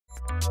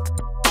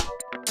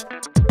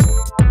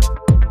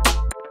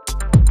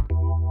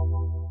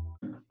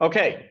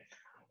Okay,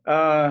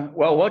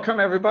 well, welcome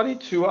everybody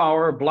to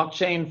our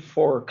Blockchain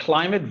for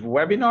Climate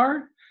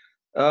webinar.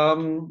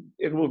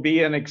 It will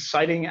be an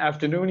exciting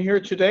afternoon here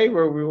today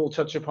where we will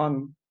touch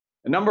upon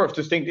a number of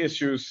distinct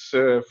issues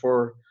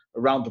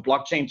around the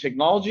blockchain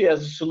technology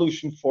as a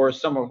solution for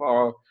some of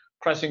our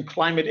pressing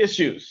climate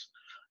issues.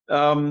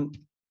 The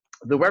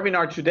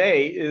webinar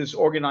today is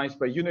organized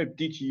by UNEP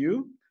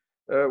DTU,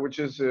 which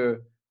is a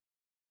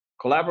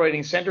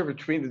collaborating center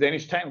between the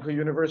Danish Technical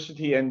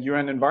University and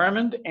UN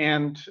Environment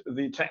and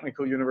the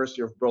Technical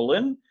University of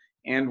Berlin.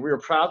 And we are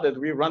proud that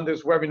we run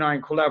this webinar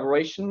in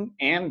collaboration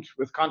and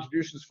with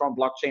contributions from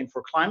Blockchain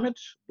for Climate,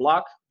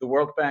 BLOC, the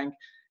World Bank,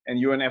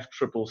 and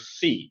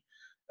UNFCCC.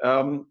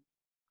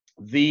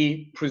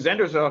 The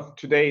presenters of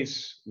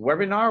today's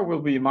webinar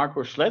will be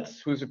Marco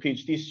Schletz, who's a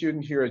PhD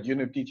student here at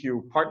UNEP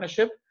DTU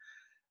Partnership.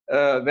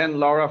 Then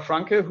Laura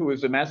Franke, who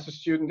is a master's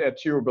student at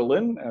TU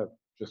Berlin,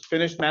 just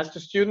finished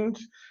master's student,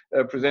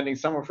 presenting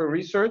some of her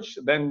research.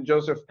 Then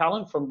Joseph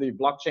Palin from the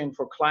Blockchain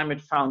for Climate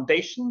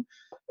Foundation,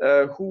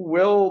 who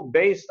will,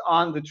 based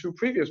on the two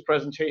previous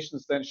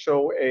presentations, then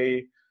show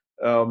a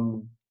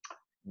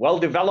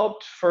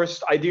well-developed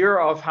first idea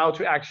of how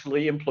to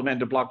actually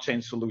implement a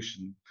blockchain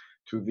solution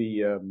to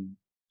the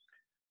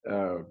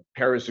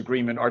Paris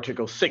Agreement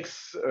Article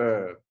 6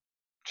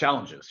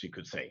 challenges, you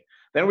could say.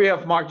 Then we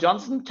have Mark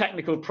Johnson,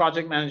 Technical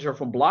Project Manager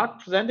from BLOC,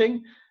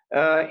 presenting.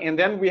 And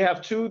then we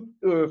have two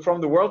from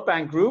the World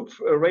Bank Group,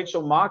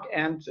 Rachel Mock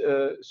and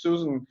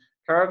Susan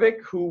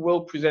Karavik, who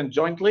will present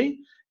jointly.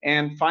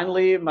 And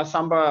finally,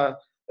 Masamba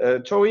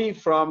Toi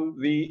from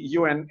the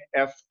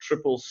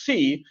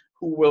UNFCCC,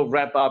 who will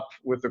wrap up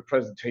with the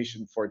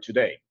presentation for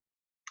today.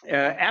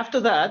 After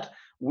that,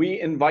 we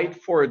invite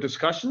for a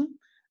discussion.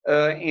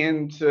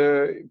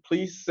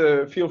 Please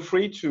feel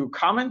free to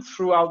comment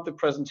throughout the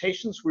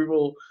presentations. We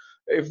will,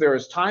 if there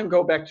is time,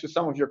 go back to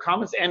some of your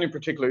comments and in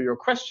particular your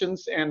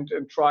questions and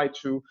try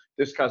to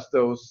discuss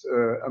those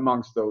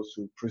amongst those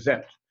who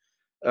present.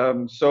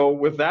 So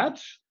with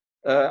that,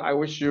 I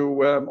wish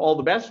you all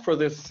the best for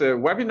this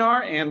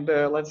webinar, and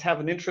let's have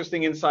an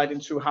interesting insight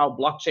into how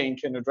blockchain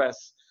can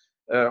address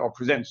or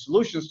present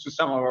solutions to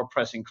some of our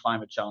pressing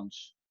climate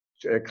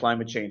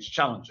change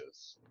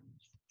challenges.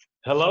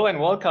 Hello and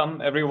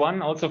welcome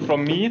everyone, also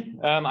from me.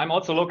 I'm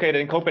also located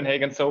in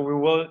Copenhagen, so we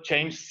will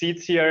change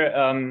seats here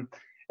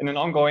in an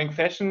ongoing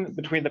fashion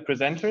between the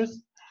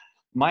presenters.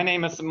 My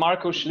name is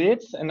Marco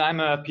Schletz and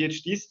I'm a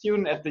PhD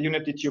student at the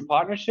UNEP DTU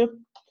Partnership.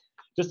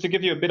 Just to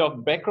give you a bit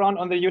of background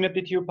on the UNEP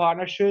DTU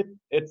Partnership,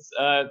 it's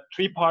a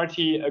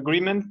three-party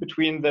agreement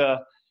between the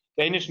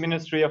Danish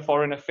Ministry of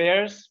Foreign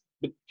Affairs,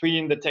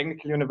 between the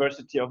Technical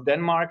University of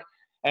Denmark,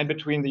 and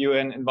between the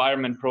UN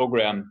Environment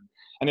Program.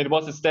 And it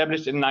was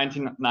established in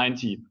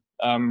 1990.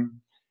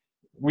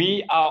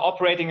 We are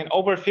operating in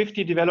over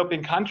 50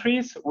 developing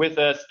countries with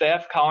a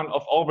staff count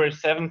of over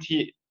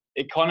 70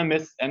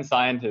 economists and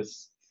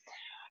scientists.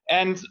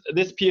 And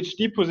this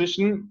PhD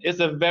position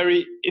is a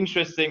very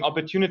interesting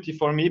opportunity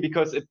for me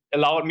because it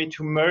allowed me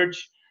to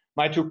merge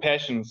my two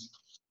passions.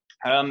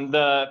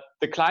 The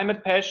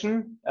climate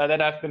passion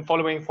that I've been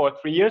following for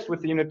 3 years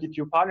with the UNEP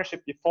DTU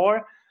Partnership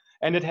before,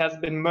 and it has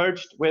been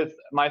merged with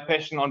my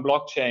passion on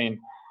blockchain,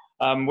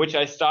 which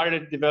I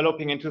started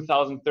developing in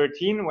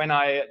 2013 when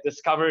I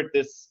discovered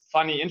this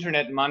funny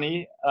internet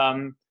money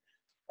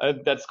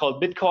that's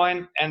called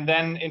Bitcoin. And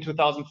then in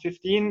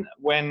 2015,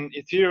 when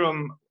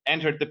Ethereum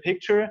entered the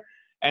picture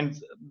and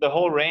the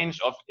whole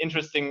range of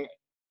interesting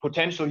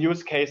potential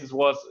use cases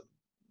was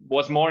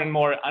more and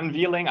more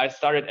unveiling, I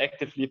started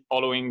actively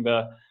following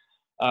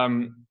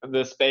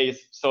the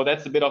space. So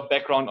that's a bit of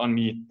background on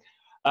me.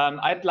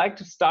 I'd like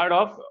to start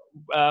off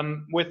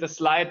with a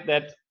slide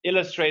that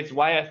illustrates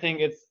why I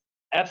think it's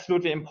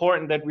absolutely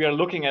important that we are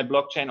looking at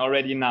blockchain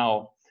already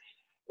now.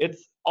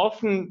 It's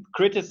often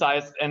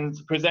criticized and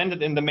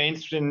presented in the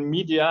mainstream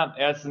media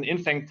as an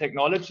infant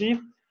technology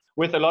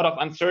with a lot of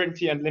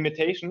uncertainty and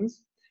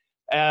limitations.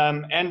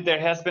 And there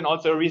has been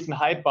also a recent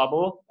hype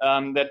bubble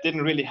that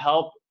didn't really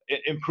help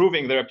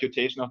improving the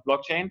reputation of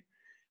blockchain.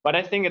 But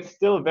I think it's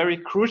still very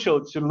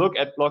crucial to look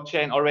at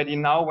blockchain already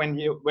now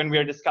when we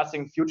are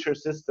discussing future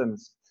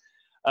systems.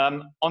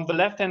 On the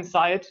left-hand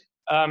side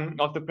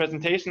of the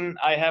presentation,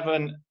 I have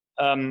a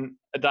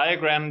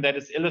diagram that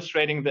is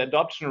illustrating the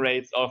adoption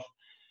rates of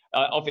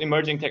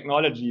emerging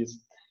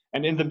technologies.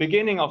 And in the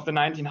beginning of the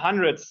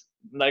 1900s,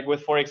 like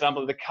with, for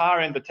example, the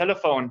car and the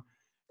telephone,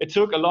 it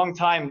took a long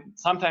time,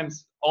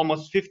 sometimes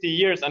almost 50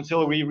 years,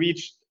 until we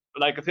reached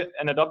like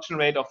an adoption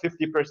rate of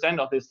 50%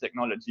 of this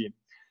technology.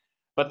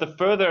 But the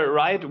further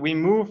right we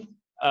move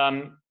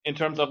in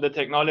terms of the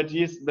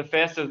technologies, the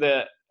faster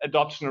the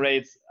adoption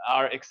rates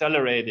are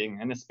accelerating.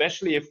 And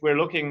especially if we're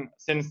looking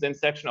since the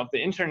inception of the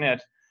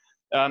internet,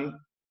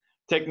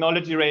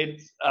 technology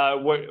rates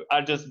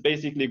are just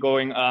basically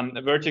going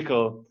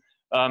vertical.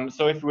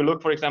 So if we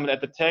look, for example,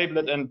 at the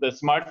tablet and the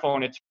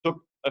smartphone, it took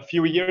a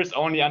few years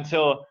only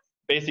until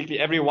basically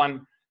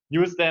everyone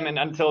used them and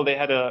until they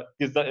had a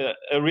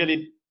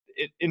really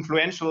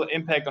influential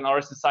impact on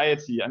our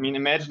society. I mean,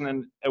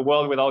 imagine a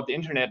world without the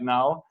internet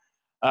now.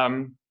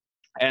 And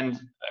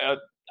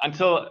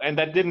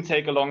that didn't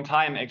take a long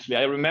time, actually.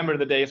 I remember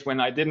the days when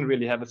I didn't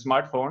really have a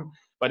smartphone,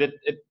 but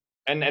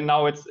and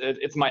now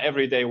it's my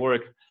everyday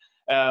work.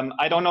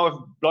 I don't know if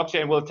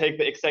blockchain will take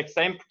the exact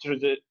same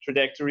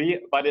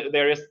trajectory, but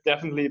there is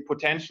definitely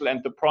potential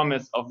and the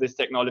promise of this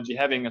technology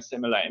having a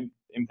similar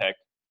impact.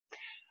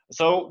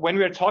 So when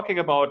we're talking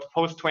about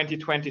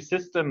post-2020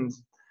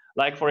 systems,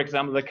 like, for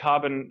example, the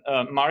carbon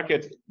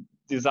market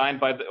designed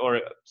by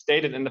or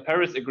stated in the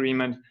Paris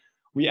Agreement,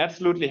 we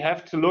absolutely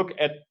have to look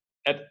at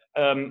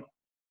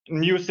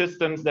new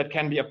systems that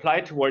can be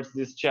applied towards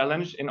this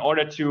challenge in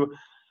order to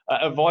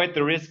avoid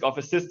the risk of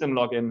a system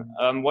login.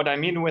 What I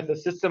mean with a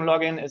system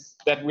login is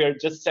that we're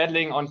just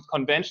settling on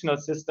conventional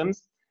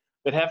systems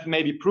that have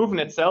maybe proven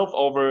itself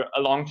over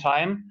a long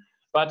time,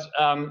 but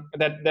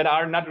that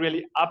are not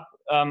really up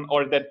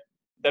or that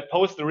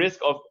pose the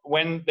risk of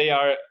when they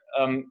are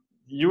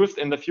used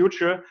in the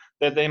future,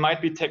 that they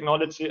might be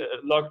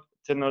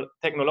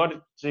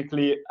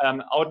technologically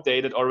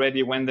outdated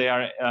already when they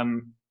are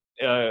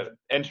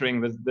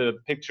entering the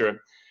picture.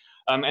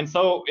 And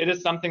so it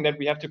is something that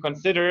we have to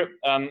consider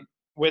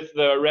with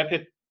the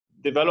rapid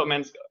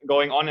developments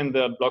going on in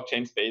the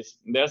blockchain space.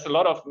 There's a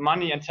lot of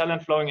money and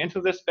talent flowing into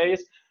this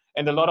space,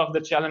 and a lot of the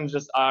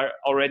challenges are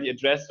already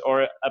addressed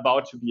or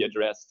about to be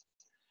addressed.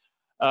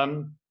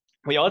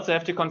 We also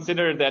have to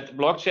consider that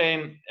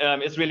blockchain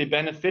is really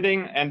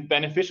benefiting and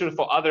beneficial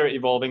for other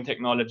evolving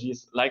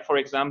technologies, like, for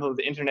example,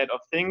 the Internet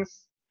of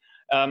Things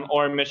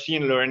or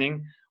machine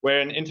learning, where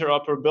an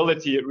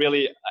interoperability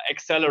really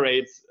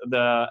accelerates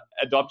the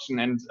adoption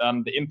and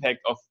the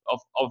impact of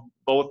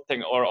both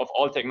or of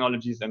all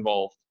technologies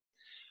involved.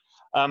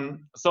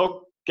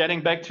 So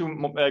getting back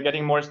to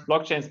getting more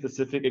blockchain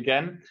specific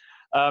again,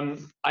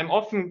 I'm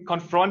often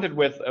confronted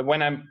with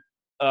when I'm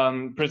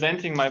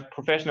presenting my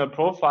professional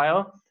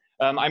profile.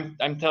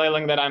 I'm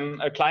telling that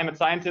I'm a climate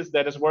scientist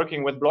that is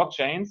working with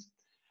blockchains,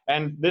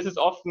 and this is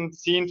often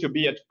seen to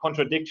be a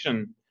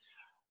contradiction.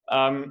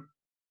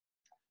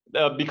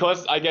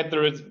 Because I get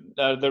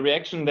the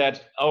reaction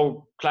that,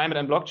 oh, climate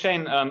and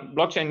blockchain,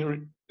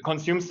 blockchain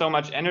consumes so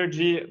much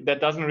energy, that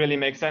doesn't really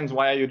make sense.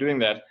 Why are you doing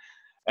that?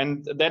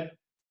 And that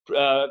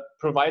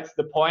provides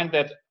the point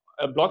that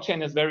a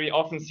blockchain is very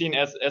often seen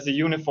as a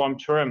uniform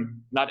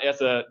term, not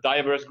as a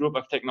diverse group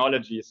of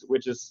technologies,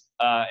 which is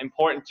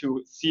important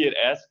to see it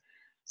as.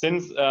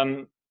 Since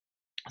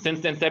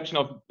the inception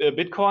of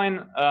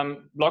Bitcoin,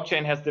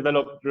 blockchain has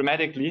developed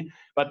dramatically,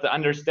 but the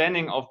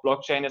understanding of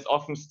blockchain is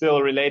often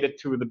still related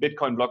to the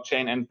Bitcoin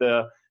blockchain and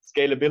the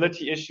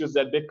scalability issues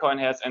that Bitcoin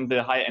has and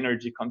the high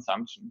energy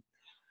consumption.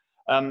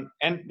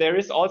 And there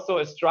is also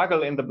a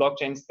struggle in the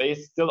blockchain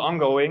space still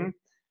ongoing,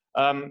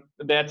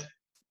 that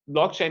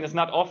blockchain is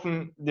not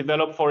often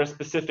developed for a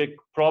specific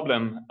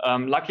problem.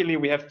 Luckily,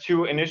 we have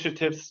two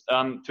initiatives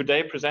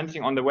today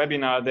presenting on the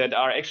webinar that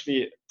are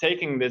actually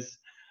taking this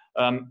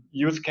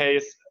use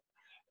case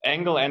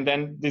angle and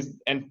then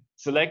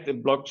select a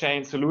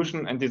blockchain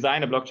solution and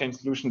design a blockchain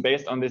solution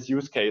based on this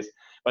use case.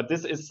 But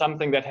this is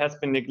something that has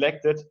been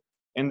neglected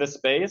in the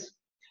space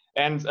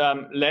and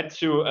led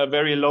to a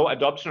very low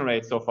adoption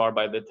rate so far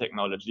by the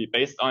technology,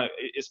 based on,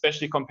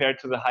 especially compared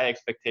to the high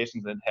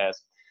expectations it has.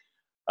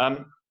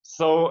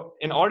 So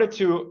in order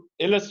to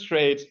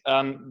illustrate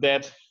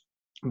that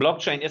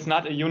blockchain is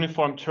not a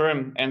uniform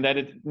term and that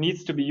it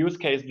needs to be use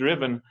case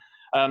driven,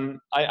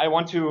 I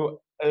want to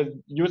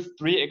use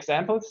 3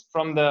 examples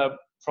from the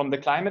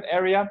climate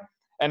area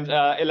and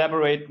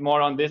elaborate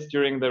more on this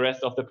during the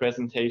rest of the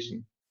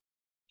presentation.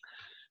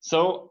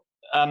 So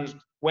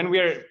when we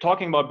are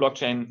talking about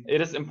blockchain, it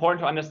is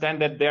important to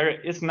understand that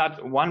there is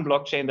not one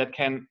blockchain that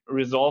can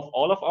resolve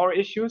all of our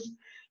issues,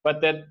 but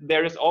that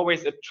there is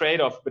always a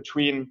trade-off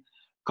between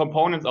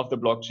components of the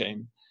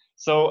blockchain.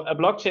 So a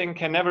blockchain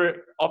can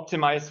never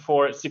optimize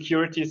for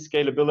security,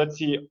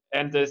 scalability,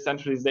 and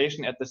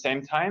decentralization at the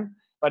same time,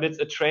 but it's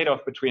a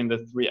trade-off between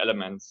the 3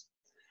 elements.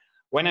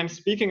 When I'm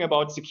speaking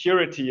about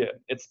security,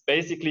 it's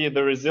basically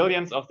the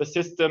resilience of the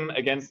system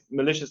against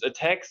malicious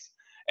attacks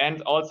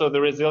and also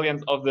the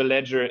resilience of the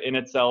ledger in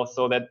itself,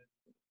 so that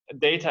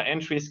data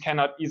entries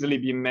cannot easily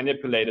be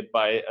manipulated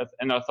by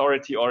an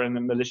authority or a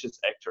malicious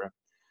actor.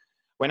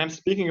 When I'm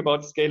speaking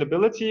about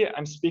scalability,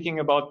 I'm speaking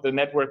about the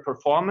network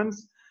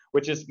performance,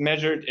 which is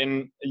measured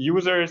in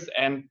users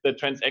and the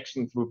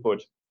transaction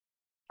throughput,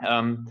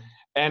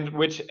 and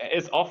which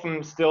is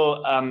often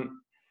still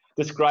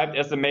described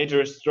as a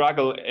major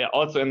struggle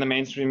also in the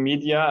mainstream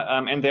media.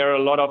 And there are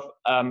a lot of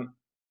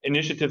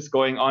initiatives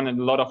going on and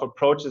a lot of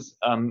approaches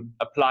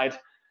applied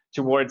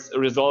towards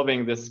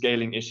resolving the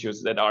scaling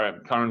issues that are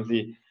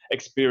currently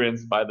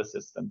experienced by the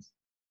systems.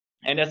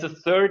 And as a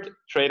third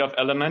trade-off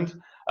element,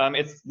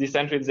 it's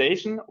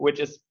decentralization, which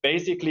is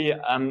basically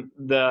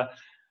the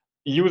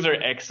user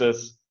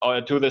access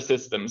to the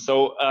system.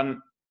 So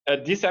a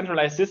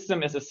decentralized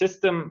system is a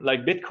system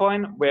like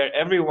Bitcoin, where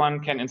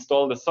everyone can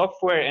install the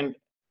software and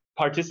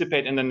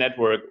participate in the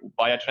network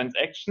via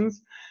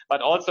transactions,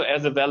 but also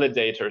as a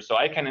validator. So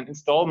I can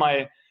install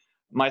my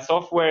my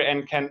software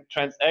and can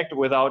transact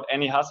without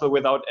any hassle,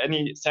 without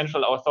any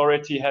central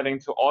authority having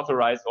to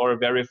authorize or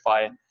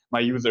verify my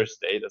user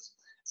status.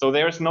 So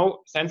there is no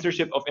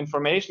censorship of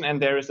information,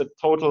 and there is a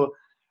total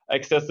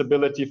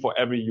accessibility for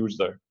every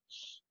user.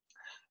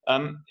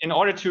 In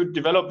order to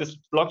develop this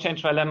blockchain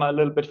trilemma a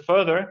little bit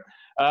further,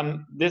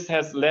 this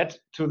has led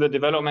to the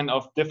development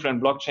of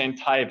different blockchain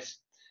types.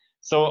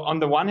 So on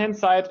the one hand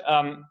side,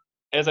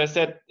 as I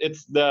said,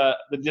 it's the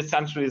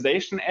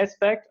decentralization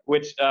aspect,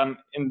 which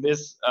in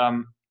this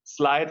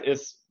slide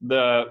is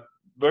the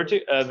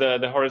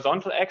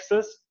horizontal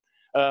axis,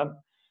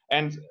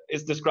 and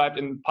is described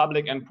in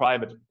public and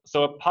private.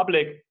 So a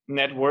public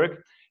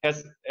network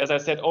has, as I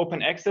said,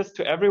 open access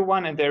to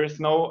everyone, and there is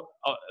no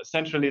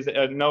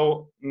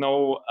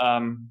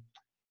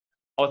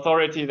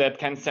authority that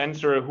can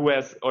censor who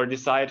has or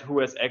decide who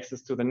has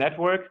access to the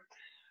network.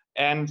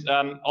 And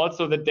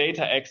also the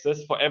data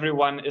access for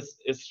everyone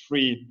is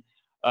free.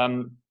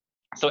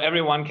 So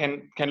everyone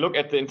can look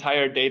at the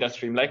entire data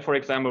stream, like for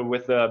example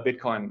with the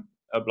Bitcoin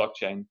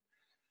blockchain.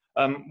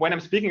 When I'm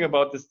speaking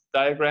about this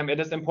diagram,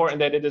 it is important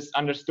that it is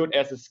understood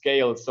as a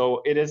scale.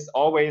 So it is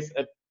always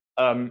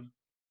a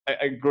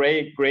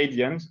gray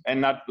gradient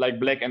and not like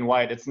black and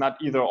white. It's not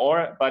either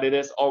or, but it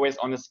is always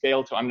on a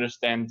scale to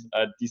understand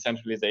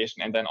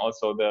decentralization and then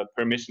also the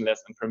permissionless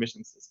and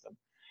permission system.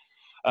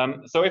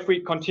 So if we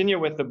continue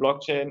with the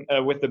blockchain,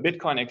 with the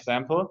Bitcoin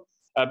example,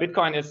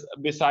 Bitcoin is,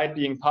 beside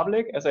being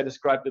public, as I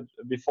described it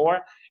before,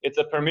 it's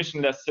a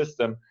permissionless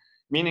system,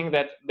 meaning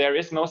that there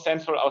is no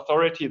central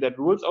authority that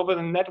rules over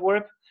the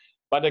network,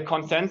 but a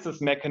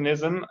consensus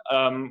mechanism,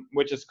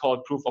 which is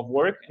called proof of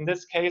work in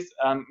this case,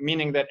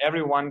 meaning that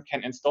everyone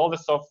can install the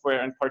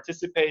software and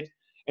participate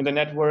in the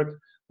network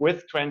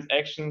with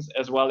transactions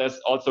as well as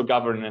also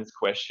governance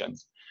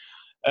questions.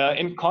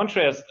 In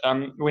contrast,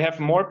 we have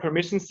more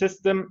permission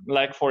system,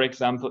 like for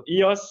example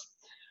EOS,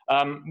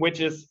 which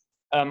is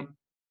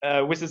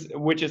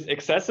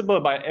accessible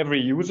by every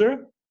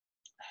user,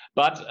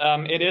 but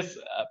it is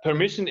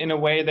permissioned in a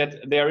way that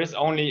there is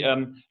only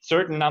a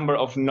certain number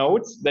of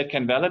nodes that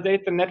can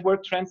validate the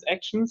network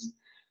transactions,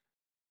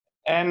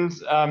 and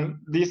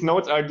these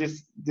nodes are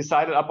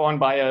decided upon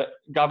by a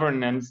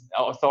governance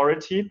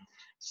authority.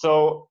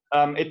 So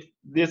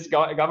this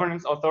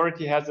governance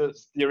authority has a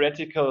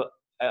theoretical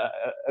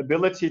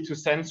ability to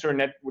censor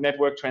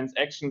network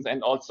transactions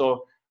and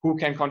also who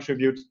can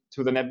contribute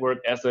to the network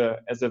as a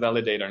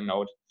validator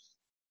node.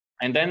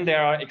 And then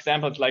there are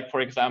examples like,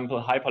 for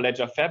example,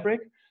 Hyperledger Fabric,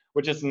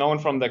 which is known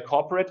from the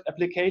corporate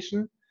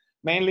application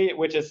mainly,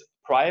 which is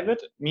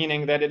private,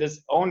 meaning that it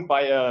is owned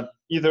by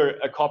either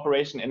a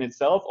corporation in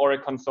itself or a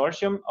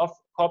consortium of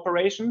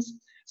corporations.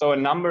 So a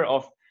number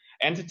of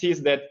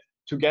entities that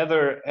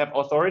together have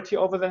authority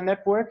over the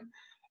network.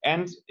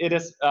 And it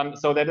is,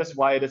 so that is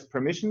why it is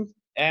permissioned.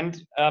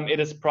 And it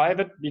is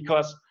private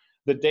because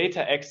the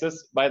data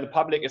access by the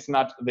public is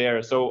not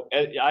there. So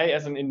I,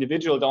 as an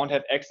individual, don't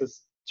have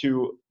access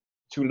to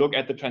look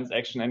at the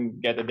transaction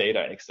and get the data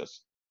access.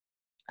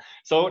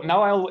 So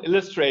now I'll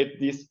illustrate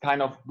these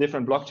kind of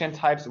different blockchain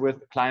types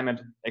with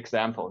climate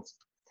examples.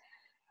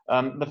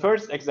 The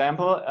first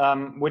example,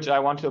 which I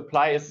want to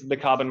apply, is the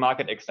carbon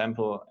market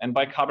example. And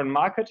by carbon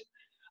market,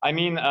 I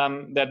mean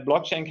that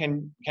blockchain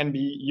can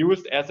be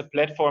used as a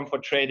platform for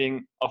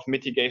trading of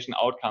mitigation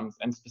outcomes,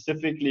 and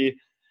specifically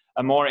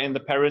more in the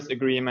Paris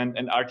Agreement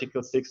and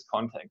Article 6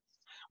 context,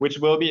 which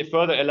will be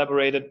further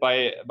elaborated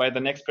by the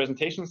next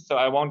presentation. So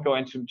I won't go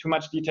into too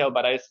much detail,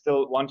 but I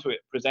still want to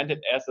present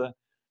it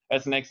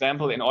as an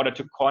example in order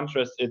to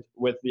contrast it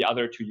with the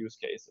other two use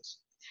cases.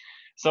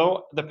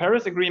 So the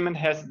Paris Agreement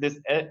has this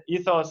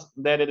ethos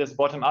that it is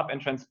bottom-up and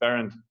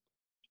transparent,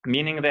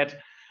 meaning that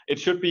it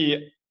should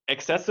be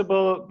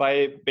accessible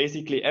by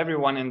basically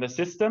everyone in the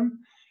system.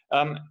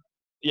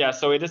 Yeah,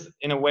 so it is,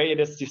 in a way, it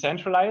is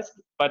decentralized,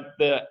 but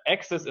the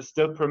access is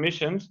still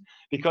permissioned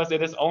because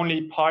it is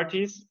only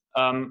parties,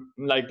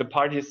 like the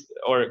parties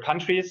or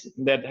countries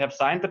that have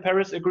signed the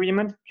Paris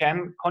Agreement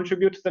can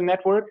contribute to the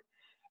network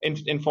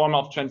in form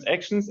of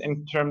transactions,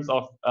 in terms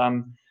of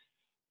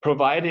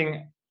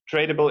providing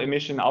tradable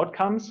emission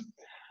outcomes.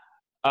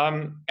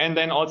 And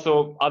then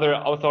also other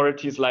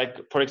authorities like,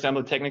 for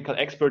example, technical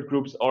expert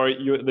groups or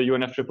the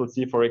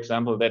UNFCCC, for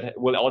example, that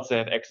will also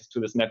have access to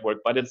this network.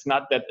 But it's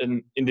not that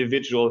an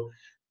individual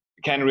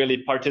can really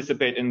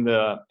participate in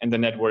the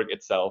network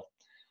itself.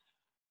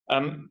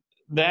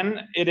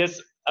 Then it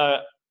is a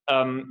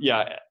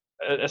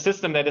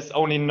system that is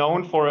only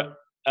known for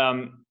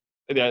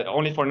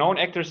known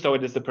actors, so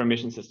it is the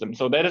permission system.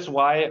 So that is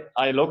why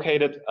I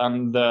located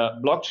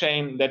the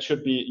blockchain that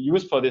should be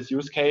used for this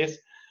use case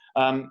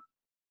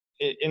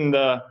in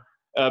the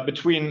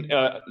between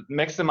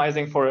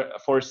maximizing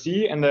for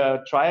C in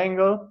the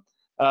triangle,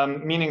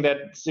 meaning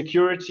that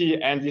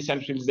security and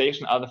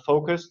decentralization are the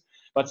focus,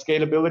 but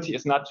scalability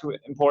is not too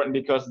important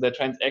because the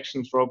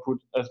transaction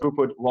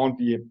throughput won't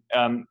be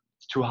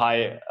too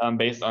high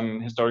based on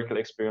historical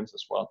experience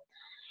as well.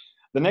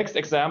 The next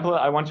example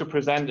I want to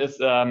present is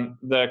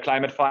the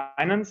climate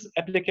finance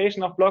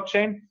application of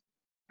blockchain.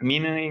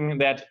 meaning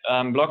that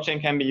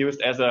blockchain can be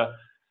used as a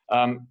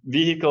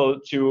vehicle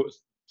to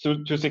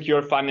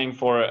secure funding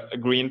for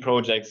green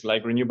projects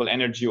like renewable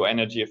energy or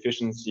energy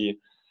efficiency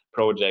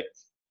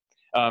projects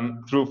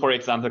through, for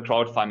example,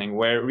 crowdfunding,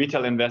 where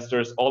retail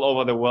investors all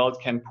over the world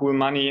can pool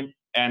money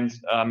and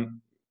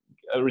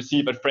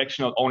receive a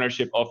fractional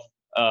ownership of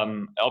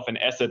an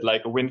asset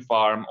like a wind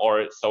farm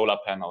or solar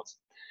panels.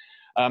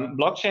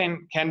 Blockchain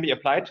can be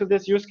applied to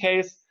this use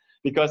case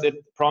because it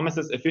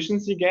promises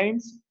efficiency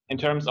gains in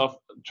terms of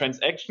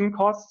transaction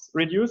costs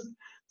reduced.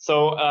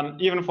 So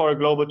even for a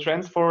global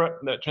transfer,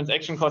 the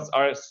transaction costs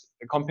are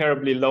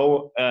comparably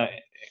low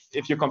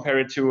if you compare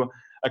it to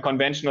a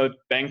conventional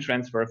bank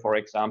transfer, for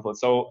example.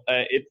 So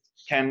it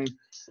can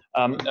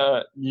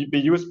be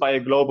used by a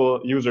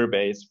global user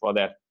base for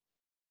that.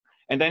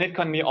 And then it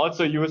can be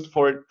also used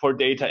for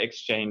data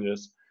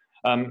exchanges,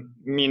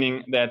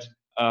 meaning that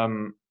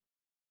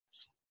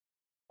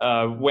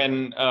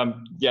when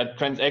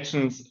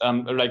transactions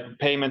like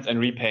payments and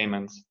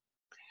repayments.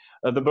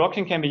 The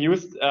blockchain can be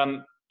used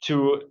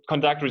to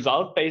conduct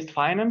result-based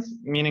finance,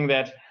 meaning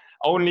that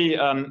only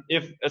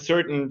if a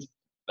certain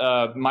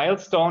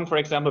milestone, for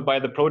example, by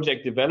the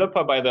project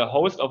developer, by the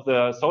host of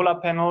the solar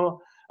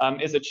panel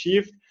is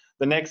achieved,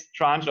 the next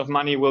tranche of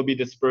money will be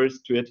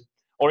dispersed to it.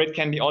 Or it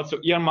can be also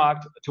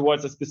earmarked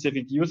towards a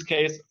specific use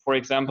case, for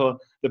example,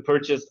 the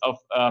purchase of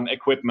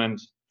equipment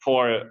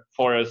for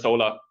a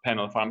solar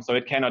panel farm. So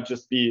it cannot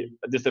just be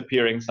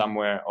disappearing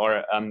somewhere,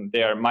 or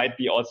there might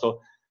be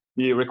also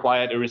be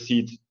required a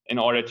receipt in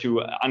order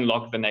to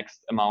unlock the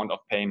next amount of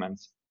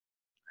payments.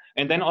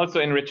 And then also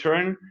in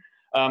return,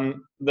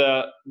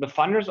 the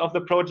funders of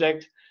the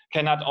project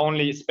can not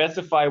only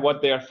specify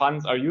what their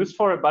funds are used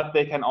for, but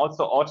they can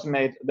also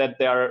automate that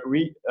there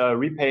are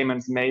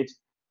repayments made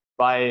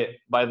by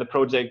the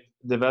project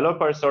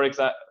developer.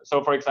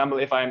 So for example,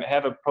 if I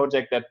have a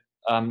project that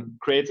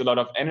creates a lot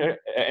of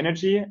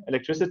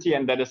electricity,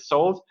 and that is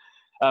sold,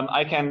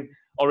 I can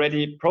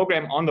already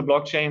program on the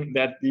blockchain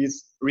that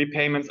these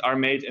repayments are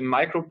made in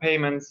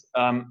micropayments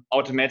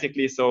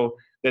automatically, so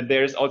that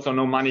there is also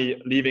no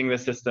money leaving the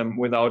system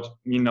without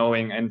me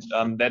knowing, and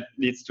that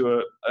leads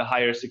to a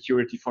higher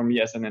security for me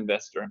as an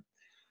investor.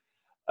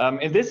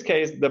 In this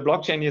case, the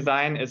blockchain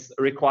design is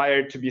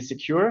required to be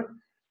secure,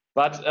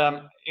 but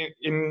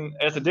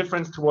as a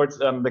difference towards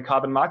the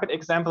carbon market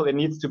example, it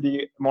needs to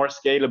be more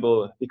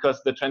scalable,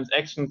 because the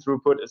transaction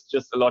throughput is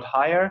just a lot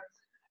higher,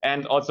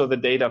 and also the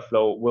data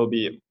flow will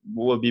be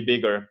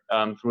bigger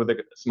through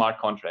the smart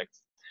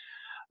contracts.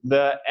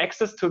 The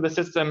access to the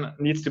system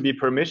needs to be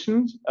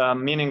permissioned,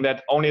 meaning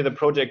that only the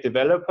project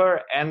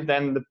developer and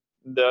then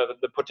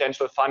the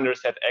potential funders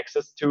have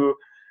access to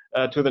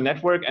the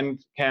network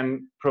and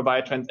can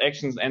provide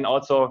transactions and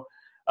also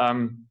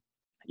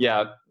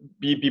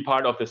be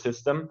part of the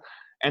system.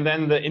 And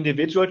then the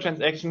individual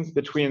transactions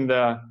between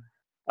the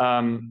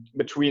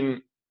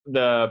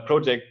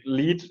project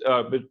lead,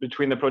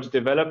 between the project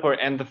developer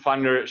and the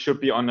funder, should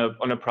be on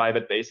a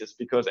private basis,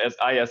 because as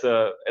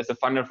a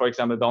funder, for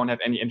example, don't have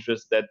any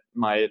interest that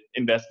my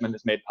investment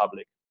is made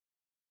public.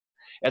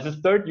 As a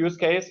third use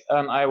case,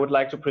 I would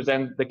like to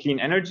present the clean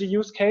energy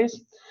use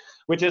case,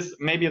 which is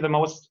maybe the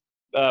most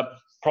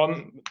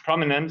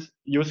prominent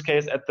use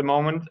case at the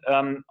moment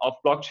of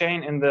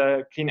blockchain in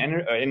the clean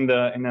energy in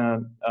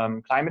the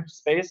climate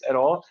space at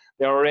all.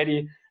 There are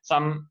already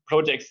some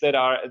projects that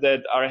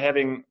are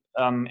having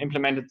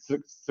implemented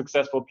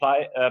successful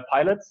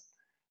pilots.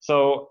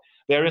 So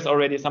there is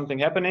already something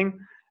happening,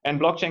 and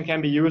blockchain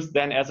can be used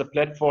then as a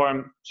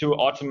platform to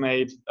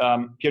automate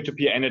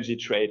peer-to-peer energy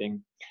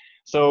trading.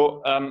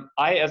 So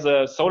I, as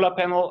a solar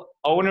panel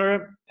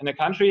owner in a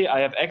country, I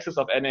have access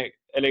of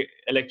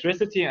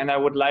electricity, and I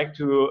would like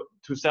to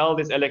sell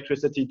this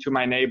electricity to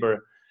my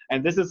neighbor.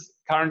 And this is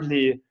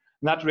currently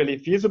not really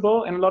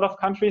feasible in a lot of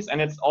countries,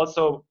 and it's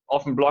also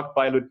often blocked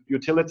by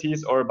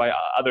utilities or by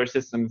other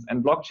systems.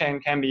 And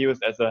blockchain can be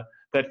used as a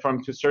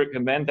platform to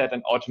circumvent that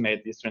and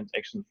automate these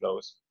transaction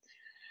flows.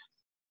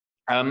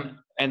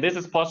 And this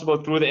is possible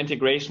through the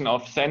integration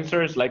of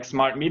sensors like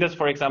smart meters,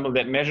 for example,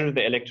 that measure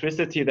the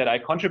electricity that I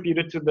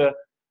contributed to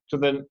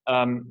the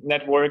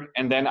network,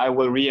 and then I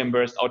will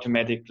reimburse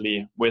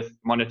automatically with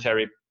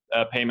monetary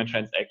payment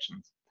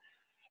transactions.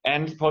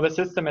 And for the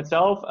system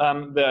itself,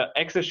 the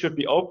access should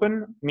be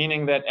open,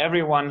 meaning that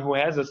everyone who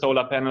has a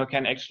solar panel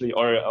can actually,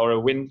 or a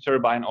wind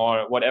turbine,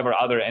 or whatever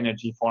other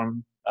energy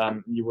form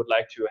you would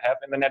like to have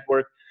in the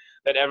network,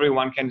 that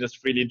everyone can just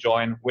freely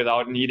join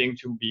without needing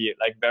to be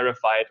like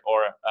verified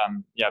or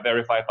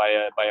verified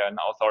by an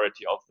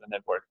authority of the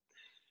network.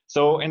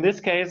 So in this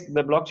case,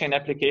 the blockchain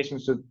application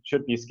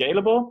should be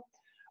scalable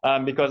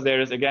because there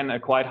is, again, a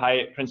quite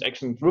high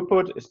transaction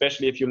throughput,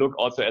 especially if you look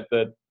also at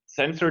the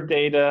sensor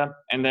data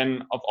and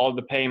then of all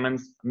the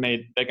payments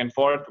made back and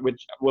forth,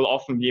 which will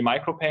often be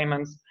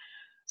micropayments.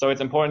 So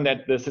it's important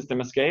that the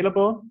system is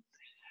scalable.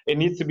 It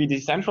needs to be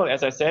decentral,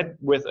 as I said,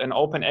 with an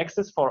open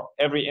access for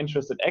every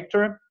interested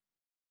actor.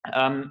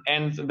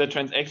 And the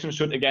transaction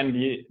should, again,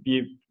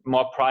 be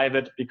more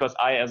private, because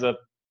I, as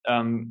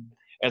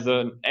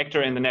an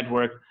actor in the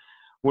network,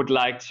 would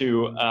like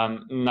to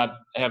not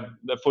have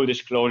the full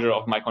disclosure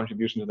of my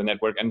contribution to the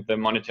network and the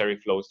monetary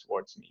flows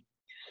towards me.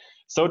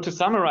 So to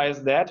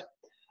summarize that,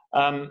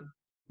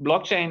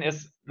 blockchain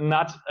is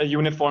not a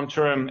uniform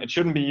term. It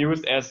shouldn't be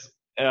used as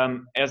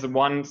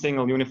one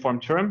single uniform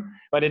term,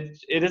 but it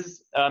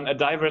is a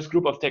diverse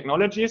group of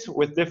technologies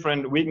with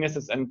different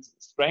weaknesses and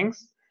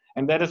strengths.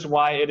 And that is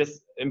why it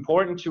is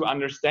important to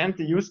understand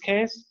the use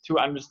case, to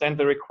understand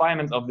the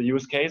requirements of the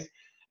use case,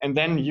 and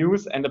then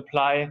use and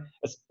apply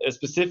a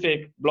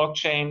specific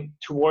blockchain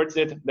towards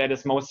it that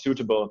is most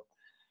suitable.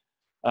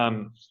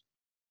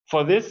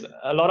 For this,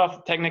 a lot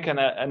of technical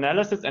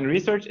analysis and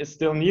research is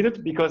still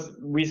needed because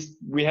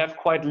we have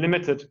quite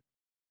limited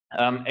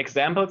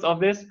examples of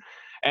this,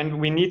 and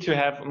we need to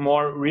have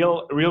more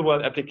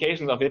real-world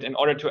applications of it in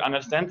order to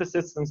understand the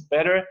systems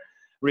better,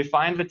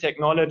 refine the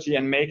technology,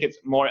 and make it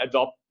more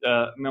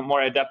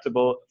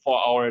adaptable for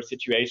our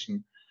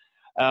situation.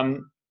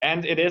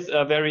 And it is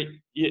a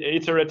very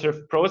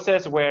iterative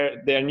process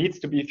where there needs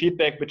to be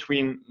feedback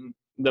between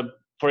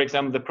for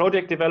example, the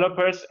project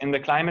developers in the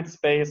climate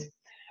space,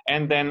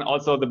 and then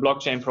also the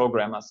blockchain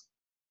programmers.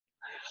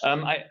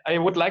 I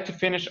would like to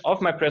finish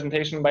off my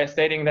presentation by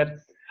stating that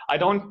I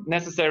don't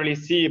necessarily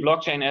see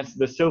blockchain as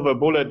the silver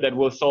bullet that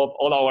will solve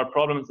all our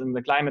problems in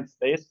the climate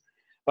space,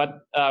 but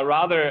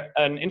rather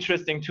an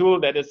interesting tool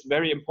that is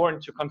very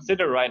important to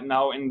consider right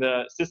now in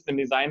the system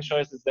design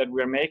choices that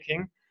we're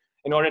making,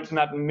 in order to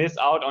not miss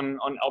out on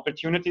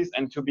opportunities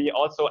and to be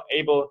also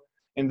able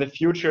in the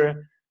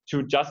future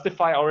to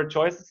justify our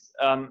choices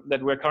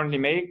that we're currently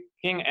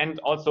making, and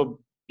also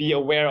be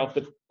aware of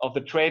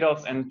the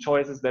trade-offs and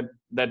choices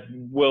that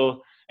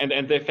will and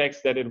the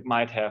effects that it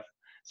might have.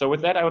 So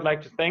with that, I would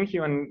like to thank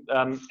you and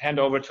hand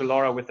over to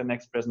Laura with the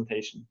next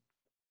presentation.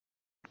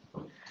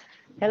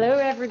 Hello,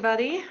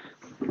 everybody.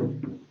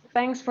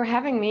 Thanks for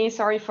having me.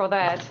 Sorry for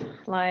that.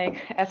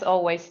 Like, as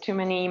always, too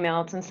many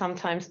emails, and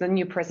sometimes the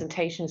new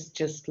presentation is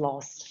just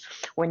lost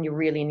when you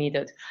really need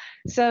it.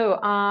 So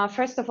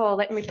first of all,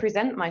 let me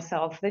present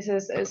myself.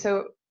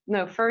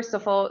 First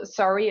of all,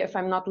 sorry if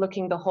I'm not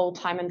looking the whole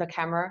time in the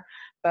camera,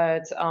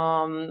 but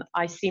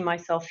I see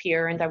myself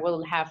here, and I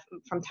will have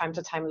from time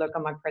to time look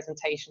on my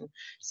presentation.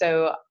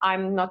 So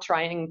I'm not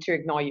trying to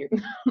ignore you.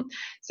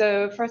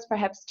 So first,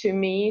 perhaps to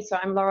me, so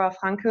I'm Laura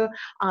Franke.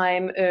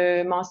 I'm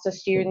a master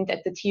student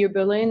at the TU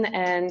Berlin,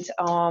 and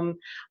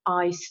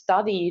I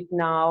studied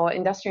now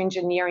industrial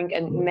engineering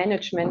and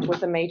management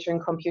with a major in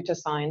computer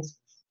science.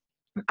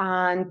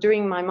 And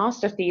during my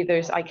master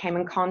thesis, I came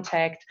in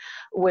contact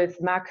with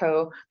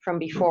Marco from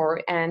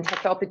before and had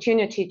the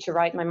opportunity to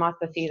write my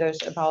master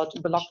thesis about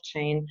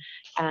blockchain,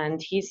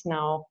 and he's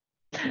now.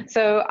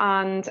 So,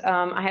 and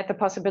I had the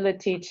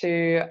possibility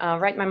to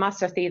write my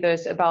master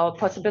thesis about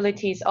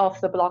possibilities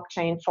of the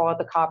blockchain for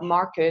the carbon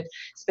market,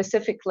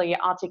 specifically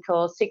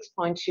Article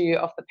 6.2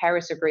 of the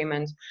Paris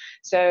Agreement.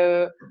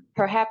 So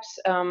perhaps,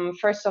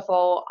 first of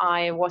all,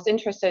 I was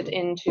interested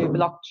into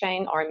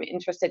blockchain, or I'm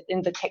interested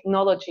in the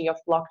technology of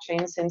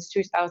blockchain since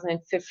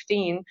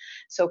 2015,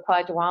 so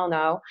quite a while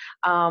now,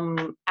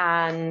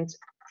 and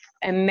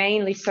I'm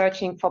mainly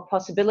searching for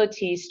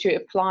possibilities to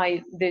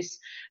apply this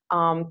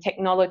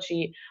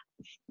technology,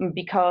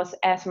 because,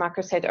 as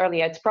Marco said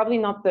earlier, it's probably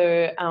not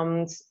the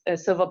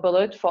silver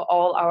bullet for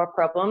all our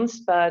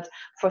problems, but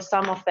for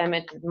some of them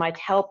it might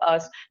help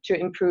us to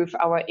improve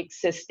our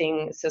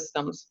existing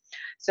systems.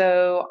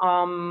 So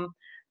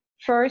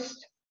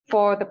first,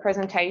 for the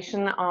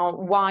presentation,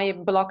 why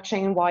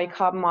blockchain, why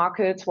carbon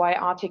markets, why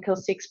Article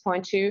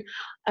 6.2?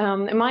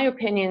 In my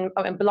opinion,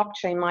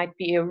 blockchain might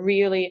be a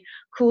really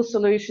cool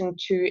solution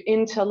to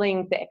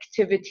interlink the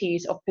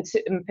activities of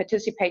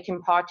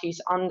participating parties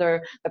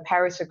under the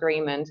Paris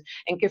Agreement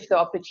and give the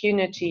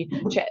opportunity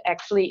to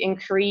actually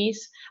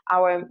increase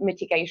our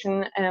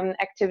mitigation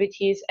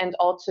activities, and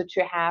also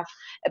to have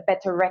a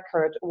better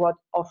record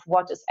of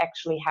what is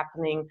actually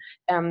happening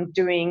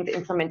during the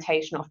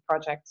implementation of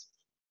projects.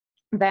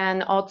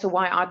 Then also,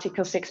 why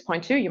Article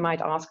 6.2, you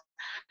might ask.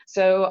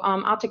 So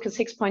Article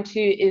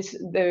 6.2 is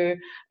the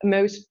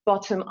most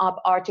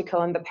bottom-up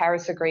article in the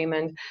Paris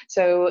Agreement.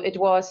 So it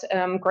was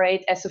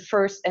great as a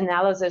first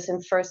analysis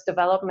and first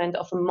development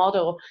of a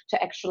model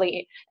to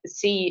actually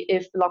see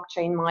if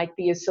blockchain might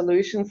be a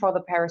solution for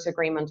the Paris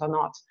Agreement or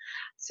not.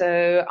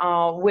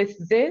 So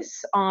with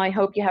this, I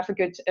hope you have a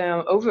good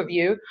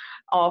overview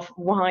of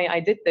why I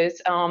did this.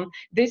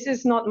 This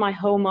is not my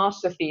whole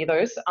master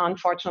thesis.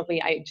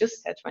 Unfortunately, I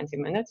just had 20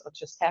 minutes, or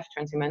just have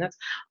 20 minutes.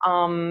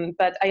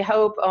 But I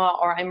hope,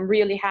 or I'm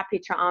really happy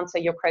to answer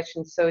your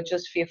questions. So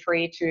just feel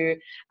free to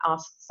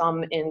ask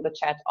some in the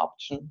chat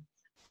option.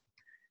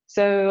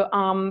 So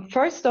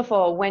first of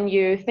all, when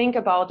you think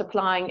about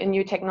applying a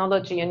new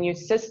technology, a new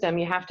system,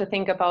 you have to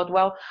think about,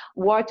 well,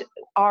 what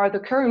are the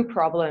current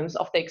problems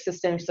of the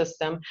existing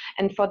system?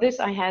 And for this,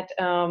 I had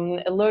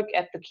a look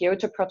at the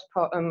Kyoto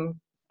Protocol,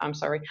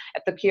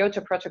 at the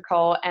Kyoto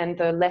Protocol and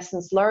the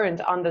lessons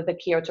learned under the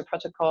Kyoto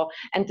Protocol,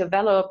 and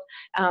develop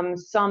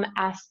some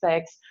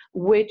aspects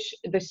which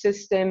the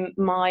system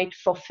might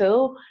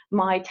fulfill,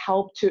 might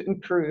help to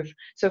improve.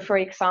 So for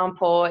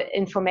example,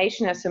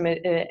 information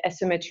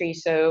asymmetry.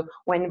 So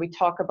when we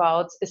talk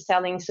about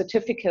selling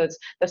certificates,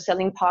 the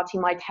selling party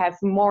might have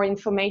more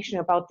information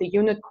about the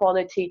unit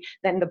quality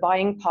than the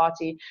buying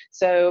party.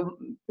 So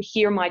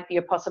here might be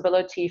a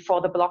possibility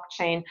for the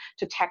blockchain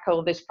to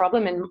tackle this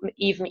problem and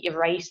even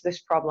erase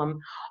this problem.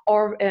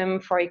 Or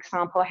for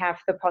example, have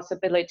the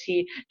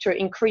possibility to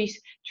increase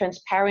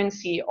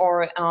transparency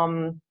or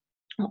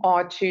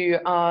to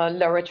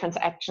lower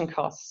transaction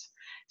costs.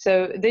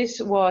 So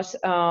this was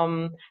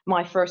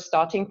my first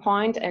starting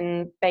point,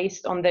 and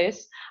based on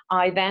this,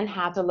 I then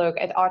had a look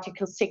at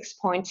Article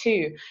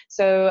 6.2.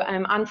 So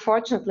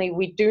unfortunately,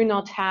 we do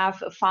not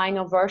have a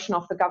final version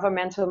of the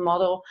governmental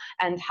model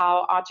and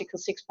how Article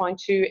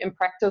 6.2 in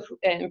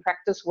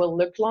practice will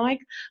look like,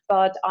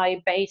 but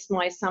I based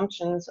my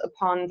assumptions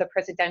upon the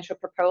presidential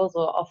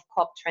proposal of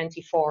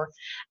COP24.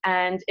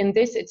 And in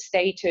this, it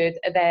stated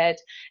that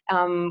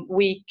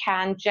we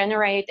can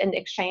generate and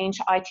exchange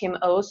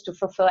ITMOs to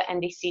fulfill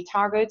NDC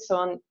targets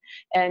on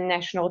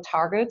national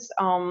targets,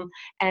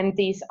 and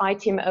these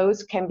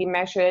ITMOs can be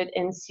measured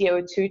in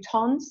CO2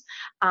 tons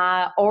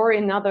or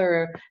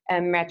another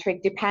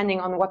metric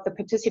depending on what the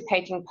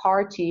participating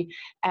party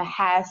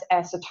has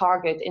as a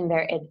target in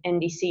their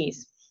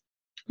NDCs.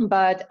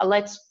 But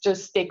let's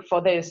just stick for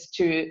this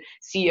to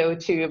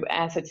CO2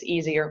 as it's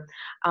easier.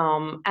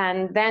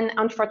 And then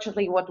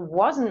unfortunately what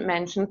wasn't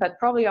mentioned, but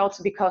probably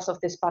also because of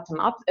this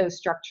bottom-up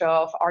structure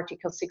of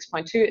Article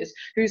 6.2, is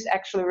who's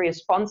actually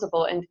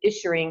responsible in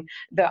issuing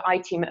the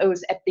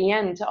ITMOs at the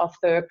end of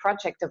the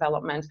project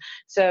development.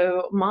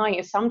 So my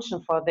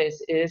assumption for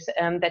this is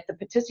that the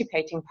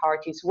participating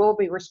parties will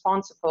be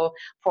responsible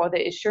for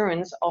the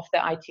issuance of the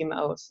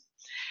ITMOs.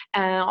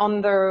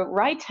 On the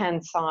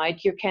right-hand side,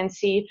 you can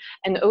see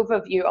an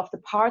overview of the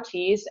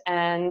parties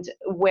and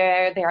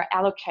where they are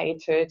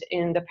allocated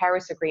in the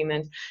Paris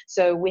Agreement.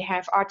 So we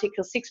have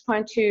Article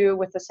 6.2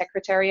 with the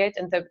Secretariat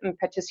and the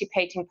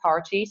participating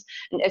parties.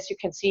 And as you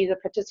can see, the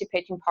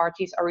participating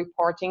parties are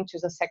reporting to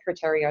the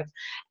Secretariat.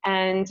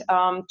 And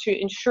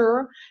to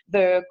ensure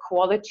the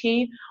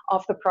quality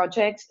of the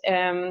projects,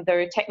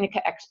 the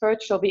technical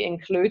experts shall be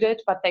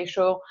included, but they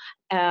shall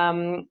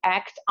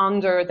act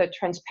under the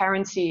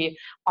transparency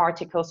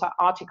article, so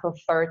Article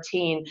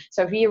 13.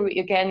 So here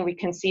again, we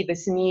can see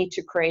this need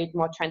to create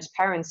more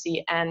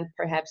transparency and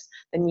perhaps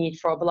the need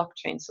for a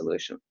blockchain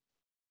solution.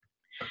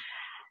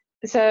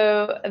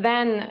 So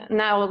then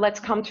now let's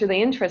come to the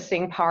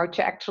interesting part,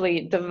 to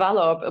actually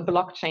develop a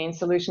blockchain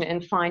solution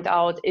and find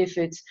out if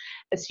it's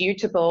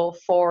suitable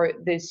for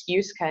this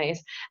use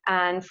case.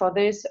 And for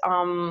this,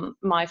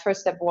 my first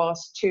step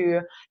was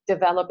to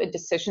develop a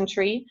decision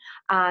tree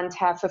and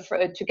have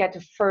to get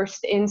a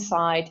first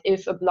insight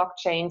if a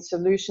blockchain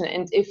solution,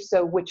 and if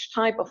so, which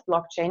type of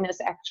blockchain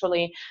is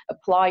actually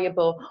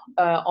applicable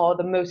or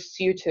the most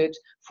suited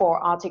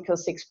for Article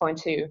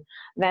 6.2.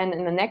 Then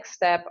in the next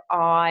step,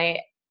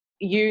 I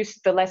use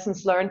the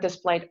lessons learned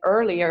displayed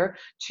earlier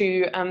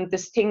to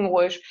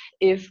distinguish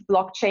if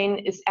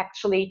blockchain is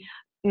actually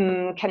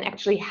can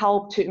actually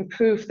help to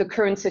improve the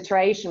current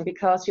situation,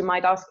 because you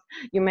might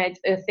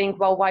think,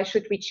 well, why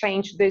should we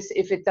change this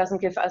if it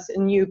doesn't give us a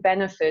new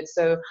benefit?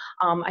 So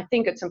I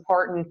think it's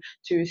important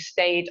to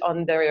state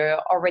on the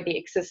already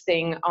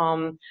existing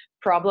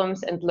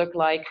problems and look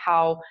like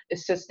how the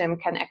system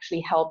can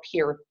actually help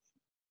here.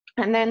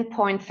 And then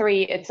point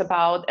 3, it's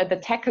about the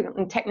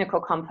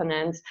technical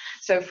components.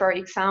 So for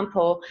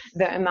example,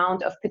 the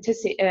amount of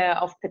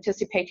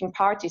participating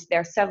parties,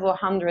 there are several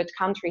hundred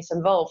countries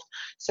involved.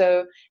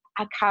 So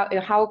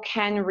how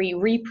can we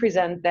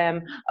represent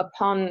them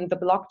upon the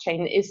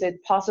blockchain? Is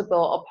it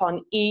possible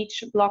upon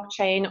each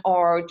blockchain,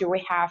 or do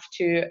we have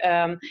to,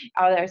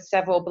 are there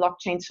several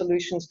blockchain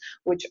solutions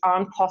which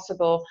aren't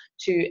possible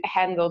to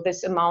handle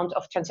this amount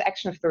of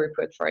transaction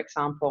throughput, for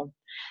example?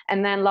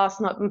 And then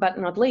last but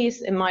not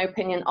least, in my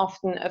opinion,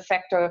 often a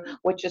factor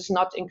which is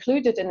not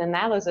included in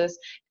analysis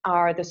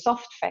are the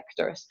soft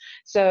factors.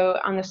 So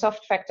on the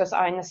soft factors,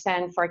 I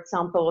understand, for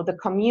example, the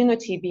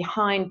community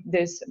behind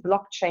this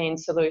blockchain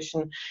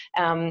solution.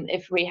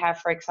 If we have,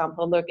 for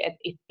example, look at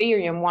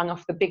Ethereum, one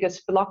of the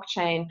biggest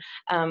blockchain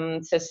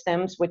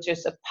systems, which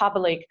is a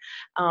public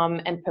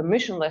and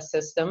permissionless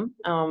system,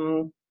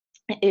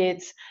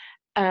 it's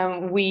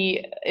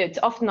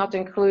often not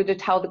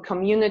included how the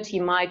community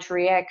might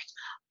react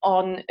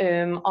on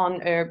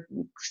a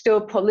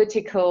still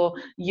political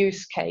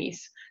use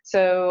case.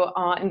 So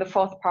in the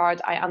fourth part,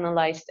 I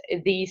analyzed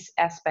these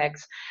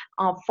aspects.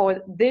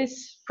 For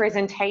this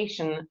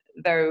presentation,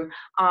 though,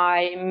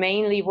 I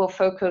mainly will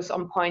focus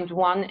on point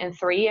 1 and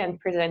 3 and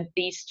present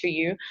these to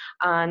you,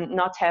 and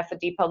not have a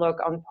deeper look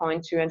on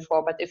point 2 and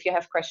 4. But if you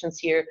have questions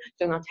here,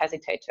 do not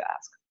hesitate to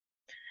ask.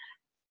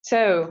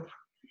 So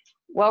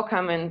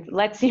Welcome, and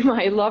let's see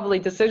my lovely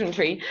decision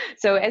tree.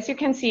 So as you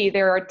can see,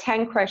 there are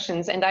 10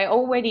 questions, and I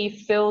already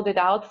filled it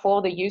out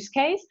for the use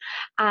case.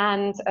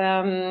 And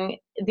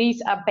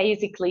these are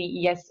basically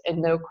yes and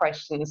no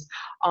questions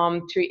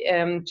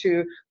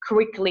to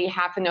quickly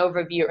have an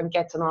overview and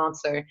get an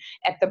answer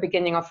at the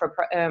beginning of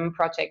a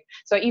project.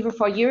 So even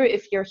for you,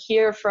 if you're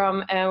here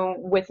from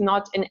with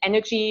not an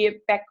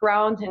energy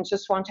background and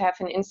just want to have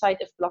an insight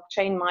if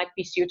blockchain might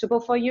be suitable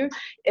for you,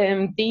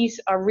 these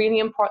are really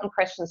important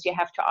questions you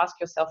have to ask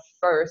yourself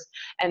first,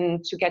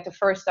 and to get the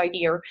first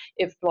idea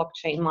if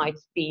blockchain might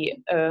be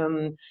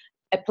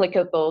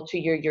applicable to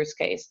your use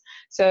case.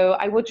 So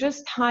I would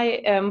just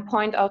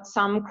point out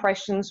some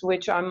questions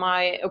which are, in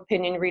my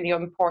opinion, really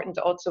important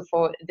also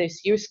for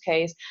this use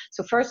case.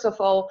 So first of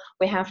all,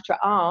 we have to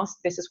ask,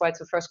 this is why it's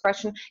the first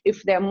question,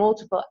 if there are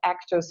multiple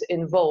actors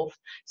involved.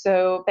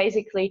 So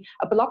basically,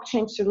 a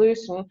blockchain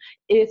solution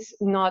is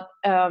not,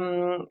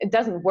 it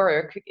doesn't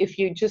work if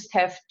you just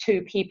have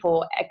 2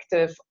 people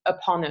active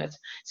upon it.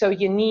 So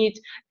you need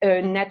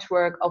a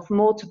network of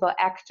multiple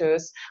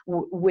actors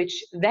which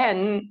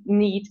then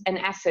need an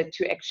asset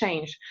to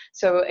exchange.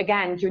 So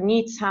again, you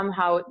need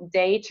somehow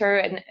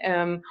data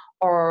and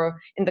or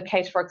in the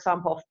case, for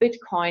example, of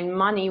Bitcoin,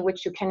 money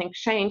which you can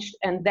exchange,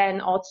 and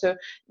then also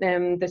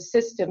the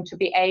system to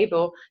be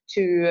able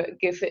to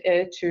give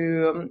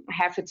to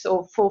have its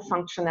full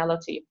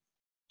functionality.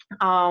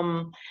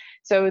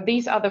 So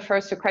these are the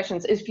first 2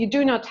 questions. If you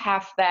do not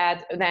have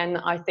that, then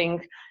I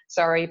think,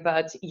 sorry,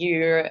 but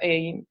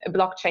a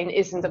blockchain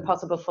isn't a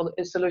possible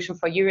solution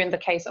for you. In the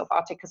case of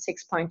Article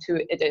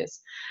 6.2, it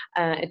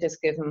is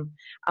given.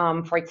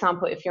 For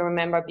example, if you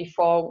remember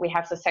before, we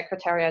have the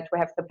secretariat, we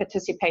have the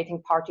participating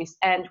parties,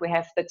 and we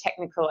have the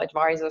technical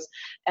advisors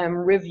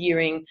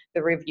reviewing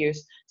the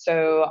reviews.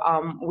 So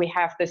we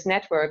have this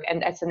network,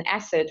 and as an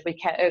asset, we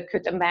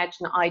could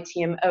imagine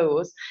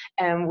ITMOs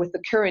with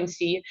the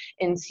currency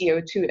in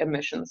CO2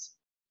 emissions,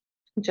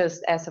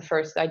 just as a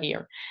first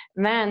idea.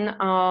 Then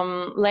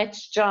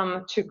let's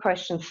jump to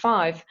question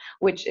 5,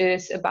 which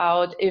is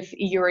about if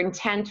you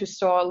intend to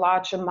store a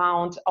large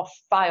amount of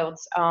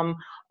files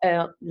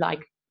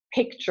like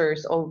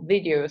pictures or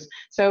videos.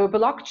 So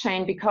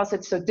blockchain, because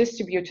it's so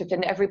distributed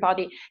and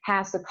everybody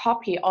has a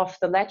copy of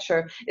the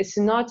ledger, is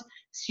not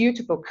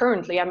suitable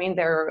currently. I mean,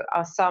 there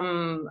are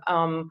some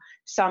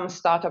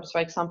startups,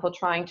 for example,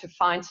 trying to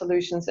find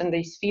solutions in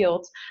these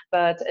fields,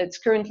 but it's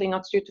currently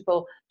not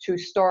suitable to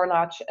store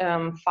large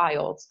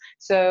files.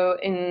 So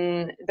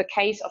in the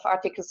case of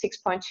Article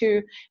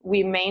 6.2,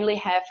 we mainly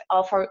have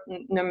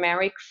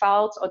alphanumeric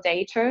files or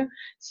data,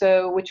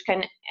 so which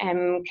can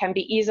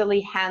be easily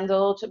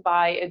handled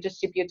by a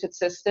distributed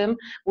system,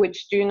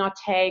 which do not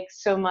take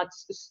so much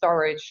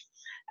storage.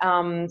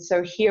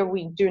 So here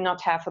we do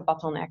not have a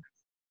bottleneck.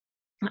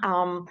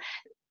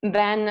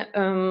 Then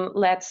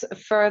let's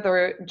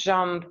further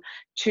jump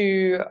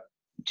to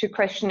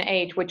question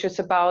 8, which is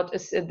about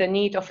the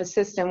need of a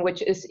system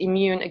which is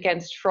immune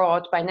against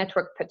fraud by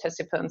network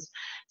participants.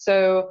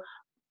 So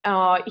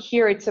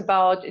here it's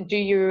about, do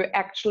you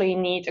actually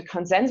need a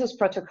consensus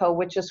protocol,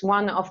 which is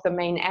one of the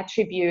main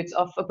attributes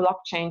of a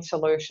blockchain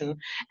solution.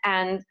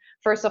 And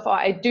first of all,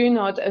 I do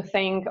not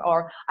think,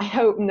 or I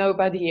hope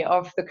nobody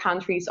of the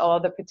countries or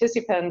the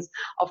participants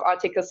of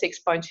Article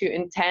 6.2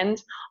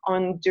 intend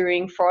on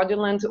doing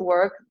fraudulent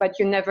work, but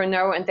you never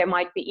know, and there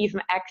might be even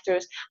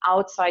actors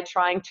outside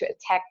trying to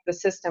attack the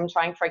system,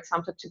 trying, for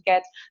example, to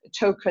get a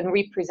token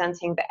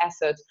representing the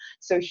asset.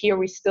 So here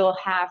we still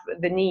have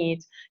the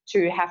need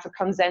to have a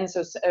consensus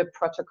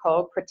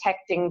protocol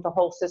protecting the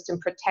whole system,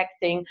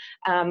 protecting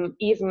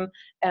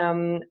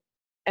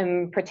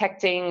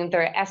protecting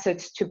their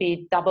assets to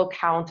be double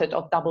counted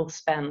or double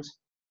spent.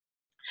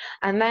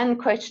 And then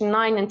question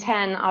 9 and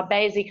 10 are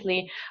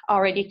basically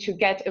already to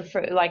get,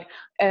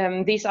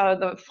 these are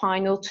the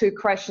final 2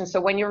 questions.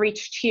 So when you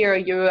reached here,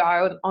 you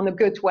are on a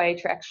good way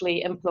to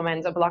actually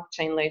implement a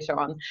blockchain later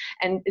on.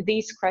 And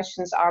these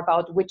questions are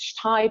about which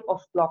type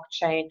of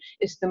blockchain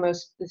is the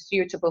most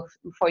suitable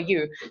for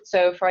you.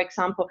 So for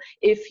example,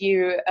 if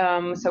you,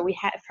 so we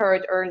have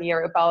heard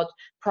earlier about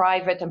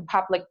private and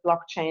public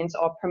blockchains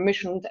or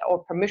permissioned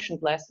or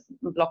permissionless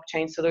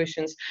blockchain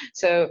solutions.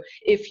 So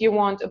if you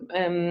want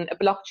a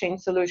blockchain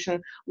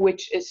solution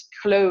which is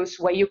closed,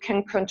 where you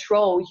can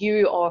control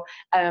you or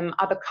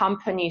other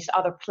companies,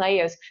 other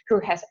players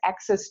who has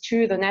access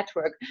to the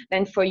network,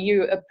 then for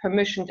you a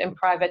permissioned and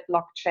private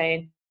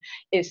blockchain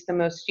is the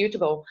most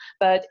suitable.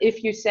 But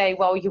if you say,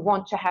 well, you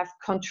want to have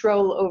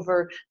control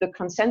over the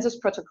consensus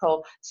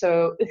protocol,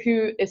 so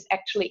who is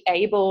actually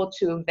able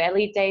to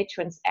validate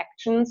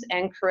transactions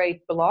and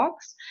create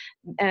blocks,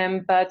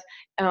 but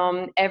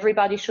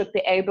everybody should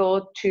be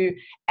able to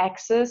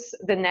access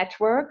the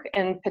network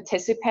and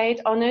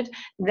participate on it,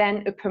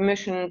 then a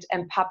permissioned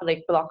and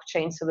public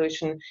blockchain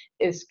solution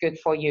is good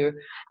for you.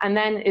 And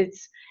then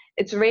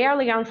it's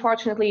rarely,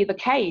 unfortunately, the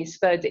case,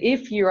 but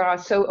if you are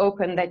so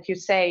open that you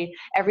say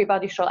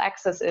everybody shall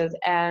access it,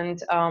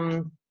 and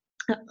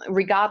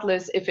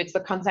regardless if it's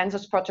the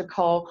consensus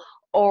protocol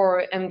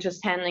or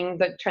just handling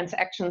the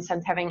transactions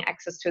and having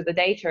access to the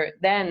data.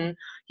 Then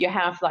you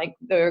have like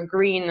the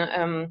green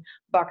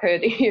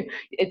bucket.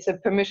 It's a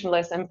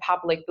permissionless and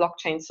public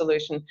blockchain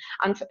solution.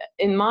 And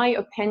in my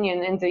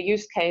opinion, in the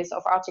use case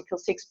of Article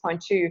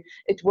 6.2,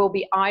 it will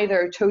be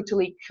either a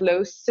totally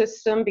closed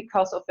system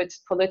because of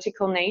its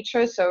political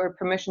nature, so a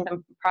permissioned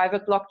and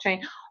private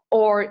blockchain,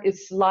 or a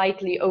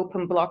slightly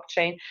open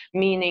blockchain,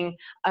 meaning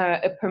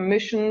a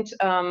permissioned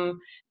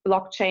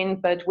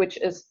blockchain, but which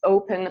is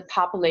open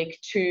public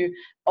to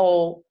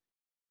all,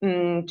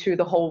 to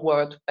the whole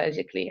world,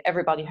 basically.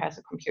 Everybody has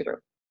a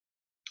computer.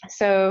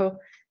 So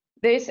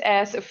this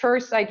as a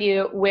first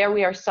idea where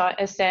we are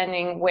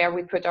standing, where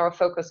we put our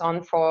focus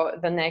on for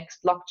the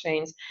next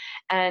blockchains.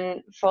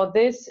 And for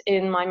this,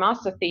 in my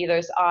master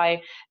thesis,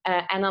 I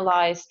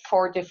analyzed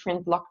 4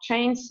 different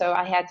blockchains. So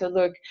I had to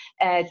look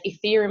at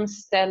Ethereum,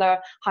 Stellar,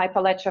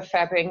 Hyperledger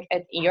Fabric,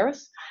 and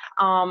EOS.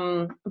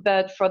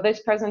 But for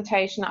this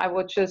presentation, I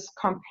would just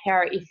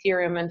compare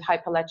Ethereum and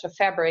Hyperledger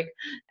Fabric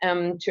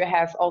to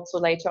have also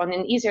later on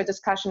an easier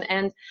discussion,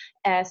 and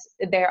as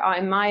there are,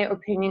 in my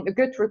opinion, a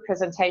good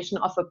representation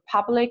of a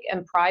public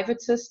and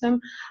private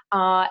system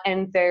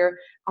and their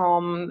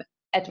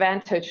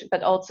advantage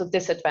but also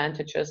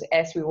disadvantages,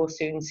 as we will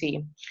soon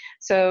see.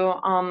 So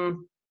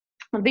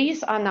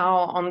these are now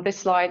on this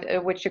slide,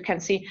 which you can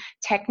see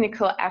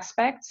technical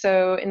aspects.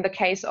 So in the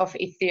case of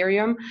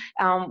Ethereum,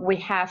 we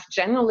have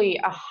generally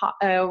a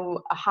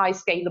high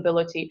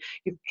scalability.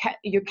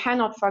 You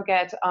cannot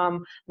forget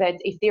that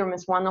Ethereum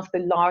is one of the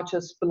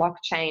largest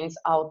blockchains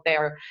out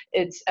there.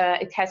 It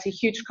has a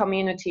huge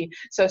community.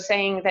 So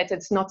saying that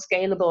it's not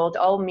scalable at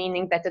all,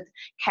 meaning that it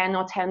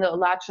cannot handle a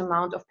large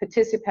amount of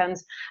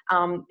participants,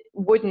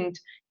 wouldn't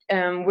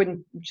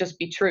just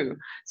be true.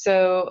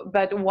 So,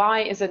 but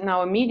why is it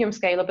now a medium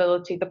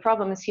scalability? The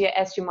problem is here,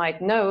 as you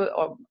might know,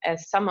 or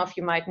as some of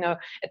you might know,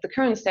 at the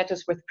current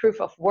status with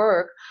proof of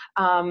work,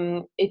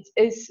 it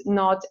is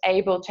not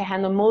able to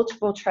handle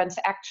multiple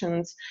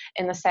transactions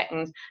in a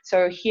second.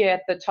 So here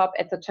at the top,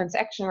 at the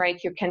transaction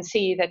rate, you can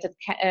see that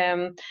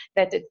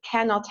it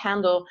cannot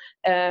handle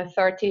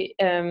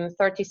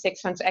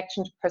 36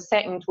 transactions per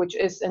second, which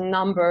is a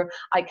number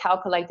I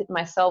calculated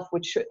myself,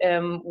 which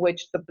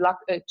the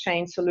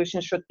blockchain solution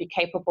should be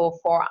capable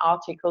for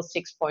Article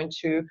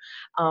 6.2.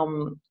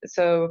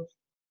 So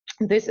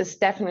this is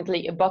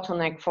definitely a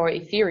bottleneck for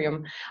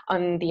Ethereum.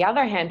 On the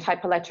other hand,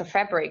 Hyperledger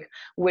Fabric,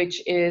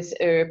 which is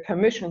a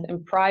permissioned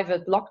and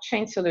private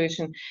blockchain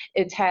solution,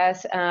 it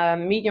has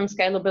medium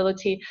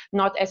scalability,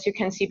 not, as you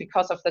can see,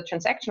 because of the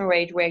transaction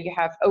rate, where you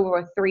have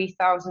over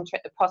 3,000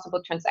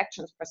 possible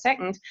transactions per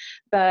second.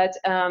 But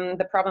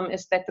the problem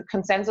is that the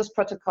consensus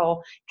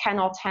protocol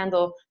cannot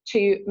handle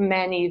too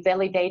many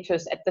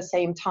validators at the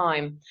same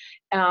time.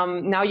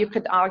 Now you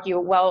could argue,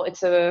 well,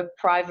 it's a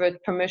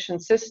private permission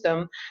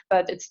system,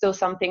 but it's still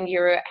something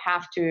you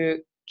have to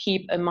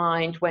keep in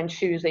mind when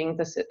choosing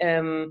this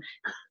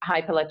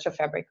Hyperledger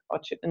Fabric, or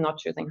not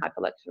choosing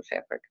Hyperledger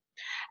Fabric.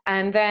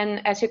 And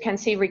then, as you can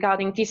see,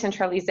 regarding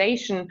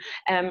decentralization,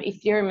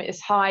 Ethereum is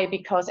high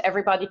because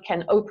everybody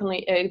can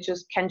openly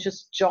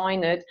just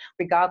join it,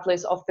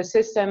 regardless of the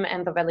system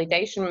and the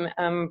validation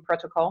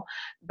protocol.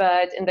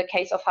 But in the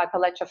case of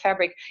Hyperledger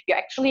Fabric, you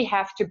actually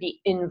have to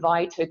be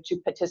invited to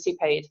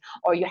participate,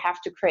 or you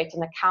have to create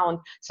an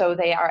account so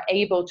they are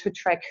able to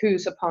track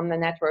who's upon the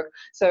network.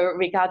 So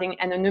regarding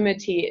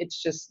anonymity,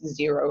 it's just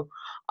 0.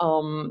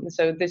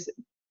 So this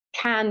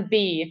can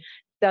be,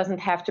 doesn't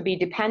have to be,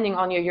 depending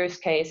on your use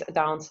case, a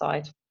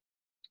downside.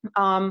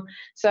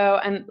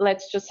 And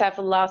let's just have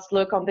a last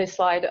look on this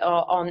slide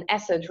on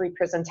asset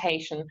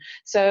representation.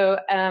 So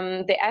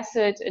the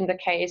asset in the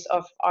case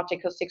of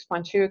Article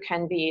 6.2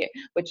 can be,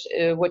 which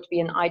would be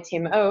an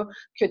ITMO,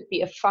 could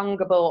be a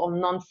fungible or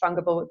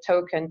non-fungible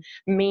token,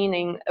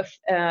 meaning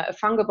a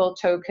fungible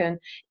token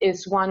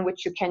is one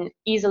which you can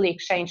easily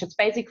exchange. It's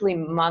basically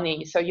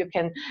money, so you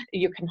can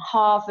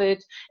halve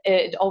it.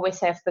 It always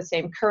has the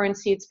same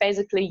currency. It's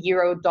basically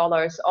euro,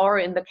 dollars, or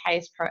in the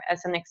case,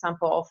 as an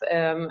example of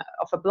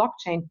a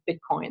blockchain,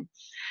 Bitcoin.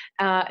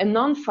 A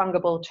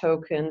non-fungible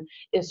token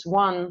is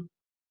one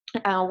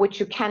which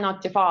you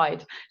cannot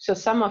divide. So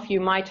some of you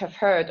might have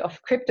heard of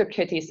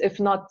CryptoKitties. If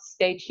not,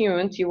 stay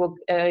tuned.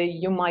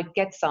 You might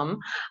get some.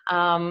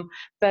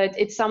 But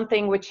it's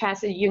something which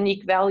has a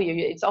unique value.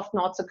 It's often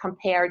also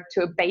compared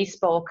to a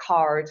baseball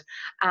card,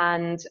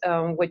 and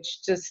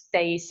which just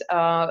stays,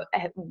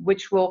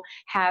 which will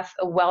have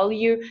a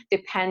value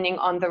depending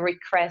on the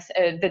request,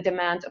 the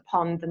demand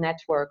upon the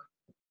network.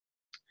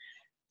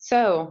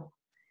 So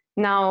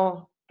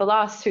now the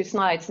last 2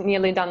 slides,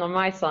 nearly done on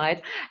my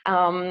side,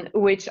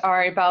 which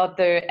are about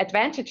the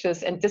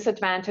advantages and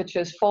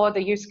disadvantages for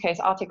the use case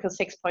Article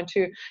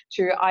 6.2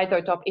 to either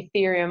adopt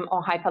Ethereum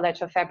or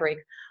Hyperledger Fabric.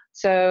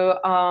 So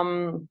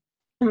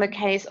In the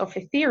case of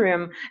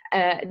Ethereum,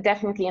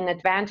 definitely an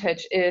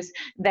advantage is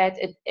that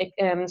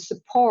it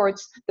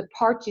supports the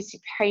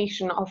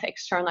participation of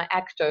external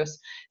actors.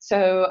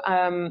 So,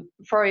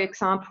 for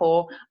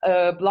example,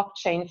 a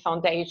blockchain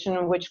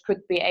foundation which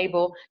could be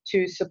able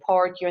to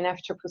support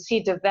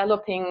UNFCCC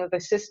developing the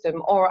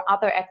system, or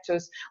other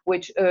actors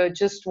which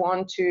just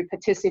want to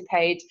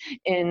participate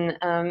in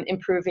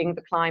improving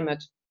the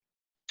climate.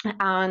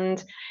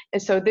 And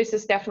so this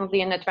is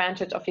definitely an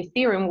advantage of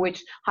Ethereum,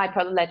 which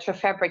Hyperledger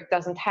Fabric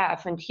doesn't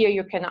have. And here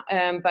you can,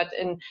 but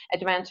an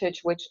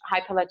advantage which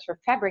Hyperledger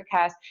Fabric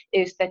has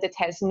is that it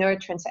has no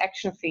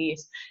transaction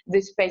fees.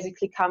 This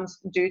basically comes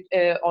due,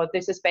 or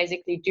this is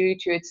basically due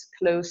to its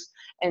closed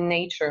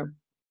nature.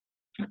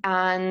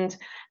 And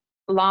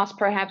last,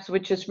 perhaps,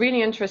 which is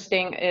really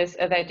interesting, is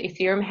that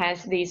Ethereum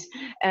has this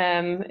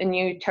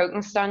new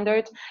token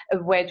standard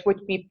where it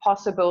would be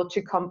possible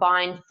to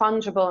combine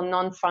fungible and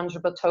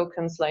non-fungible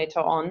tokens later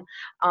on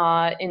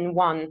in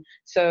one.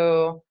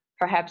 So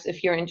perhaps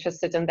if you're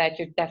interested in that,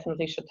 you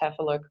definitely should have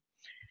a look.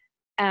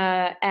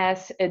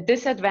 As a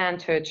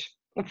disadvantage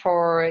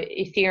for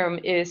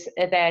Ethereum is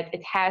that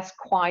it has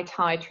quite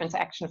high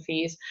transaction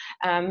fees,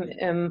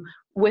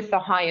 with the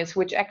highest,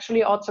 which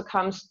actually also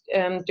comes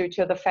due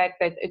to the fact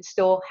that it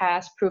still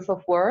has proof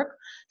of work.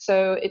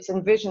 So it's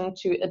envisioned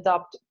to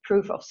adopt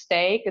proof of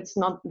stake. It's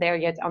not there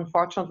yet,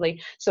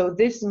 unfortunately. So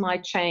this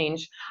might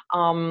change,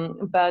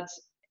 but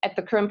at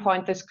the current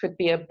point, this could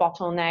be a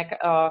bottleneck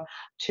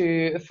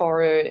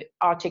for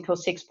Article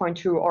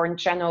 6.2, or in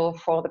general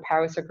for the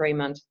Paris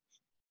Agreement.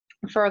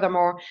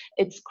 Furthermore,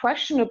 it's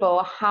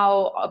questionable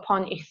how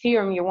upon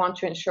Ethereum you want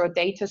to ensure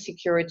data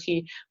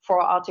security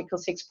for Article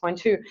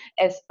 6.2,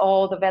 as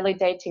all the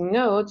validating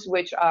nodes,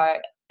 which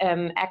are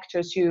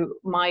actors you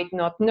might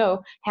not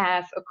know,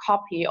 have a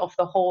copy of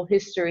the whole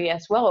history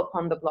as well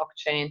upon the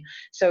blockchain.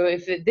 So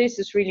if this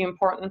is really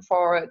important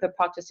for the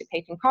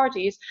participating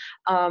parties,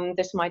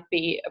 this might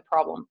be a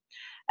problem.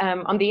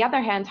 On the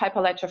other hand,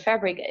 Hyperledger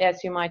Fabric,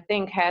 as you might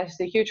think, has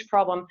the huge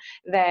problem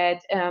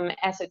that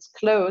as it's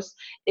closed,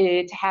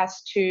 it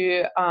has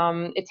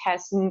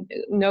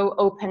no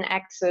open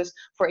access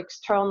for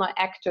external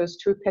actors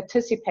to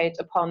participate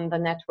upon the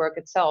network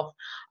itself.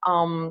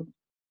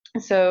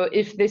 So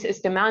if this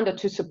is demanded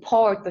to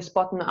support this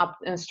bottom-up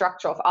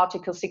structure of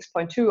Article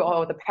 6.2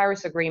 or the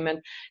Paris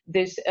Agreement,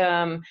 this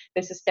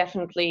is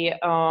definitely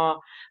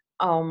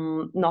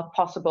not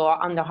possible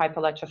under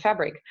Hyperledger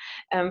Fabric.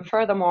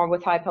 Furthermore,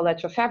 with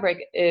Hyperledger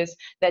Fabric is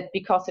that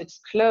because it's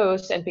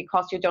closed and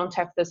because you don't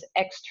have this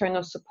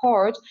external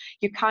support,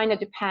 you kind of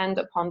depend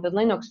upon the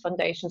Linux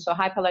Foundation. So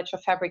Hyperledger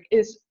Fabric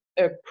is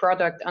a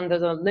product under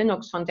the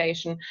Linux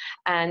Foundation,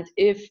 and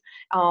if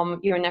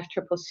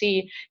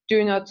UNFCCC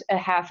do not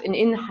have an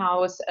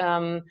in-house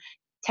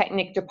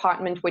technical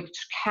department which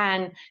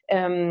can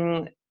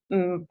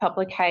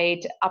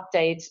publicate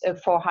updates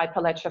for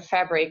Hyperledger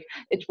Fabric,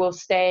 it will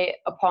stay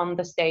upon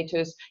the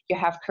status you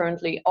have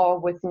currently, or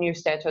with new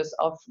status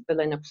of the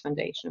Linux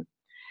Foundation.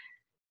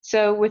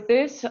 So with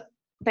this,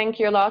 thank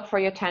you a lot for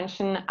your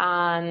attention,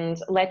 and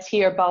let's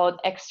hear about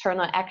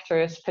external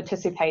actors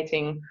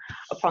participating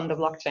upon the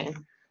blockchain.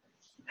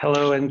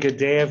 Hello and good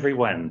day,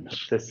 everyone.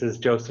 This is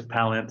Joseph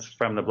Pallant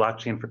from the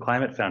Blockchain for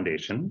Climate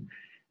Foundation,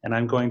 and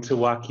I'm going to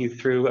walk you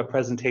through a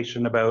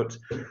presentation about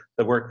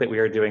the work that we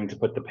are doing to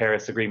put the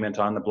Paris Agreement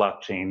on the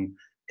blockchain,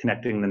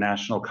 connecting the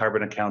national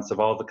carbon accounts of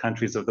all the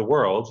countries of the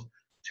world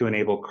to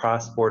enable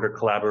cross-border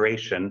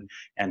collaboration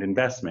and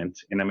investment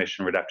in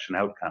emission reduction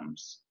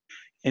outcomes.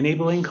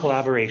 Enabling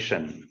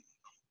collaboration.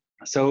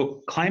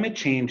 So climate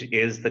change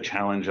is the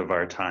challenge of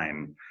our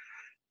time.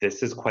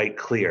 This is quite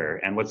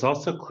clear. And what's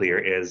also clear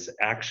is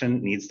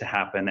action needs to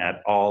happen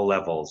at all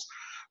levels,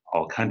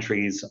 all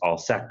countries, all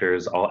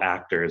sectors, all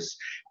actors.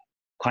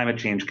 Climate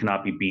change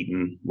cannot be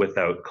beaten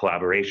without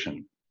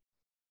collaboration.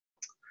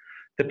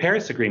 The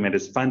Paris Agreement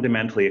is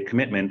fundamentally a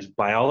commitment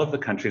by all of the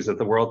countries of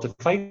the world to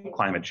fight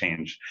climate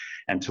change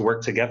and to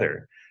work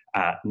together.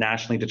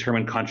 Nationally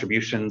determined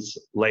contributions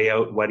lay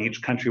out what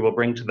each country will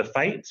bring to the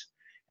fight,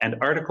 and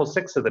Article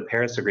 6 of the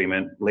Paris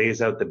Agreement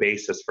lays out the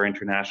basis for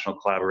international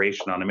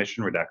collaboration on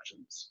emission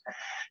reductions.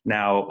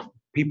 Now,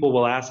 people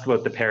will ask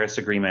about the Paris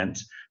Agreement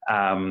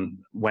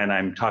when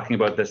I'm talking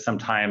about this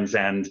sometimes,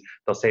 and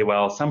they'll say,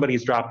 well,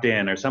 somebody's dropped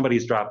in or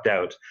somebody's dropped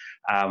out.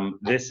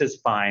 This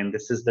is fine.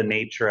 This is the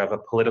nature of a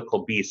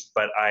political beast,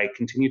 but I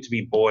continue to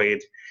be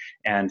buoyed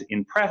and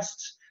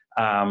impressed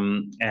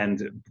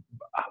and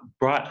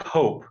brought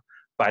hope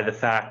by the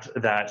fact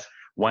that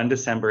 1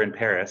 December in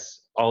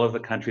Paris, all of the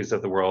countries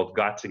of the world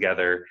got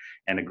together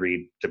and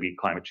agreed to beat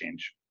climate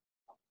change.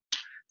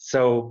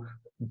 So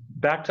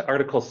back to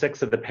Article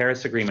 6 of the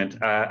Paris Agreement,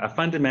 a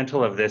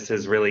fundamental of this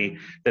is really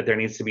that there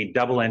needs to be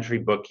double entry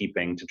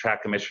bookkeeping to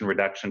track emission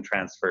reduction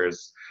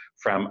transfers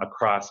from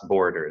across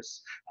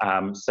borders.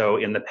 So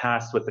in the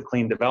past with the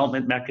Clean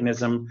Development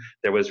Mechanism,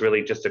 there was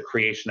really just a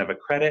creation of a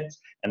credit,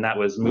 and that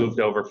was moved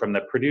over from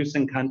the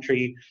producing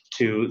country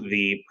to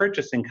the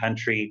purchasing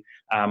country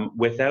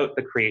without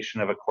the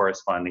creation of a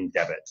corresponding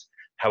debit.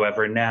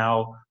 However,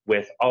 now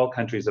with all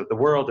countries of the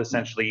world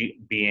essentially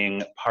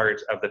being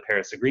part of the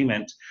Paris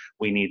Agreement,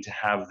 we need to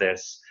have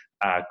this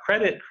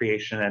credit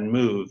creation and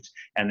moved,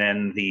 and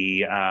then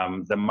the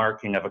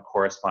marking of a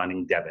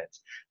corresponding debit.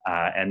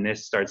 And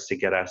this starts to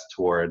get us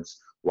towards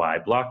why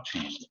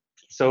blockchain.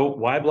 So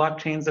why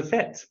blockchain's a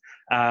fit?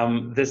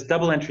 This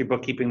double entry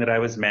bookkeeping that I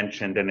was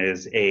mentioned and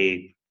is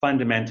a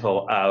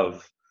fundamental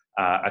of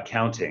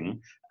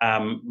accounting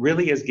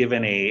really is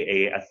given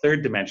a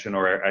third dimension,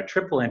 or a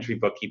triple entry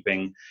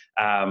bookkeeping,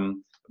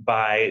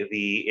 by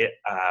the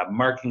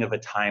marking of a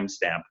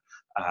timestamp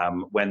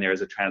when there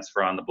is a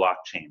transfer on the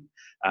blockchain.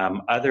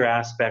 Other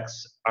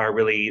aspects are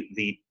really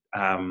the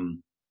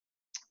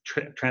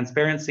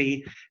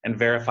transparency and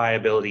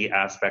verifiability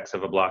aspects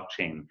of a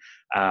blockchain.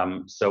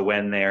 So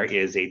when there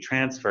is a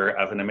transfer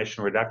of an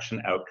emission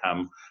reduction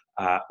outcome,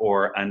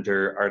 or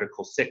under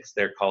Article 6,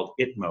 they're called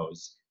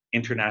ITMOs,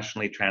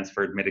 internationally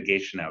transferred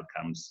mitigation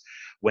outcomes.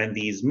 When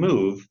these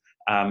move,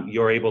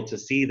 you're able to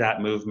see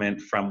that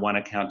movement from one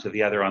account to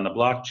the other on the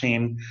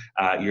blockchain.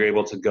 You're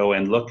able to go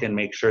and look and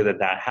make sure that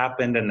that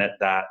happened and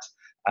that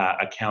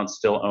account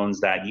still owns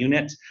that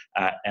unit.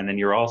 And then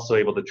you're also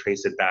able to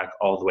trace it back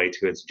all the way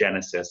to its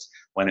genesis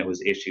when it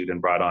was issued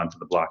and brought onto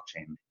the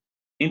blockchain.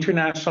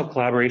 International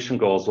collaboration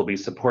goals will be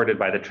supported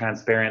by the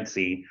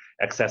transparency,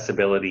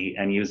 accessibility,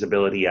 and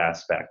usability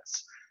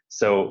aspects.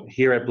 So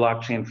here at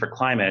Blockchain for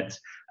Climate,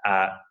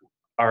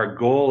 our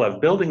goal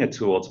of building a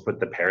tool to put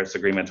the Paris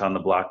Agreement on the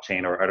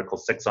blockchain, or Article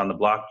 6 on the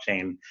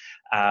blockchain,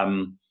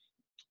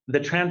 the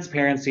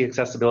transparency,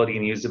 accessibility,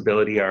 and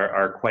usability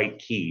are quite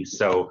key.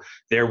 So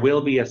there will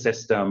be a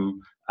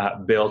system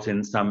built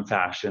in some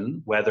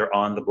fashion, whether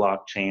on the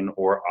blockchain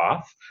or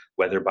off,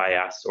 whether by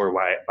us or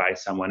by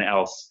someone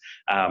else.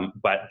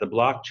 But the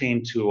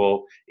blockchain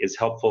tool is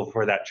helpful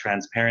for that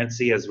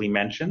transparency, as we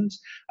mentioned,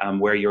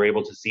 where you're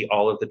able to see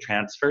all of the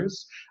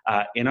transfers.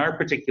 In our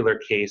particular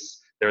case,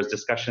 there was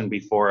discussion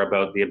before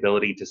about the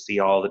ability to see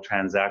all the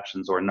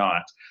transactions or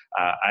not.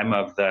 I'm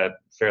of the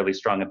fairly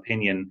strong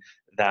opinion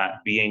that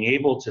being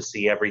able to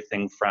see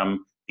everything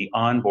from the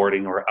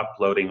onboarding or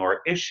uploading or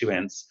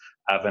issuance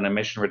of an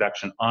emission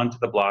reduction onto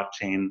the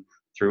blockchain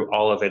through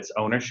all of its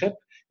ownership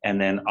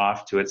and then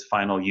off to its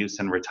final use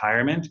and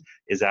retirement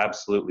is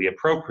absolutely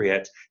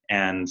appropriate,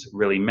 and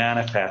really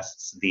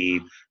manifests the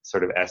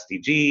sort of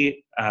SDG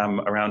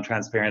around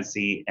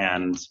transparency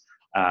and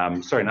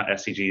sorry, not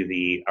SDG,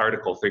 the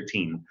Article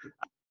 13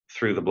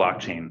 through the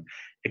blockchain.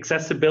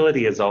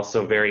 Accessibility is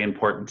also very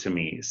important to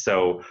me.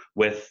 So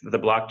with the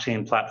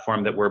blockchain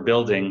platform that we're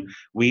building,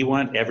 we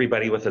want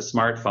everybody with a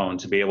smartphone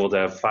to be able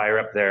to fire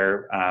up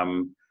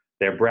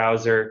their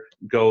browser,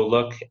 go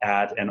look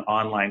at an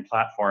online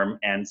platform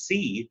and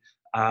see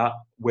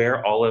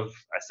where all of,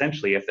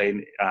 essentially, if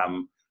they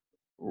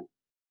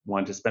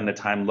want to spend the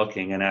time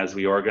looking, and as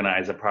we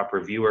organize a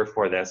proper viewer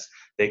for this,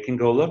 they can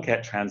go look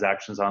at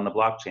transactions on the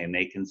blockchain.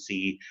 They can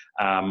see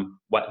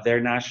what their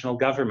national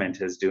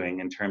government is doing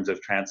in terms of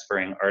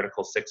transferring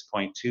Article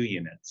 6.2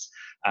 units.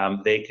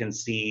 They can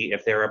see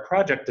if they're a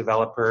project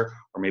developer,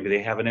 or maybe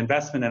they have an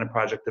investment in a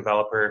project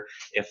developer,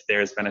 if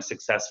there's been a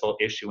successful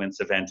issuance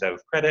event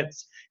of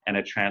credits and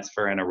a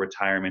transfer and a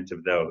retirement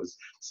of those.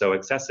 So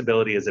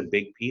accessibility is a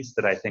big piece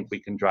that I think we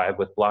can drive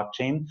with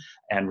blockchain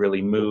and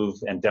really move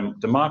and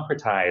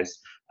democratize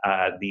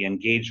the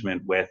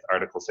engagement with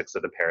Article 6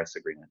 of the Paris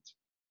Agreement.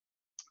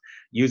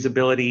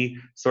 Usability,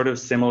 sort of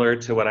similar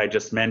to what I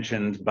just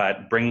mentioned,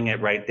 but bringing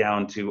it right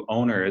down to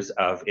owners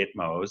of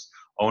ITMOs,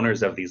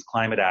 owners of these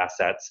climate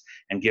assets,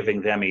 and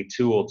giving them a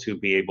tool to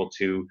be able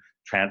to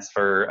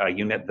transfer a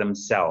unit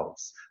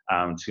themselves,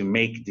 to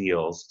make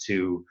deals,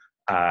 to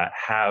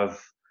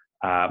have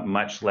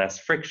much less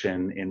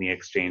friction in the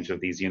exchange of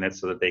these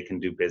units so that they can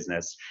do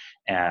business,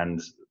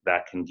 and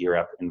that can gear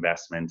up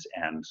investment,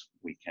 and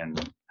we can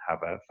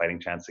have a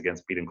fighting chance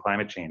against beating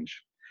climate change.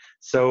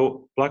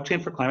 So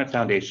Blockchain for Climate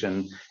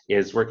Foundation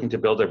is working to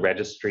build a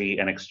registry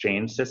and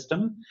exchange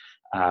system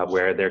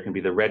where there can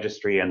be the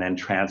registry and then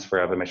transfer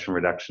of emission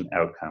reduction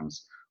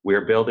outcomes.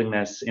 We're building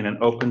this in an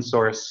open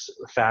source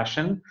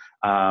fashion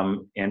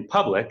in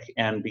public,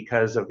 and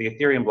because of the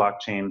Ethereum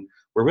blockchain,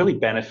 we're really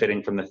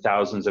benefiting from the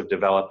thousands of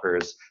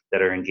developers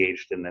that are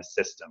engaged in this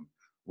system.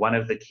 One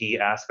of the key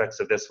aspects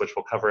of this, which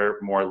we'll cover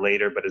more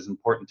later, but is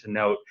important to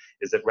note,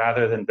 is that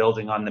rather than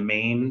building on the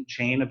main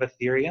chain of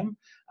Ethereum,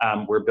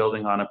 we're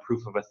building on a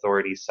proof of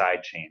authority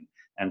sidechain.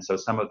 And so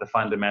some of the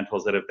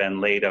fundamentals that have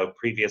been laid out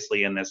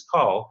previously in this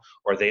call,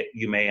 or that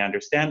you may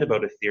understand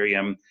about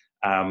Ethereum,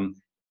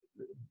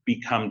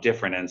 become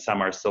different, and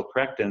some are still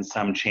correct and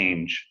some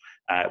change.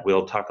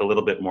 We'll talk a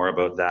little bit more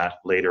about that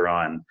later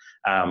on.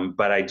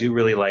 But I do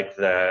really like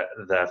the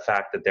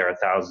fact that there are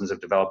thousands of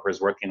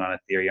developers working on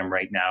Ethereum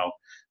right now,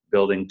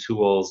 building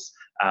tools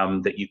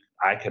that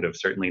I could have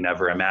certainly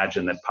never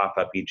imagined that pop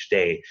up each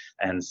day.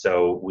 And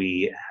so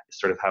we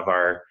sort of have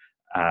our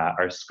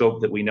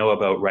scope that we know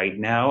about right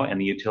now and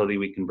the utility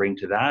we can bring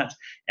to that.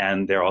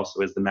 And there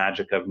also is the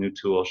magic of new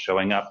tools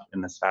showing up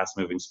in this fast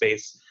moving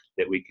space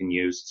that we can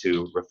use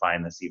to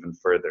refine this even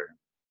further.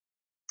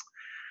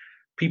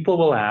 people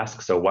will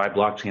ask, so why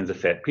blockchain's a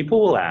fit?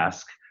 People will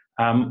ask,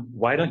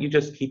 why don't you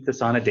just keep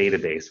this on a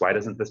database? Why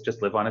doesn't this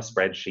just live on a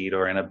spreadsheet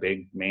or in a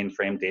big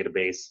mainframe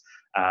database,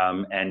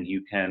 and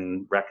you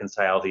can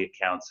reconcile the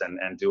accounts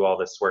and do all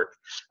this work?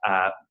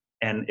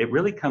 And it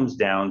really comes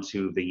down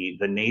to the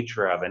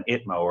nature of an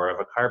ITMO or of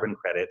a carbon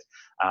credit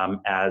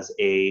as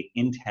a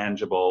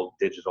intangible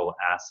digital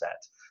asset.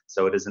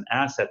 So it is an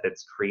asset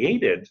that's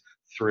created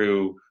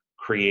through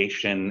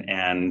creation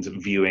and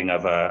viewing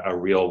of a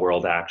real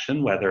world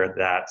action, whether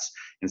that's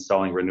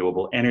installing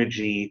renewable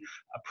energy,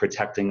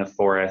 protecting a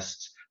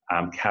forest,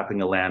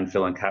 capping a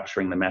landfill and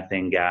capturing the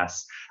methane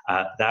gas.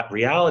 That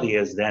reality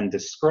is then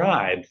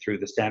described through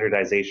the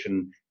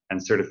standardization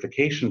and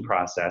certification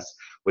process,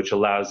 which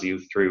allows you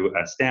through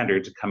a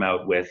standard to come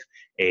out with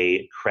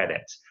a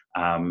credit.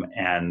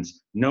 And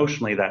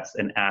notionally, that's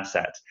an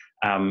asset.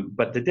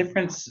 But the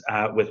difference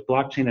with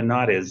blockchain and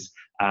not is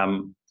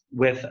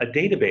with a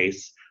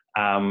database,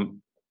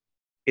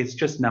 it's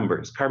just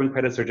numbers. Carbon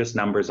credits are just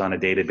numbers on a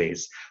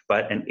database.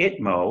 But an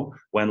ITMO,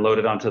 when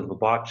loaded onto the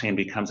blockchain,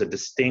 becomes a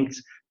distinct,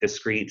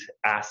 discrete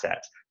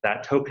asset.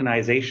 That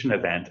tokenization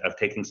event of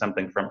taking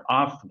something from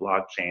off the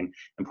blockchain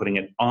and putting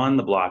it on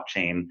the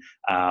blockchain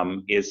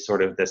is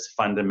sort of this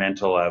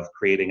fundamental of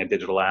creating a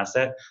digital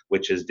asset,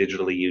 which is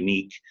digitally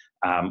unique,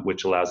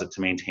 which allows it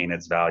to maintain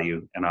its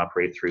value and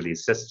operate through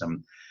these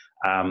systems.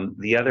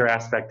 The other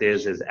aspect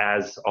is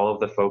as all of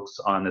the folks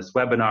on this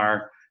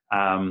webinar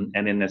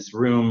and in this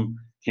room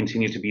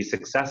continue to be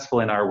successful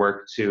in our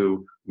work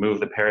to move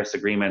the Paris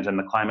Agreement and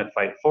the climate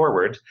fight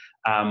forward,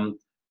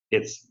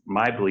 it's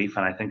my belief,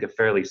 and I think a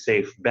fairly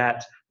safe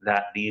bet,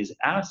 that these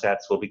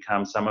assets will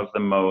become some of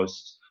the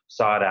most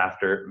sought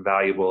after,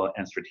 valuable,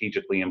 and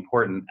strategically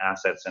important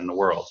assets in the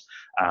world.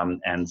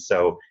 And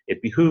so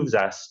it behooves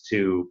us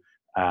to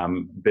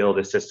build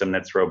a system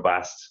that's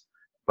robust,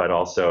 but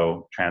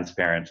also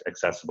transparent,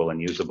 accessible,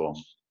 and usable.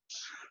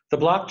 The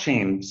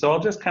blockchain, so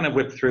I'll just kind of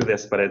whip through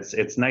this, but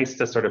it's nice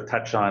to sort of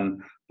touch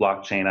on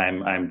blockchain.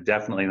 I'm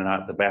definitely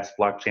not the best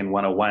blockchain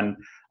 101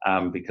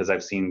 because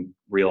I've seen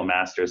real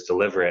masters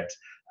deliver it.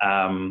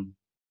 You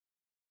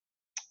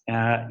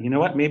know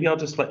what, maybe I'll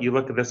just let you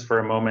look at this for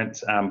a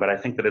moment, but I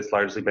think that it's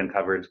largely been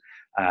covered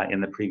in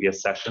the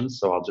previous sessions,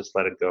 so I'll just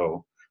let it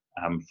go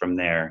from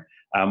there.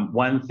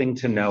 One thing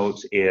to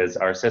note is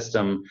our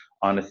system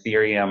on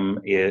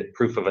Ethereum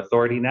proof of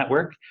authority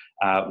network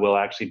will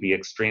actually be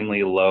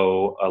extremely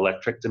low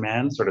electric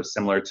demand, sort of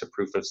similar to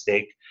proof of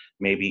stake,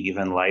 maybe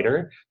even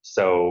lighter.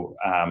 So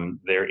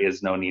there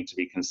is no need to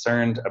be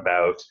concerned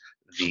about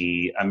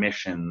the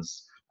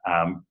emissions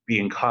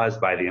being caused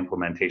by the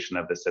implementation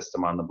of the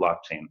system on the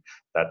blockchain.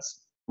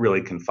 That's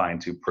really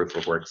confined to proof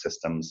of work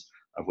systems,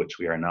 of which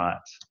we are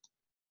not.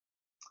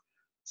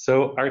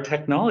 So our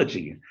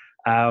technology.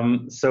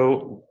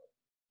 So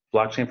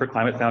Blockchain for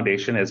Climate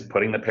Foundation is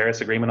putting the Paris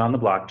Agreement on the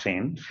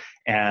blockchain.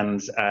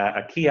 And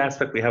a key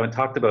aspect we haven't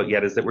talked about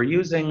yet is that we're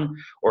using,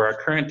 or our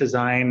current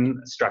design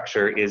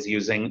structure is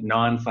using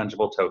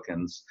non-fungible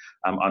tokens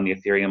on the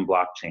Ethereum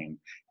blockchain.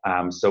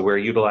 So we're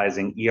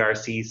utilizing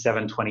ERC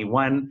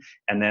 721,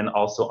 and then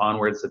also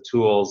onwards the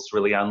tools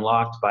really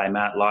unlocked by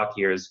Matt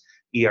Lockyer's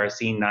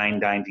ERC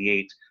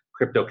 998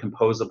 crypto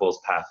composables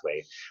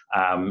pathway.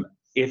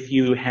 If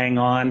you hang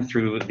on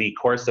through the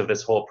course of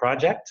this whole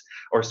project,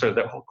 or sort of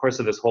the course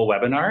of this whole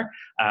webinar,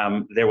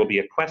 there will be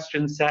a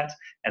question set,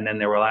 and then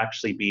there will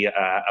actually be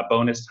a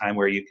bonus time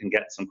where you can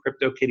get some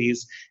crypto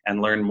kitties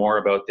and learn more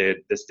about the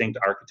distinct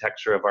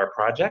architecture of our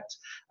project.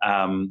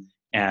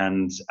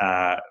 And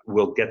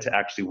we'll get to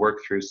actually work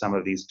through some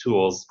of these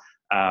tools.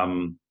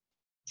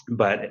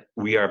 But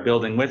we are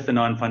building with the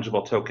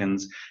non-fungible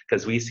tokens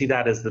because we see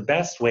that as the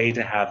best way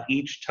to have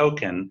each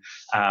token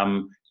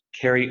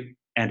carry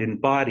and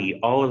embody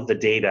all of the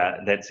data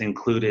that's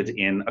included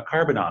in a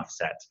carbon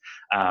offset.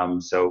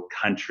 So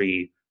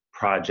country,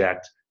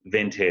 project,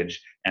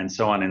 vintage, and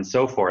so on and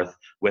so forth.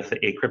 With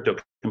a crypto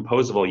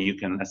composable, you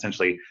can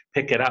essentially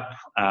pick it up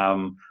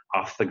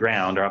off the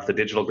ground or off the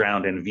digital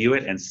ground and view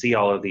it and see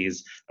all of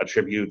these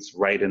attributes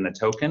right in the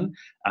token.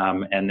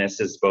 And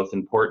this is both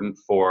important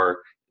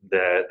for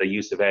the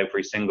use of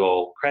every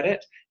single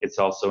credit. It's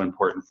also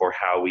important for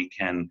how we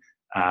can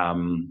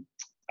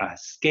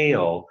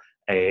scale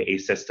a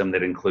system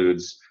that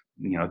includes,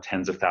 you know,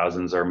 tens of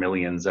thousands or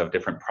millions of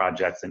different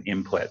projects and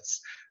inputs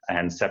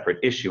and separate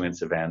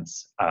issuance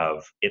events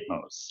of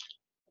ITMOs.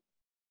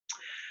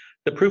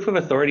 The proof of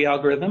authority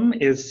algorithm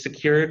is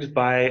secured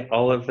by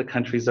all of the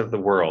countries of the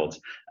world,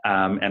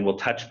 and we'll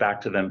touch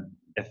back to the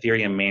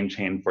Ethereum main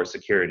chain for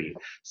security.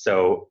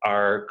 So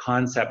our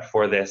concept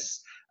for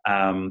this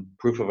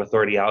proof of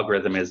authority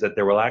algorithm is that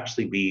there will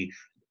actually be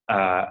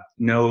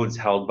nodes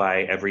held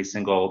by every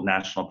single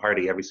national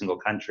party, every single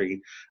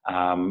country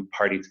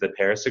party to the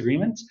Paris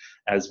Agreement,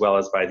 as well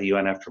as by the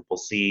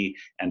UNFCCC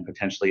and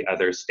potentially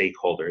other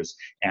stakeholders.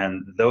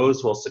 And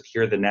those will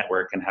secure the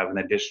network and have an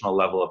additional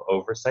level of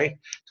oversight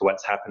to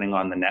what's happening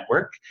on the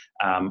network.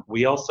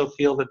 We also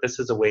feel that this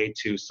is a way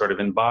to sort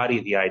of embody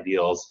the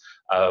ideals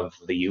of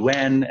the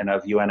UN and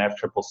of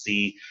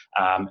UNFCCC,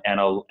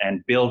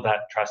 and build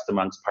that trust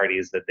amongst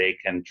parties that they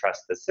can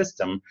trust the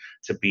system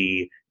to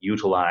be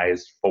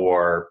utilized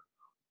for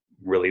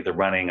really the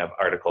running of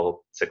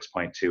Article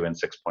 6.2 and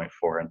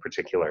 6.4 in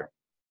particular.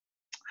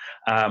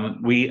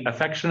 We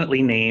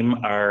affectionately name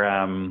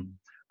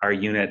our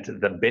unit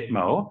the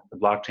BITMO, the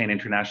Blockchain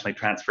Internationally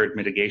Transferred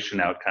Mitigation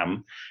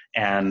Outcome,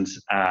 and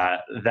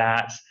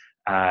that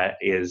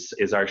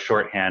is our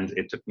shorthand.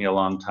 It took me a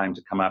long time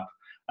to come up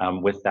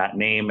with that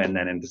name, and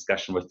then in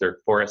discussion with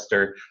Dirk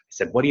Forrester, I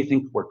said, what do you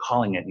think we're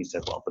calling it? And he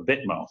said, well, the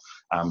BITMO,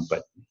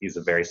 but he's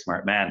a very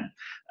smart man.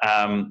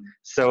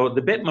 So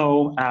the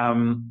BITMO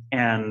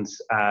and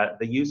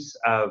the use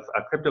of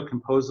a crypto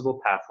composable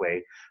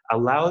pathway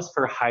allows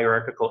for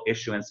hierarchical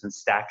issuance and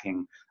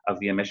stacking of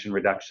the emission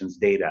reductions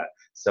data.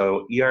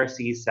 So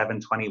ERC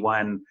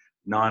 721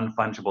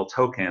 non-fungible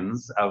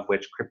tokens, of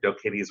which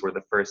CryptoKitties were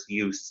the first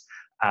use,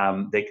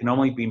 they can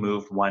only be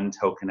moved one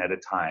token at a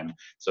time.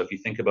 So if you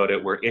think about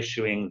it, we're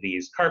issuing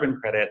these carbon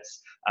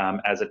credits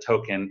as a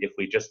token. If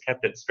we just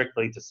kept it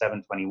strictly to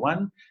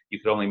 721, you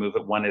could only move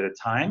it one at a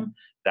time.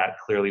 That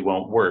clearly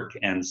won't work.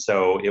 And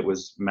so it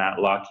was Matt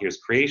Lockyer's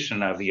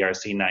creation of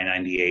ERC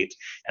 998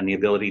 and the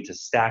ability to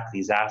stack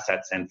these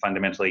assets, and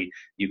fundamentally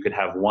you could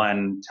have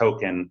one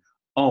token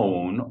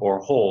own or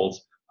hold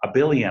a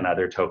billion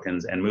other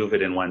tokens and move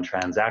it in one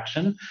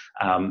transaction.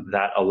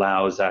 That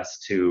allows us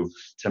to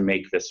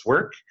make this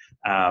work.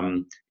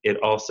 It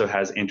also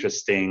has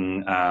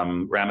interesting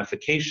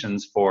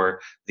ramifications for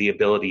the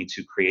ability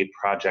to create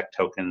project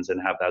tokens and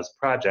have those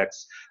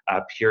projects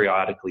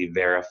periodically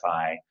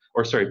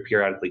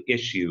periodically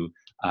issue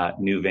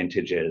new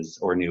vintages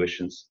or new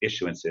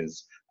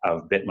issuances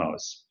of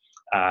BITMOs.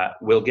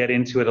 We'll get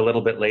into it a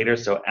little bit later,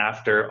 so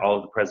after all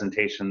of the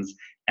presentations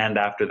and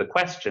after the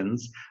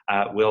questions,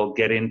 we'll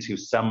get into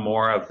some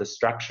more of the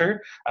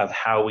structure of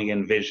how we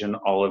envision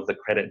all of the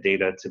credit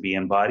data to be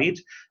embodied,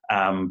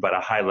 but a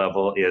high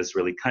level is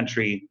really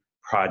country,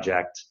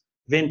 project,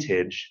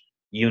 vintage,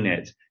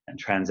 unit, and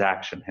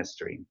transaction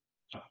history.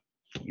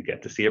 You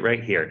get to see it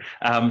right here.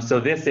 So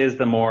this is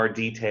the more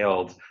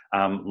detailed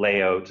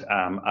layout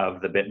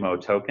of the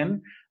BITMO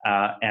token.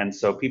 And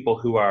so people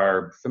who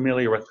are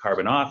familiar with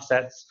carbon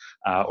offsets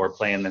or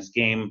play in this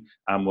game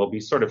will be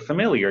sort of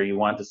familiar. You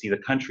want to see the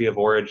country of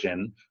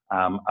origin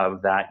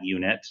of that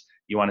unit.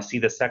 You want to see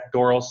the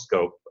sectoral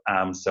scope.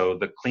 So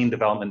the Clean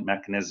Development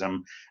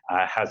Mechanism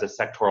has a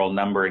sectoral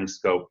numbering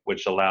scope,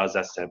 which allows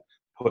us to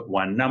put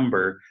one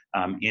number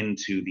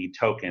into the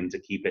token to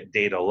keep it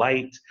data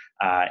light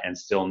and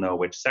still know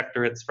which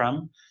sector it's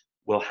from.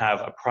 We'll have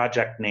a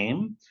project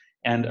name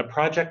and a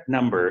project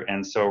number.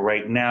 And so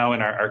right now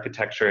in our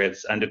architecture,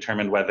 it's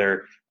undetermined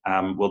whether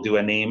we'll do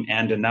a name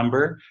and a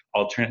number.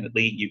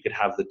 Alternately, you could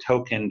have the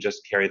token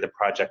just carry the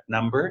project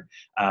number.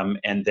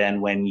 And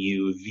then when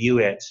you view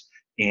it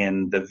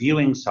in the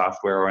viewing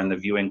software or in the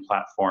viewing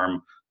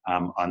platform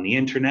on the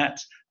internet,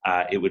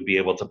 it would be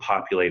able to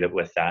populate it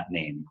with that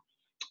name.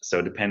 So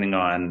depending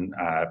on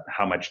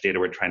how much data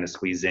we're trying to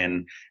squeeze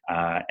in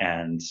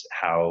and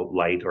how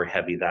light or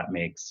heavy that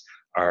makes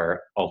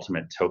our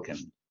ultimate token.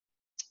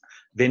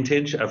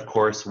 Vintage, of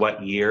course,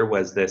 what year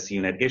was this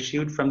unit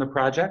issued from the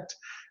project?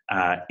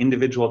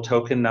 Individual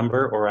token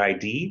number or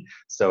ID.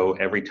 So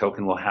every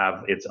token will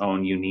have its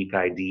own unique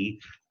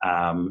ID.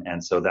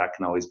 And so that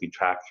can always be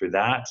tracked through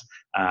that.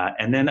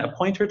 And then a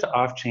pointer to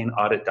off-chain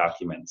audit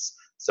documents.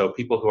 So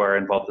people who are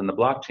involved in the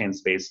blockchain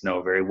space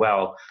know very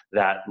well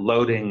that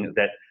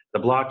the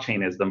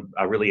blockchain is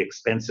a really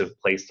expensive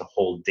place to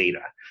hold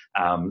data.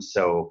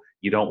 So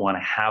you don't want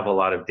to have a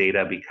lot of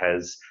data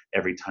because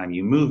every time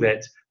you move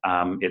it,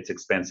 it's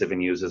expensive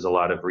and uses a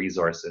lot of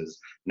resources.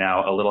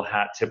 Now, a little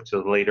hat tip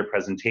to the later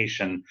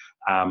presentation,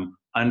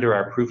 under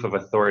our proof of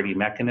authority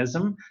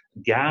mechanism,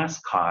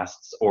 gas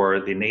costs or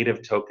the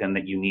native token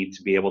that you need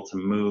to be able to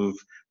move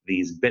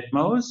these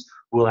BITMOs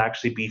will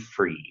actually be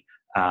free.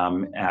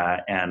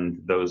 And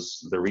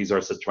the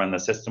resources to run the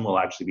system will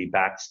actually be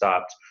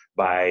backstopped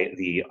by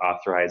the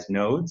authorized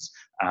nodes.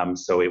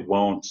 So it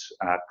won't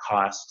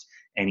cost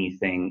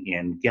anything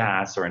in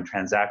gas or in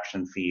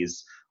transaction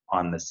fees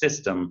on the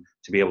system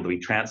to be able to be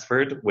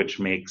transferred, which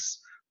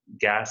makes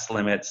gas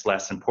limits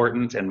less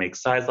important and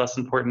makes size less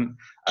important,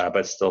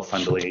 but still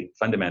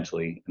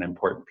fundamentally an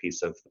important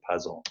piece of the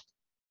puzzle.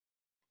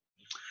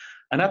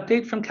 An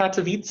update from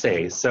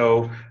Katowice.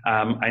 So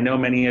I know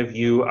many of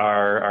you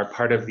are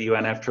part of the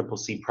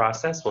UNFCCC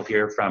process. We'll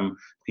hear from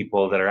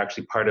people that are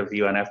actually part of the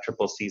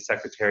UNFCCC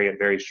Secretariat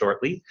very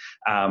shortly.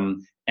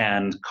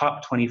 And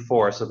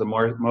COP24, so the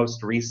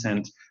most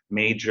recent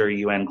major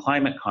UN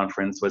climate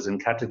conference, was in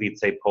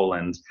Katowice,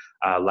 Poland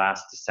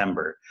last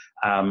December.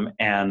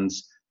 And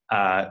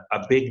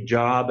a big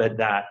job at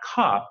that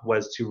COP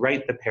was to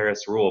write the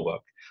Paris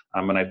rulebook.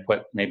 And I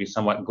put maybe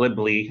somewhat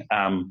glibly,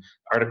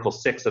 Article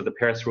 6 of the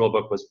Paris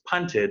rulebook was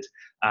punted.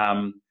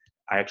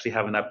 I actually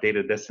haven't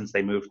updated this since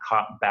they moved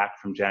COP back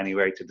from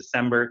January to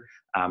December,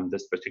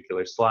 this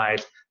particular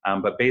slide.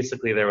 But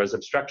basically there was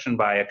obstruction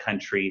by a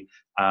country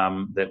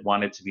that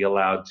wanted to be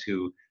allowed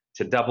to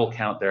to double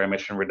count their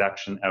emission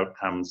reduction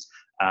outcomes.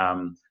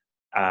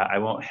 I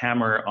won't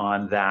hammer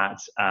on that,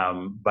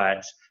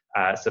 but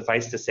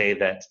suffice to say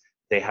that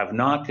they have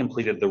not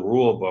completed the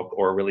rule book,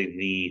 or really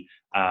the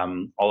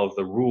all of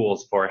the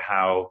rules for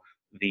how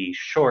the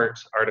short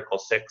Article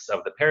 6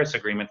 of the Paris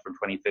Agreement from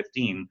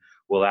 2015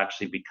 will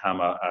actually become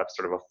a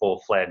sort of a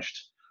full-fledged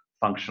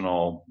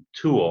functional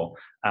tool.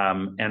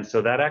 And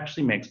so that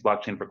actually makes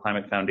Blockchain for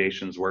Climate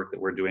Foundation's work that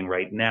we're doing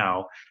right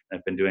now,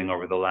 I've been doing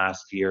over the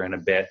last year and a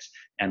bit,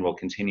 and will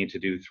continue to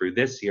do through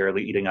this year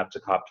leading up to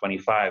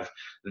COP25,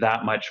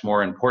 that much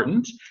more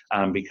important,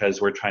 because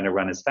we're trying to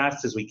run as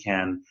fast as we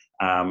can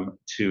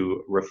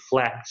to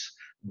reflect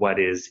what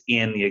is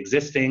in the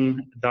existing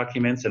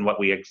documents and what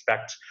we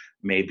expect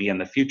may be in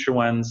the future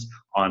ones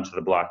onto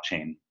the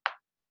blockchain.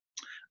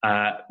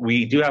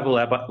 We do have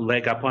a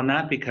leg up on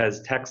that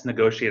because text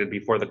negotiated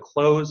before the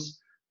close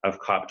of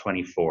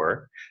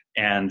COP24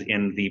 and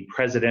in the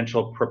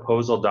presidential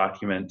proposal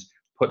document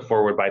put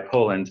forward by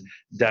Poland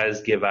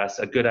does give us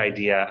a good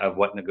idea of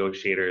what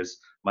negotiators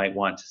might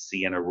want to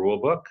see in a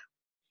rule book.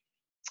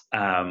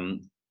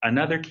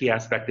 Another key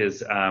aspect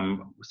is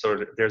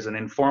there's an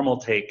informal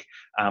take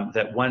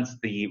that once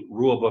the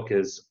rule book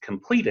is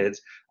completed,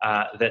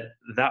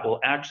 that will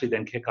actually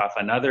then kick off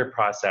another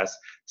process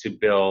to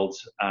build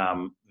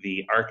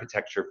the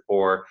architecture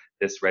for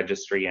this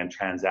registry and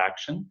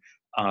transaction,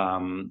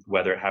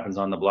 whether it happens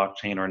on the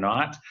blockchain or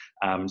not.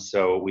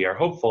 So we are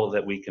hopeful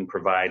that we can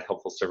provide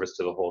helpful service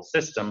to the whole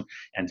system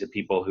and to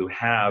people who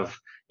have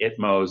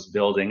ITMOs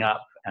building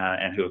up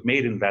and who have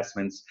made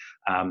investments,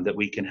 that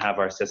we can have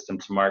our system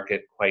to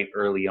market quite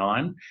early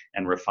on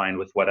and refine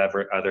with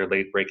whatever other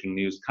late breaking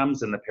news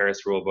comes in the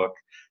Paris rulebook,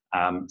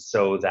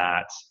 so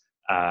that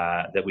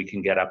that we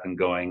can get up and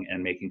going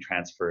and making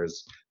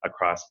transfers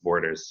across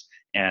borders.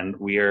 And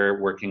we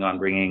are working on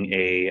bringing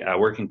a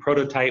working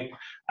prototype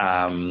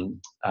to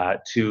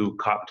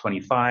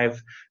COP25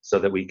 so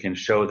that we can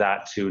show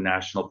that to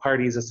national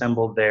parties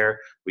assembled there.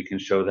 We can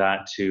show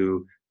that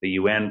to the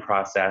UN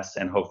process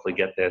and hopefully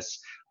get this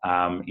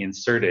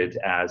inserted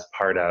as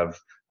part of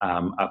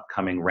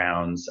upcoming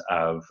rounds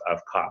of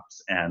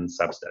COPs and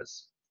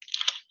substas.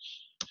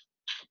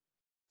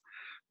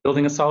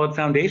 Building a solid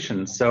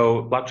foundation.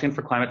 So Blockchain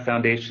for Climate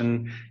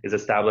Foundation is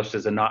established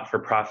as a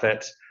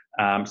not-for-profit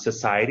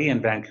society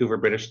in Vancouver,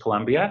 British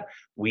Columbia.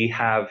 We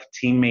have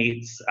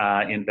teammates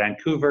in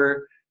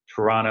Vancouver,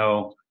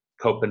 Toronto,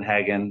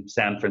 Copenhagen,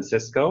 San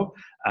Francisco,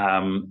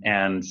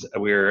 and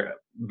we're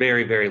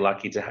very, very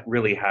lucky to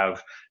really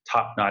have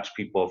top-notch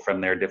people from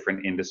their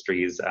different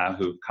industries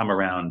who've come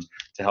around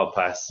to help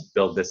us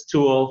build this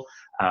tool,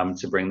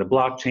 to bring the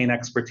blockchain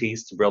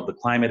expertise, to build the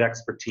climate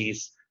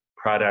expertise,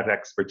 product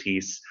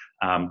expertise,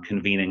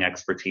 convening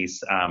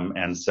expertise,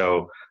 and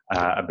so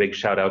a big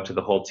shout out to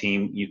the whole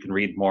team. You can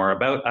read more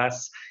about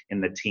us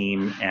in the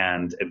team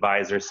and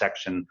advisor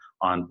section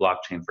on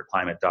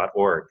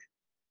blockchainforclimate.org.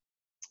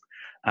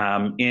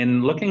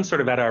 In looking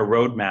sort of at our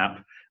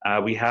roadmap,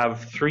 we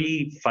have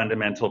three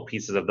fundamental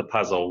pieces of the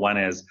puzzle. One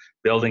is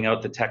building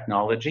out the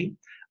technology,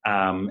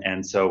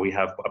 and so we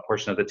have a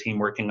portion of the team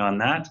working on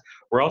that.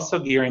 We're also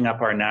gearing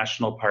up our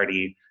national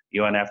party,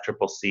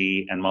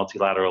 UNFCCC, and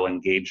multilateral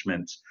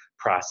engagement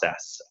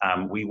process.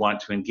 We want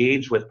to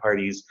engage with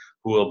parties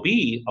who will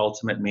be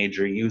ultimate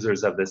major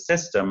users of the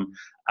system,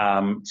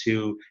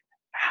 to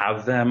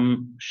have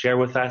them share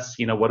with us,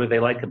 you know, what do they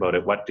like about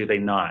it? What do they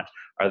not?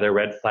 Are there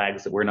red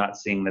flags that we're not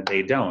seeing that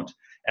they don't?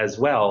 As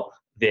well,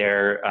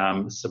 they're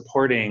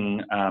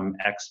supporting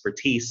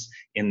expertise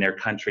in their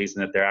countries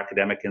and that their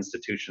academic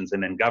institutions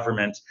and in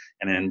government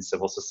and in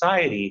civil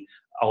society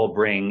all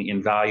bring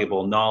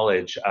invaluable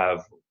knowledge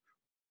of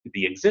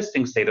the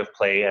existing state of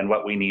play and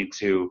what we need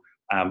to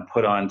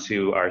put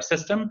onto our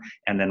system,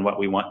 and then what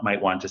we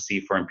might want to see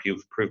for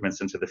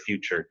improvements into the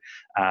future.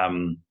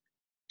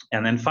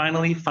 And then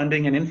finally,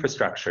 funding and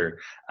infrastructure.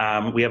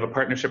 We have a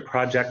partnership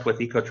project with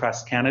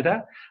EcoTrust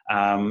Canada,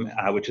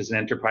 which is an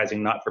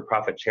enterprising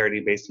not-for-profit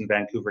charity based in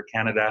Vancouver,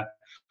 Canada.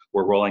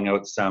 We're rolling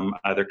out some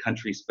other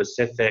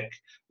country-specific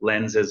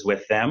lenses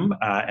with them,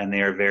 and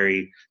they are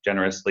very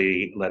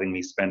generously letting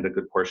me spend a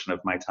good portion of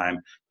my time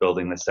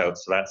building this out,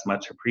 so that's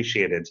much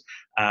appreciated.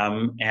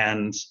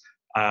 And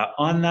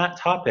on that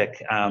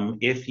topic,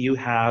 if you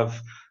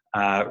have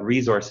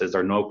resources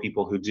or know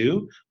people who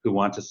do, who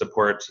want to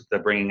support the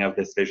bringing of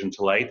this vision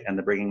to light and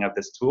the bringing of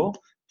this tool,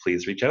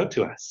 please reach out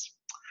to us.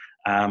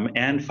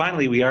 And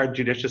finally, we are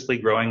judiciously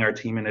growing our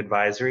team in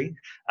advisory.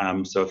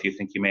 So if you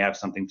think you may have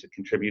something to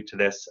contribute to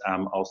this,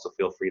 also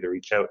feel free to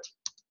reach out.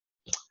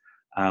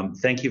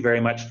 Thank you very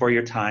much for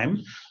your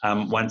time.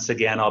 Once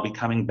again, I'll be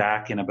coming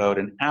back in about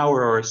an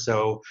hour or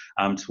so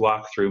to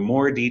walk through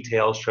more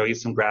details, show you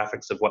some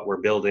graphics of what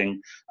we're building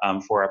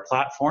for our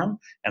platform,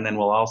 and then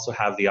we'll also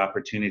have the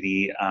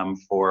opportunity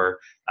for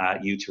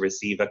you to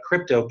receive a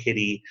crypto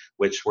kitty,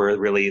 which were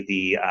really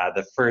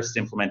the first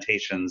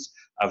implementations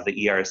of the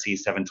ERC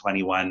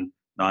 721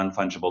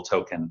 non-fungible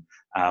token.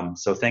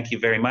 So thank you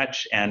very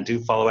much, and do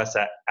follow us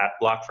at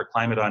Block for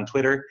Climate on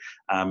Twitter,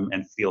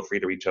 and feel free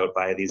to reach out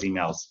via these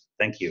emails.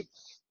 Thank you.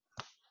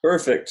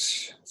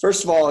 Perfect.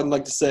 First of all, I'd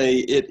like to say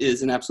it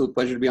is an absolute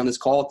pleasure to be on this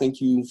call. Thank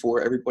you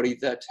for everybody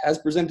that has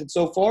presented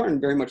so far,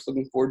 and very much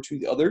looking forward to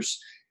the others.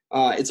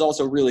 It's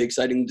also really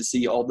exciting to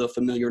see all the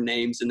familiar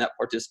names in that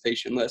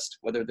participation list,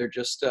 whether they're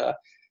just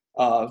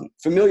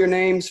familiar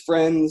names,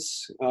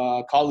 friends,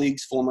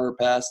 colleagues, former or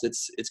past.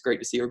 It's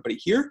great to see everybody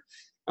here.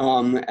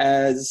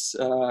 As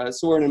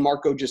Soren and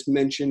Marco just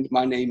mentioned,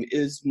 my name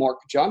is Mark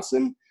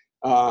Johnson.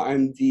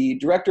 I'm the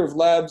Director of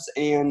Labs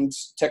and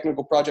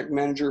Technical Project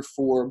Manager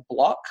for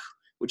BLOC,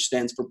 which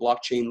stands for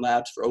Blockchain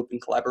Labs for Open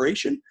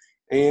Collaboration.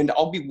 And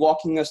I'll be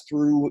walking us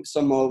through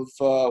some of,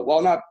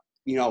 while not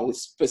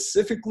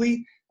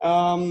specifically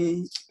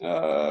focused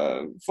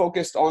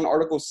on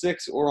Article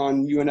 6 or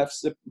on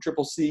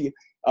UNFCCC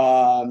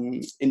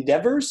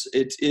endeavors.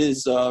 It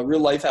is a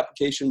real-life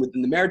application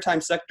within the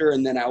maritime sector,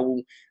 and then I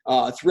will,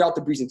 throughout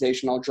the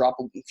presentation, I'll drop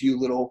a few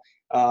little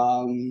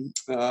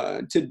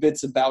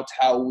tidbits about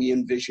how we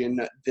envision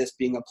this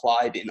being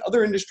applied in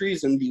other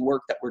industries and the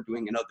work that we're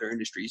doing in other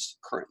industries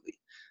currently.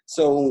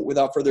 So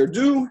without further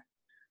ado,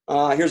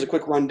 here's a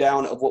quick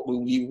rundown of what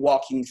we'll be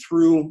walking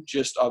through,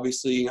 just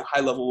obviously a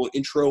high-level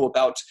intro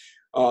about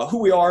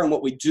who we are and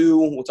what we do.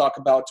 We'll talk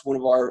about one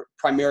of our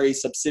primary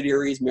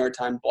subsidiaries,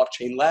 Maritime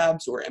Blockchain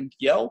Labs, or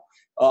MBL.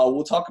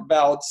 We'll talk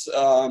about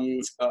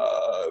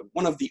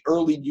one of the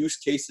early use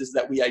cases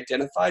that we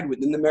identified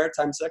within the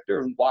maritime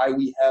sector and why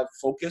we have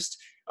focused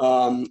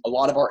a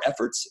lot of our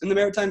efforts in the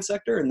maritime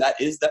sector, and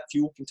that is that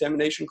fuel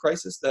contamination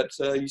crisis that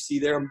you see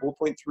there in bullet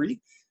point 3.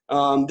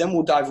 Then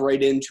we'll dive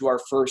right into our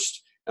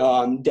first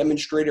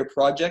demonstrator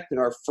project and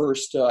our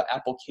first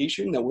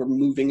application that we're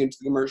moving into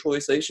the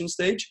commercialization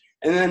stage.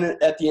 And then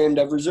at the end,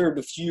 I've reserved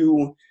a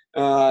few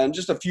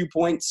just a few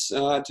points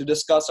to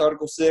discuss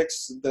Article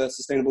 6, the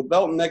Sustainable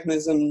Development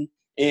Mechanism,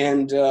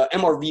 and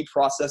MRV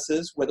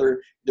processes,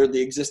 whether they're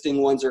the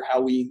existing ones or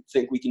how we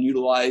think we can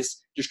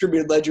utilize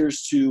distributed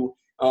ledgers to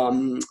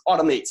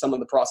automate some of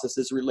the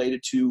processes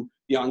related to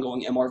the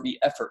ongoing MRV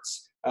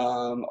efforts.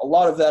 A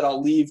lot of that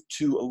I'll leave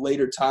to a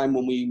later time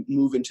when we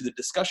move into the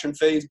discussion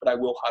phase, but I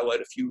will highlight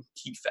a few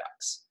key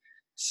facts.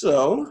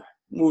 So,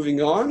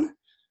 moving on.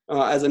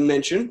 As I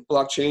mentioned,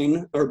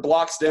 blockchain, or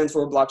BLOC stands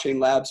for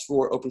Blockchain Labs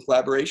for Open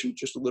Collaboration,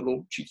 just a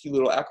little cheeky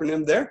little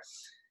acronym there.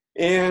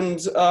 And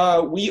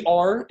we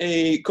are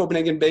a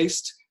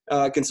Copenhagen-based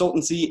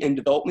consultancy and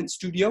development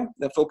studio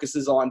that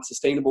focuses on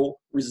sustainable,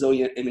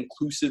 resilient, and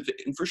inclusive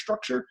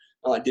infrastructure,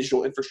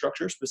 digital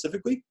infrastructure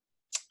specifically.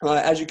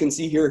 As you can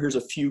see here, here's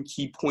a few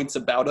key points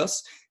about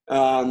us.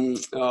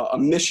 A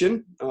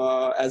mission,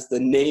 as the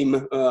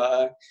name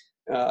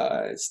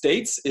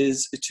states,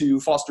 is to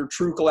foster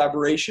true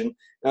collaboration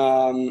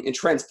and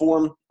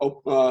transform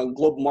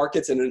global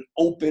markets in an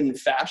open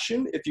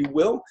fashion, if you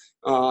will,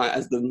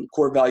 as the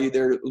core value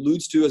there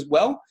alludes to as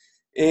well.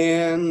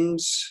 And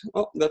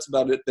that's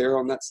about it there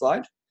on that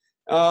slide.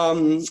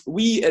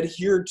 We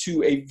adhere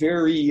to a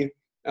very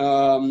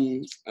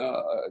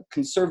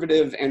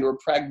conservative and or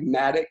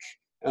pragmatic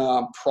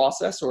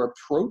process or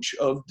approach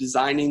of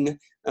designing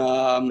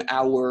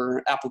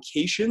our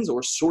applications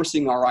or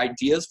sourcing our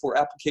ideas for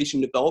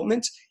application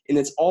development, and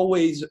it's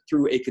always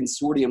through a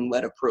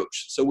consortium-led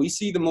approach. So we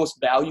see the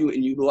most value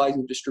in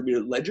utilizing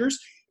distributed ledgers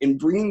and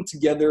bringing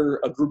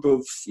together a group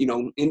of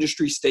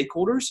industry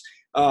stakeholders,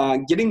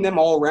 getting them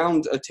all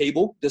around a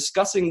table,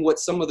 discussing what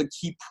some of the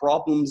key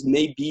problems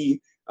may be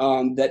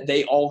that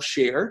they all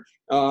share,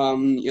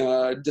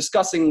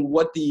 discussing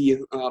what the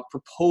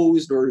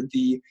proposed or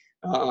the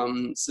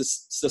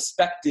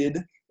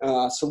suspected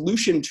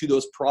solution to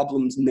those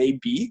problems may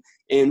be.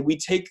 And we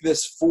take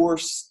this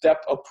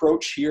 4-step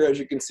approach here, as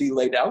you can see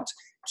laid out,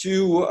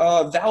 to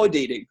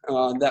validating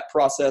that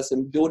process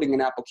and building an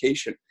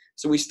application.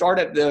 So we start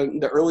at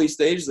the early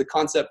stage, the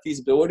concept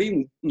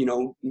feasibility,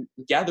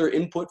 gather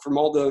input from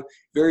all the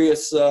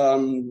various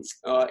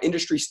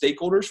industry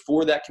stakeholders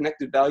for that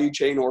connected value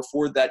chain or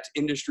for that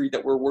industry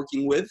that we're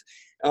working with.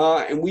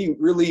 And we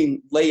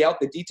really lay out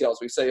the details.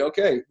 We say,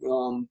 okay,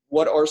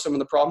 what are some of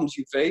the problems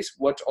you face?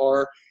 What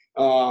are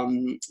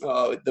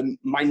the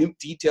minute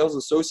details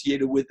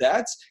associated with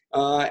that?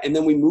 And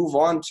then we move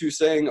on to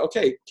saying,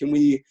 okay, can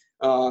we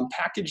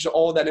package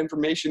all of that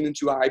information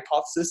into a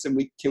hypothesis,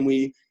 and can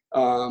we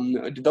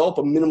develop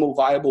a minimal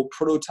viable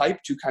prototype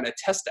to kind of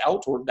test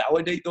out or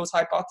validate those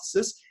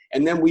hypotheses?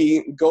 And then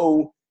we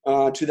go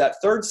to that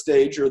third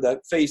stage, or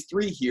that phase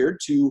 3 here,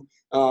 to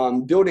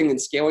building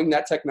and scaling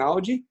that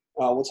technology.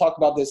 We'll talk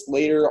about this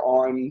later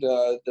on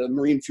the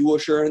marine fuel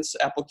assurance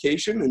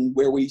application and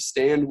where we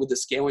stand with the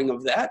scaling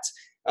of that.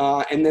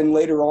 And then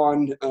later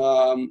on,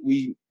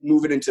 we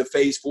move it into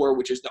phase 4,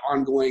 which is the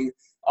ongoing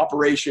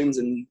operations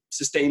and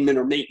sustainment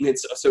or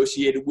maintenance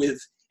associated with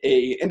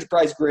a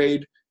enterprise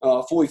grade,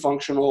 fully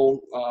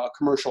functional,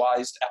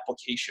 commercialized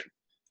application.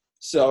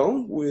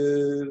 So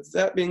with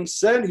that being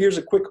said, here's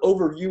a quick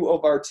overview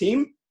of our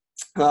team.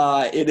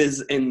 It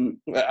is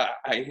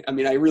I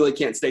really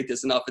can't state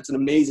this enough. It's an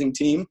amazing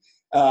team.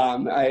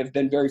 I have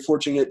been very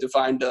fortunate to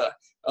find a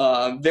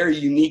very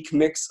unique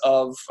mix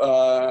of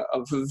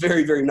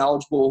very, very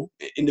knowledgeable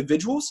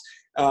individuals.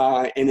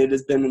 and it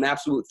has been an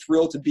absolute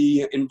thrill to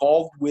be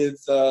involved with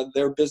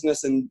their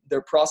business and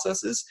their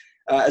processes.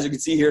 As you can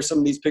see here, some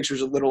of these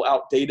pictures are a little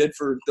outdated.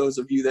 For those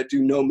of you that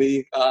do know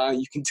me,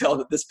 you can tell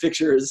that this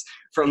picture is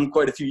from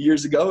quite a few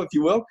years ago, if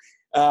you will.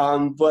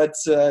 But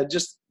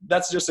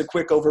that's just a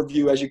quick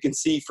overview. As you can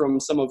see from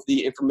some of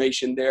the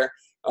information there,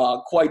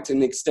 quite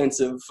an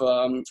extensive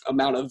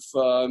amount of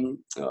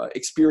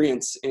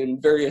experience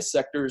in various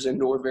sectors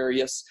and or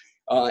various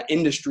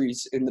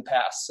industries in the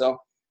past. So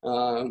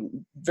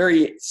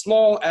very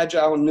small,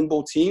 agile, and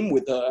nimble team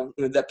with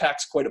that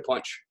packs quite a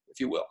punch, if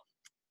you will.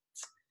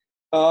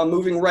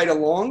 Moving right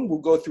along, we'll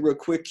go through a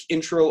quick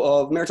intro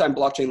of Maritime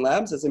Blockchain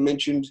Labs. As I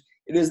mentioned,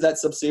 it is that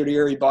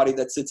subsidiary body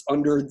that sits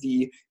under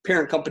the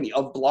parent company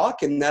of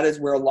BLOC, and that is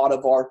where a lot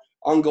of our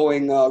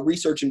ongoing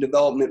research and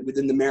development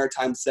within the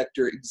maritime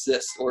sector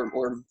exists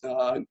or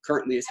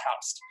currently is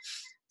housed.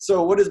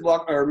 So what is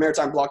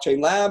Maritime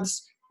Blockchain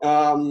Labs?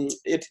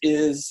 It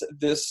is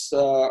this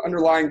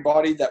underlying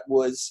body that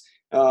was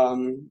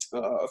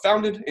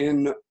founded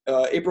in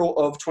April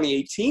of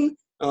 2018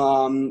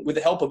 with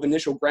the help of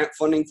initial grant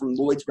funding from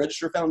Lloyd's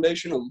Register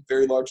Foundation, a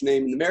very large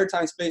name in the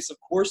maritime space, of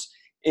course.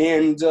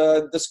 And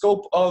the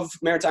scope of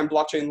Maritime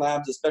Blockchain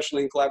Labs,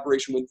 especially in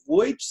collaboration with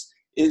Lloyd's,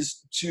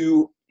 is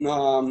to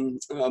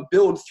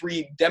build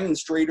 3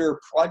 demonstrator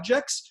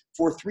projects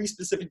for 3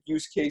 specific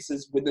use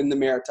cases within the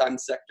maritime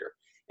sector.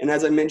 And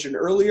as I mentioned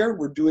earlier,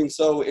 we're doing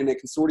so in a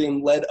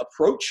consortium-led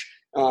approach,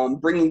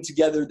 bringing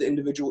together the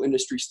individual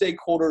industry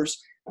stakeholders,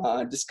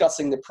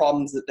 discussing the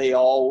problems that they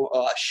all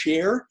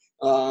share,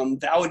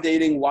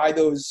 validating why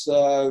those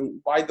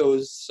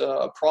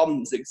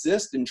problems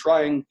exist, and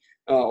trying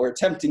or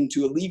attempting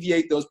to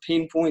alleviate those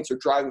pain points or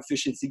drive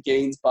efficiency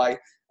gains by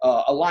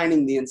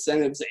aligning the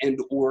incentives and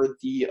or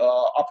the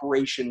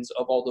operations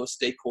of all those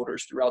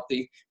stakeholders throughout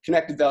the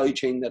connected value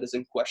chain that is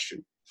in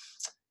question.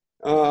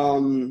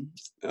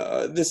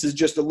 This is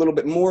just a little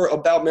bit more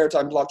about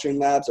Maritime Blockchain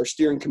Labs, our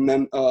steering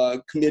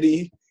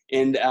committee,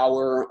 and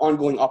our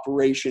ongoing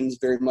operations,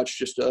 very much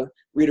just a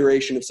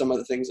reiteration of some of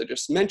the things I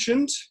just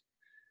mentioned.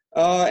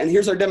 And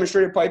here's our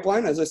demonstrated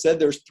pipeline. As I said,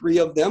 there's 3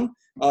 of them.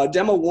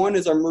 Demo 1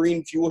 is our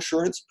marine fuel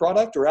assurance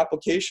product or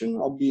application.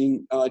 I'll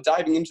be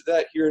diving into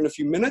that here in a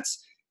few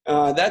minutes.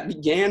 That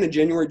began in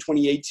January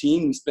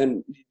 2018. We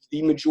spent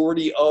the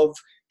majority of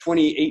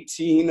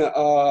 2018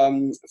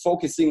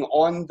 focusing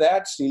on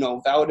that,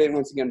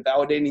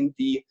 validating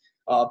the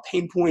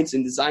pain points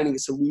and designing a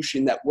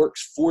solution that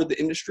works for the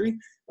industry.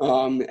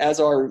 As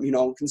our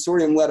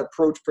consortium-led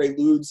approach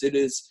preludes,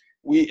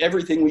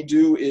 everything we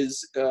do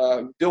is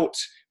built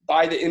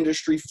by the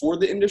industry for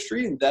the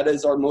industry, and that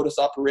is our modus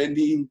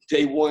operandi,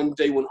 day 1,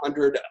 day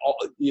 100,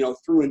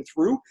 through and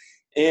through.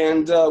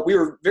 And we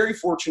were very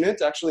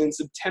fortunate. Actually, in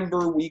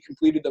September, we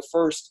completed the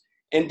first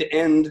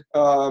end-to-end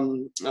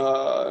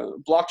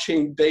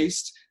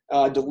blockchain-based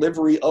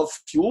delivery of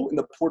fuel in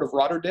the port of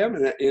Rotterdam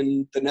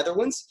in the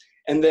Netherlands.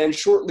 And then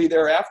shortly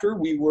thereafter,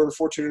 we were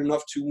fortunate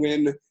enough to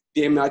win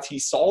the MIT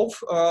Solve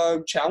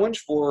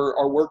challenge for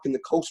our work in the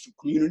coastal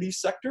community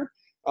sector.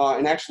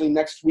 And actually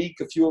next week,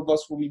 a few of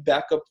us will be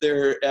back up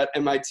there at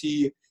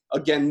MIT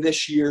again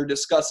this year,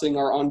 discussing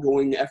our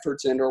ongoing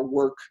efforts and our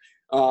work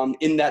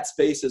in that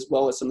space, as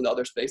well as some of the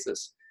other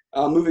spaces.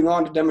 Moving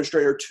on to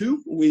demonstrator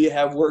 2, we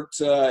have worked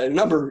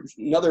another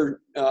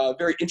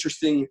very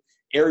interesting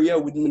area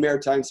within the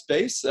maritime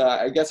space.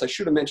 I guess I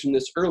should have mentioned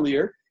this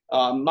earlier.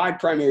 My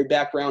primary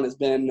background has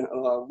been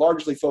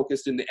largely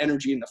focused in the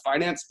energy and the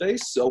finance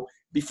space. So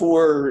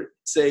before,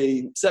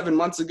 say, 7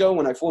 months ago,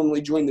 when I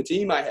formally joined the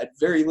team, I had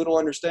very little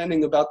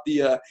understanding about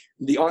the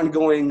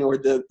ongoing or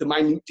the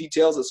minute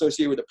details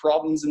associated with the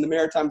problems in the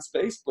maritime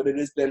space. But it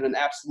has been an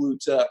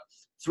absolute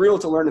thrill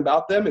to learn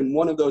about them. And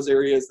one of those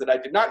areas that I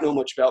did not know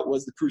much about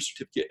was the cruise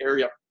certificate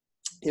area.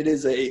 It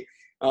is an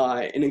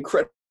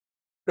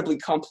incredibly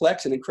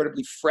complex and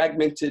incredibly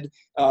fragmented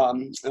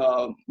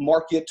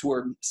market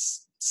or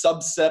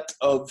subset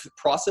of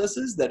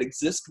processes that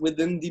exist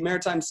within the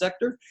maritime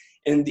sector.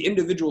 And the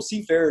individual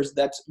seafarers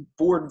that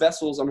board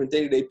vessels on a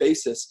day-to-day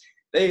basis,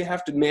 they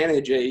have to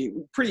manage a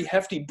pretty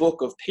hefty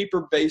book of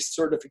paper-based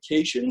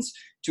certifications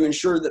to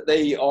ensure that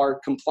they are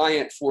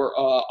compliant for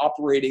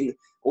operating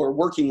or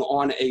working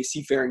on a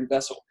seafaring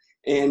vessel.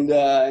 And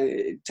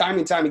time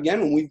and time again,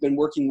 when we've been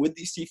working with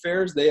these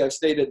seafarers, they have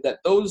stated that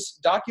those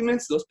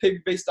documents, those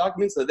paper-based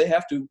documents that they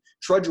have to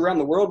trudge around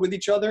the world with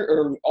each other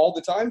or all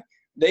the time,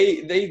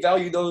 they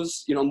value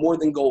those, more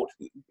than gold.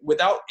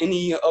 Without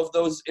any of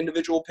those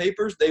individual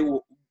papers, they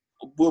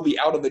will be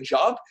out of a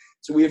job.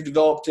 So we have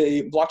developed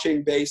a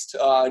blockchain-based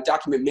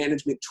document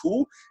management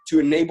tool to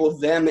enable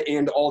them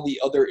and all the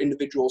other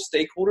individual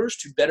stakeholders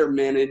to better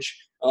manage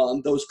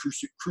those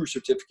crew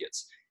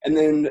certificates. And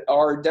then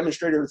our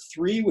demonstrator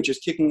 3, which is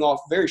kicking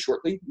off very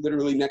shortly,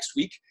 literally next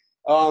week,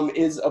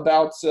 is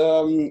about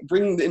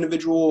bringing the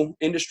individual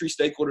industry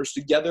stakeholders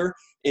together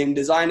in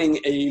designing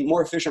a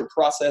more efficient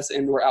process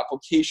and or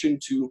application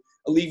to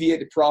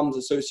alleviate the problems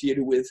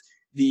associated with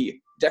the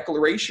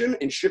declaration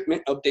and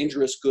shipment of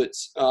dangerous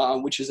goods,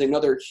 which is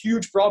another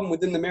huge problem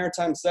within the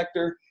maritime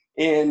sector.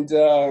 And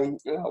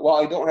while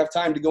I don't have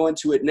time to go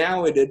into it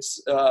now,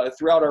 it's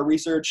throughout our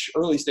research,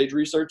 early stage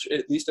research,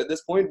 at least at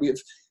this point, we have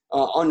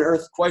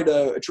unearthed quite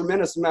a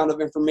tremendous amount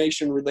of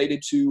information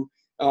related to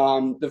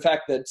the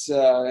fact that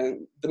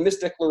the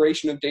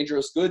misdeclaration of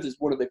dangerous goods is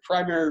one of the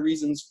primary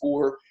reasons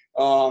for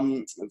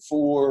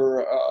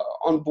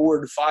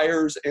onboard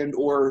fires and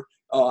or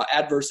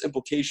adverse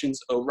implications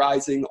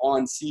arising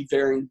on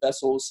seafaring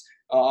vessels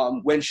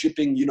when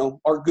shipping,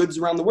 our goods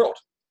around the world.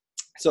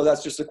 So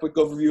that's just a quick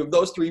overview of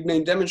those three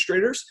main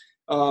demonstrators.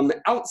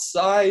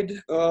 Outside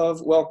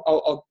of, well,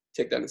 I'll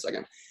take that in a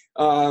second.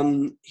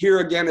 Here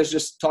again is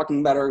just talking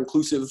about our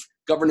inclusive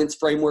governance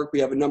framework. We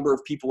have a number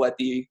of people at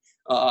the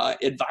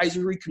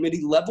advisory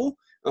committee level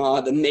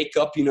that make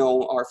up,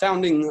 our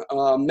founding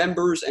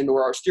members and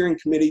or our steering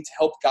committee to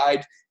help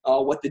guide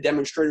what the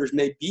demonstrators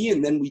may be.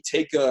 And then we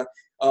take a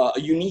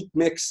unique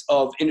mix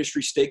of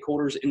industry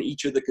stakeholders in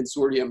each of the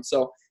consortium.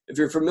 So if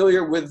you're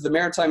familiar with the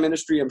maritime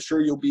industry, I'm sure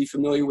you'll be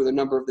familiar with a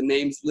number of the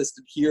names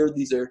listed here.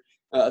 These are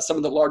some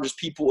of the largest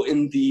people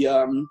in the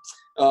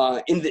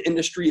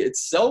industry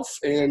itself.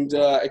 And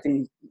I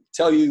can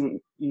tell you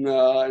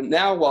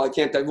now, while I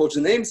can't divulge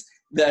the names,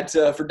 that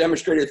for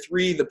demonstrator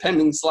 3, the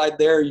pending slide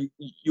there,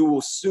 you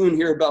will soon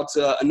hear about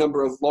a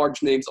number of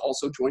large names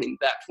also joining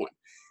that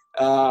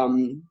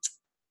one.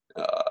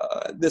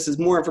 This is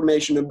more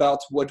information about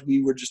what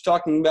we were just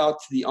talking about,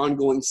 the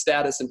ongoing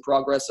status and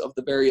progress of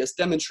the various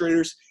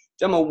demonstrators.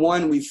 Demo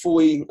 1, we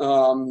fully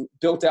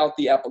built out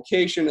the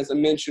application. As I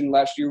mentioned,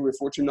 last year we were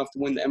fortunate enough to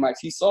win the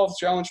MIT Solves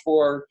Challenge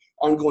for our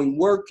ongoing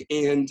work.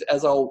 And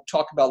as I'll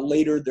talk about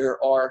later,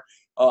 there are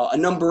a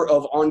number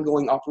of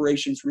ongoing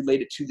operations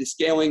related to the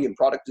scaling and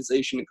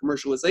productization and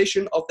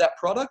commercialization of that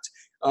product.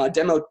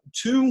 Demo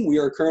 2, we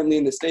are currently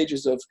in the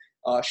stages of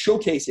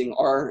showcasing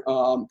our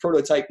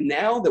prototype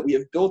now that we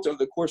have built over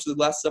the course of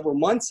the last several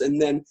months.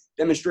 And then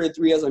demonstrator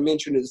 3, as I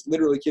mentioned, is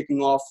literally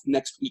kicking off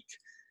next week.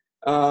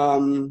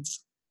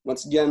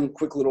 Once again,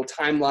 quick little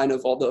timeline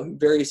of all the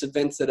various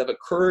events that have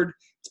occurred.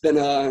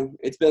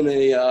 It's been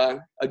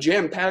a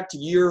jam-packed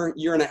year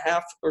and a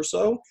half or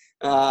so,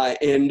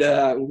 and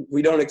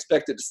we don't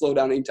expect it to slow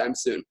down anytime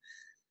soon.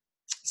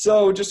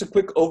 So just a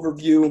quick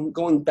overview,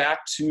 going back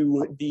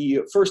to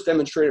the first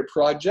demonstrator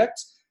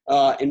project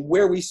and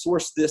where we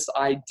sourced this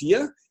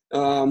idea.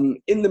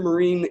 In the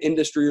marine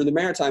industry or the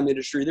maritime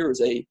industry, there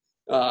was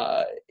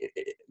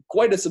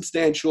quite a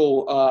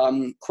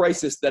substantial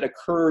crisis that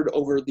occurred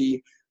over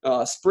the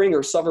spring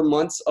or summer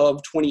months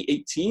of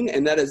 2018,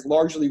 and that is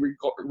largely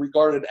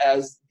regarded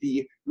as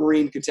the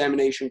marine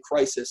contamination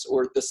crisis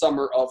or the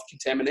summer of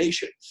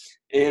contamination.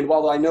 And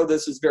while I know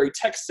this is very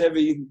text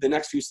heavy, the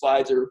next few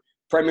slides are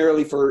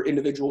primarily for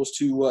individuals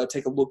to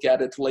take a look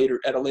at it later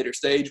at a later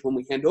stage when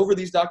we hand over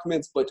these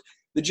documents. But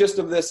the gist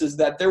of this is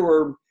that there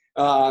were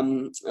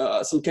some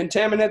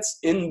contaminants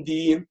in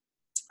the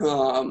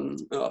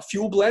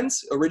fuel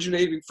blends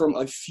originating from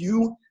a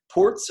few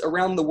ports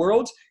around the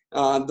world.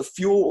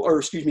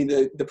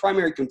 The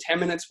primary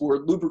contaminants were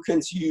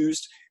lubricants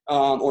used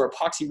or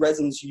epoxy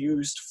resins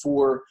used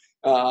for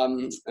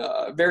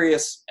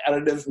various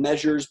additive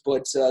measures,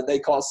 but they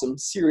cause some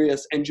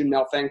serious engine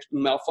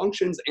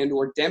malfunctions and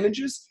or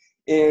damages.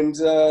 And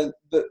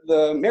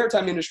the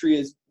maritime industry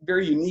is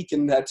very unique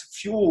in that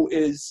fuel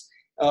is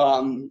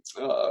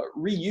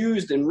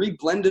reused and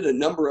reblended a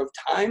number of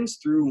times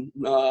through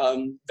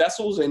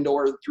vessels and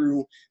or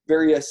through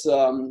various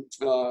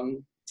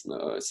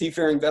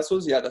seafaring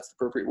vessels. Yeah, that's the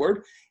appropriate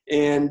word.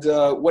 And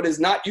what is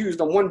not used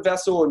on one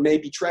vessel and may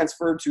be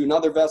transferred to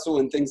another vessel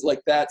and things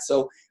like that.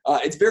 So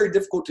it's very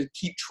difficult to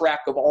keep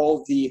track of all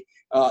of the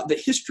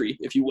history,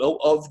 if you will,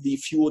 of the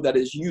fuel that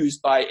is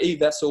used by a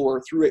vessel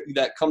or through it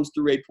that comes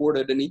through a port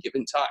at any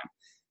given time.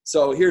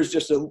 So here's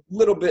just a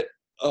little bit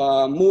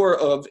more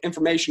of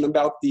information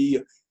about the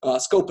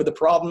scope of the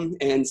problem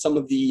and some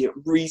of the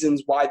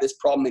reasons why this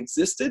problem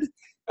existed.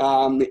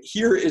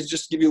 Here is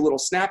just to give you a little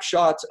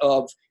snapshot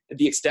of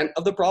the extent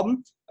of the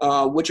problem,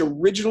 which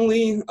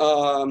originally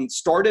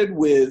started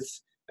with,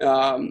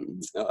 I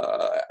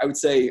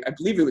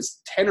believe it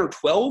was 10 or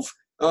 12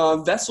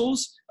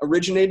 vessels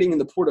originating in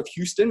the port of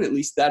Houston. At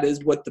least that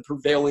is what the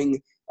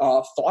prevailing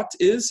thought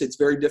is. It's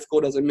very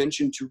difficult, as I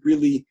mentioned, to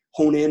really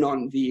hone in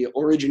on the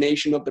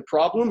origination of the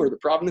problem or the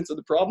provenance of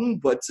the problem,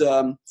 but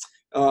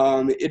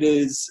it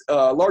is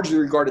largely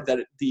regarded that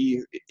the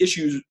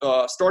issue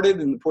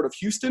started in the port of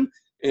Houston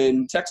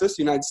in Texas,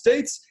 United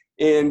States.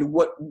 And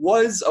what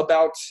was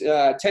about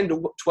 10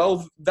 to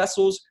 12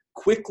 vessels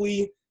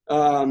quickly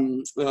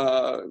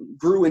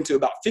grew into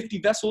about 50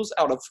 vessels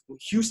out of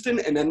Houston,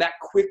 and then that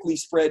quickly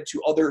spread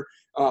to other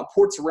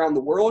ports around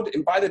the world.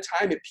 And by the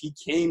time it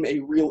became a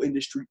real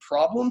industry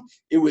problem,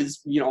 it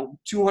was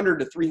 200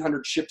 to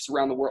 300 ships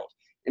around the world.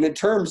 And in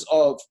terms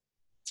of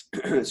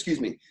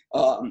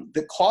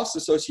the costs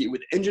associated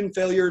with engine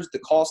failures, the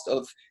cost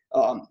of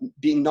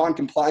being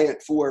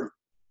non-compliant for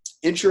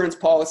insurance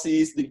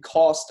policies, the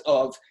cost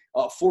of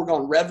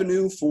foregone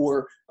revenue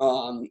for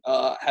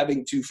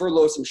having to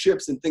furlough some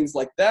ships and things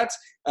like that.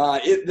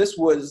 This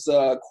was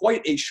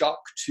quite a shock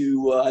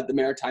to the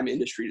maritime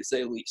industry, to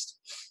say the least.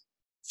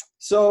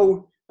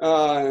 So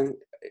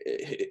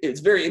it's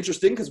very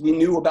interesting because we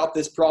knew about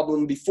this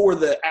problem before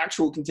the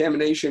actual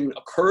contamination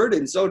occurred,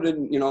 and so did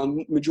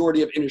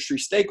majority of industry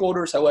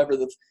stakeholders. However,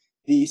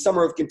 the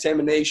summer of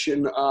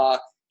contamination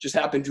just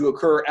happened to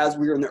occur as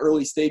we were in the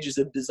early stages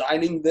of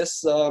designing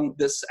this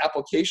this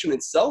application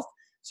itself.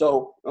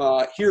 So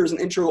here's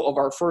an intro of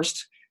our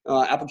first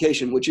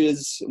application, which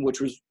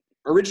was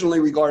originally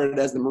regarded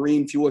as the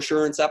Marine Fuel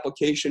Assurance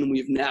application.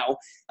 We've now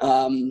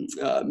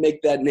make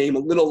that name a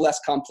little less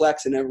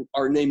complex and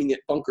are naming it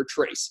Bunker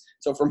Trace.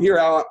 So from here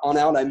on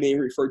out, I may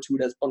refer to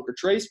it as Bunker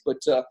Trace, but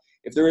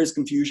if there is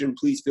confusion,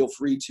 please feel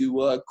free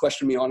to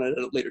question me on it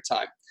at a later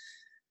time.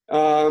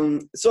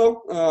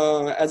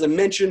 As I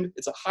mentioned,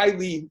 it's a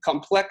highly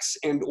complex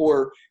and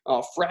or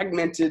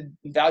fragmented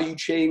value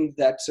chain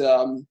that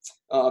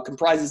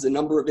comprises a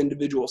number of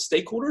individual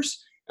stakeholders.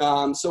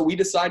 So we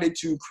decided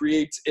to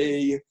create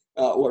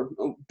or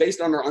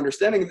based on our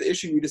understanding of the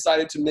issue, we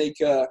decided to make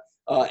an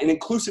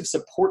inclusive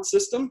support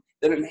system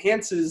that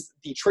enhances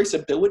the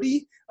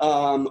traceability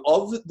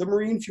of the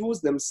marine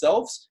fuels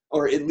themselves,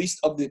 or at least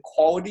of the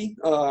quality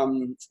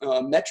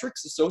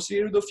metrics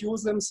associated with the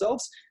fuels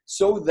themselves,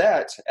 so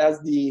that as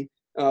the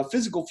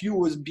physical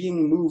fuel is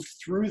being moved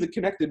through the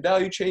connected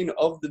value chain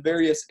of the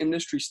various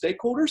industry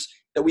stakeholders,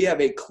 that we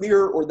have a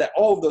clear, or that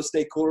all of those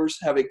stakeholders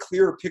have a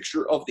clear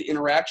picture of the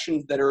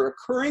interactions that are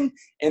occurring,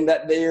 and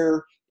that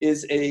there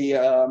is a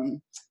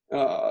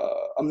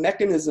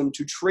mechanism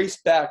to trace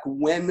back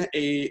when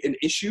an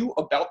issue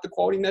about the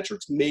quality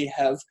metrics may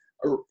have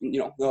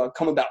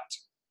come about.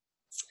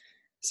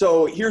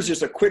 So here's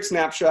just a quick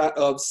snapshot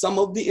of some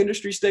of the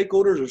industry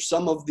stakeholders, or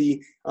some of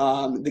the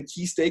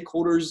key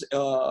stakeholders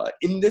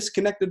in this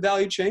connected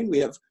value chain. We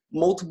have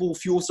multiple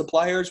fuel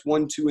suppliers,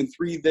 1, 2, and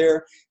 3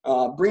 there,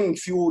 bringing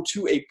fuel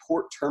to a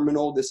port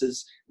terminal. This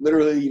is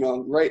literally,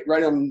 right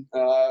on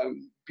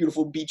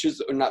beautiful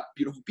beaches, or not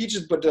beautiful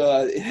beaches, but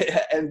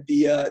and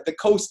the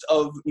coast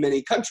of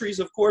many countries,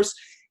 of course.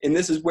 And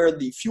this is where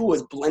the fuel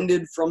is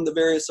blended from the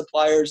various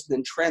suppliers,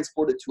 then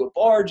transported to a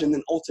barge, and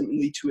then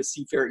ultimately to a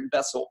seafaring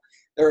vessel.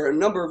 There are a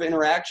number of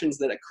interactions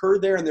that occur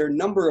there, and there are a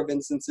number of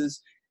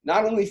instances,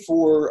 not only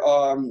for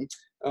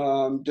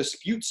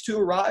disputes to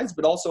arise,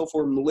 but also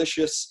for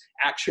malicious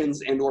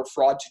actions and or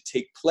fraud to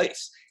take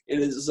place. It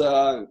is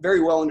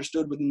very well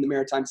understood within the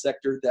maritime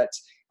sector that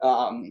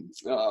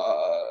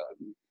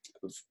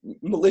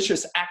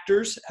malicious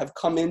actors have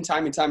come in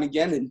time and time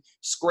again and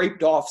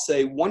scraped off,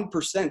 say,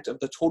 1% of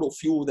the total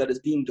fuel that is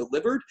being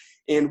delivered.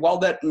 And while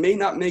that may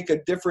not make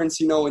a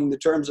difference, in the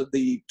terms of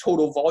the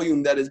total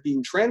volume that is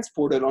being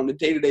transported on a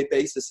day-to-day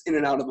basis in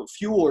and out of a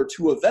fuel or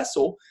to a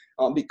vessel,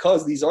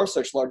 because these are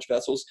such large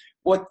vessels,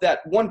 what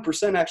that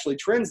 1% actually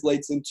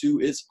translates into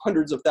is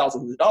hundreds of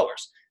thousands of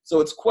dollars. So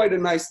it's quite a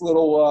nice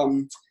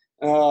little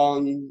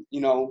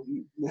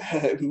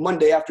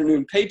Monday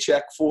afternoon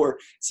paycheck for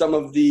some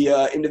of the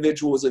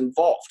individuals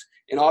involved.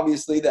 And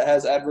obviously that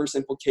has adverse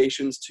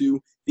implications to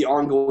the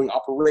ongoing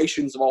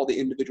operations of all the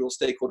individual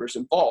stakeholders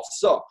involved.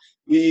 So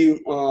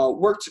we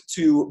worked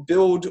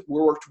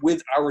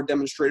with our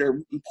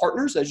demonstrator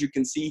partners, as you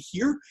can see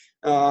here,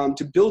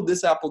 to build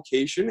this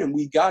application. And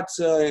we got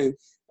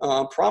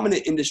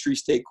prominent industry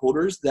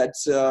stakeholders that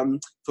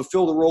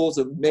fulfill the roles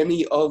of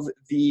many of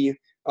the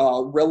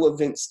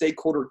relevant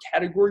stakeholder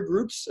category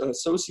groups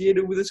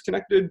associated with this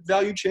connected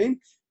value chain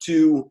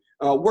to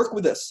work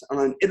with us on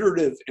an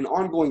iterative and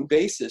ongoing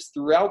basis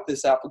throughout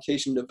this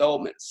application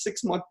development.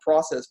 6-month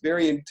process,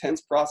 very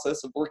intense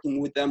process of working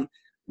with them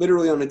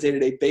literally on a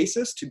day-to-day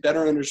basis to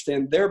better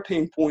understand their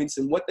pain points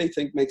and what they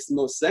think makes the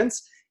most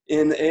sense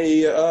in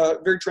a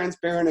very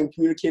transparent and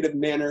communicative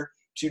manner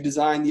to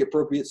design the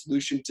appropriate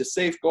solution to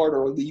safeguard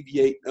or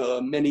alleviate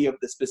many of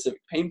the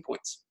specific pain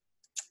points.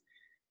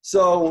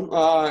 So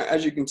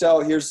as you can tell,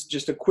 here's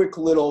just a quick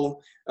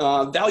little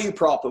value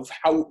prop of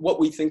what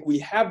we think we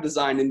have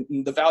designed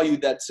and the value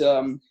that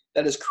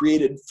is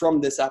created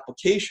from this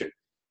application.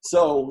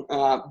 So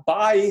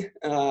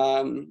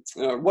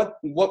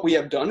what we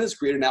have done is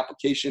create an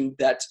application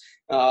that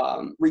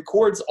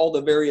records all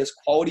the various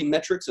quality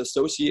metrics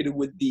associated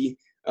with the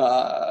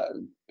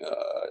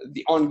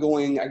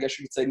ongoing, I guess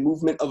you could say,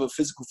 movement of a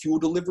physical fuel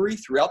delivery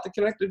throughout the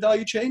connected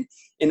value chain.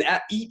 And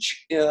at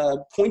each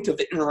point of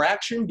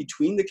interaction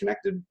between the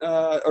connected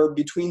or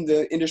between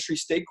the industry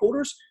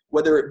stakeholders,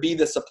 whether it be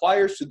the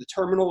suppliers to the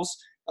terminals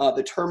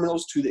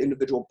to the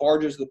individual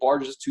barges, the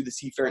barges to the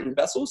seafaring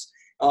vessels,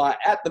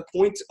 at the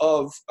point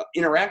of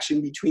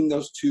interaction between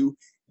those two,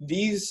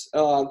 these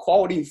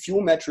quality fuel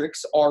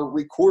metrics are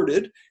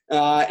recorded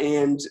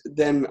and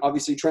then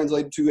obviously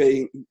translated to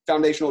a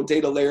foundational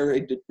data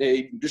layer,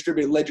 a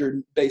distributed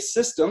ledger-based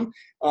system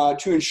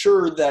to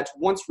ensure that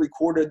once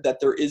recorded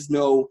that there is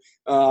no,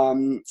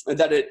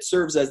 that it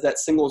serves as that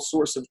single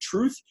source of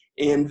truth,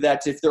 and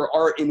that if there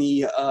are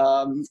any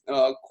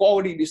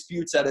quality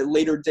disputes at a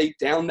later date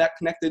down that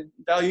connected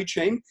value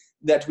chain,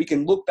 that we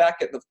can look back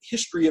at the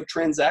history of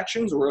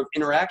transactions or of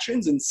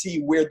interactions and see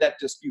where that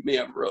dispute may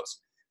have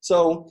arose.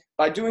 So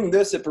by doing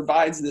this, it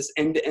provides this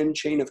end-to-end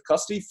chain of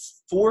custody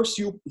for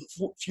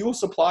fuel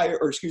supplier,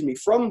 or excuse me,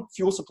 from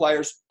fuel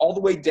suppliers all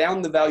the way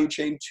down the value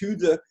chain to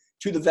the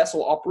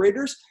vessel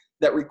operators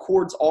that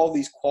records all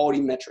these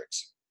quality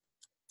metrics.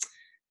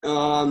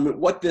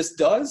 What this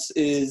does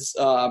is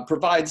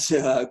provides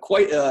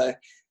quite a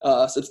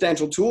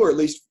substantial tool, or at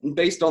least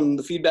based on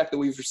the feedback that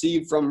we've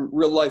received from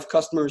real-life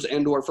customers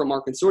and or from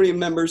our consortium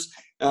members.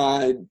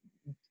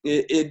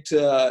 It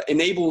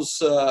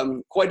enables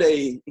quite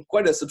a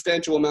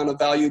substantial amount of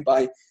value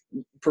by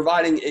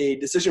providing a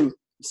decision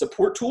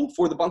support tool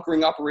for the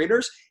bunkering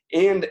operators,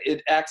 and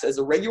it acts as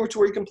a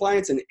regulatory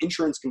compliance and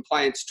insurance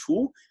compliance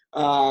tool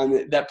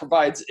that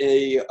provides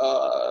a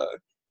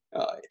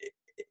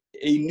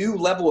new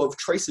level of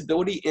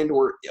traceability and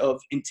or of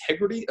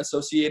integrity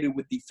associated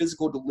with the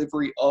physical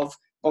delivery of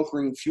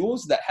bunkering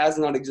fuels that has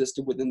not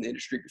existed within the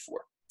industry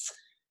before.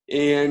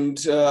 And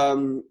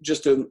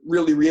just to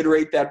really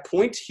reiterate that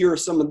point, here are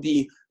some of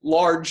the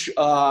large,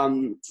 how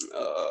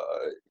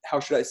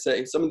should I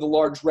say, some of the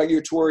large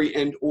regulatory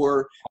and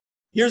or,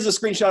 here's a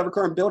screenshot of our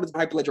current build. It's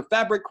Hyperledger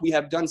Fabric. We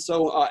have done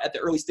so at the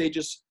early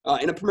stages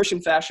in a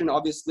permission fashion,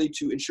 obviously,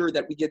 to ensure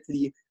that we get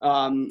the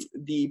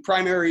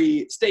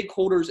primary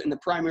stakeholders and the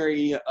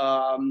primary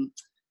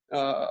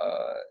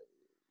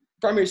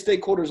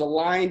stakeholders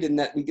aligned, and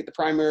that we get the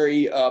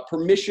primary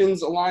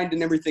permissions aligned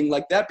and everything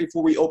like that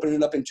before we open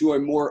it up into a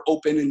more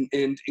open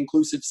and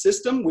inclusive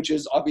system, which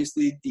is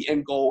obviously the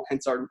end goal,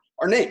 hence our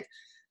name.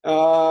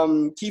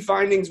 Key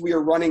findings, we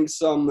are running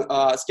some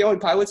scaling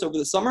pilots over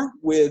the summer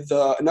with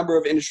a number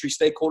of industry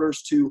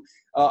stakeholders to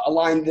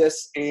align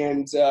this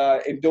and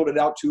build it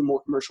out to a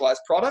more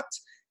commercialized product.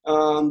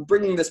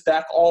 Bringing this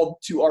back all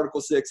to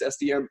Article 6,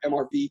 SDM,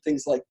 MRV,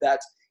 things like that.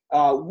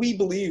 We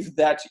believe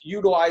that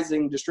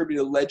utilizing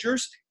distributed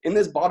ledgers in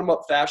this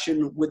bottom-up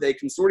fashion with a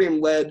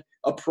consortium-led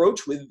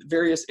approach with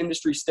various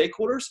industry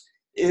stakeholders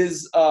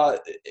is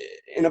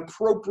an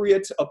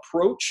appropriate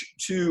approach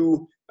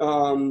to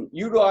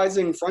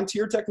utilizing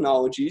frontier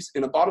technologies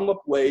in a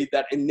bottom-up way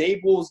that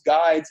enables,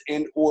 guides,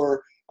 and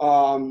or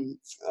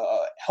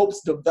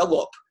helps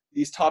develop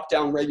these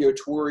top-down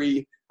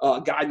regulatory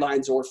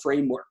guidelines or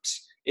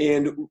frameworks.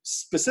 And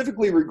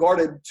specifically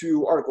regarded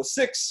to Article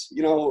 6,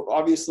 you know,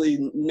 obviously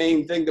the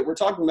main thing that we're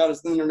talking about is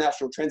the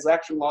international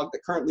transaction log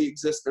that currently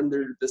exists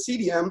under the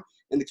CDM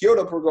and the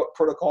Kyoto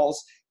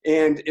protocols.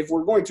 And if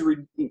we're going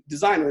to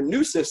design a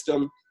new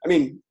system, I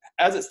mean,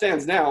 as it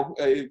stands now,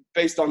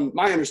 based on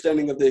my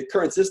understanding of the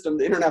current system,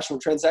 the international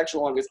transaction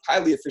log is a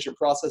highly efficient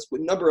process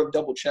with a number of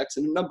double checks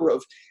and a number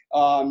of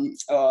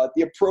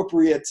the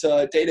appropriate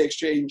data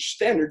exchange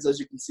standards, as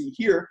you can see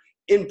here,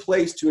 in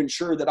place to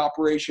ensure that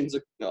operations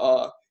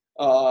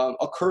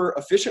occur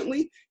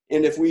efficiently.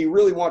 And if we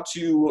really want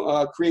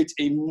to create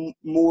a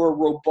more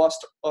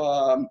robust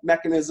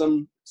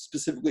mechanism,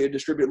 specifically a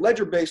distributed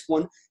ledger-based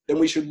one, then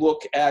we should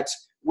look at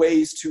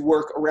ways to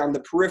work around the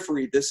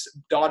periphery, this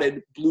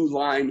dotted blue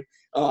line,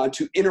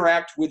 to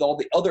interact with all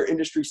the other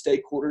industry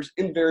stakeholders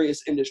in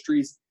various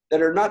industries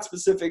that are not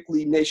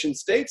specifically nation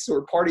states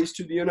or parties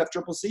to the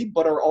UNFCCC,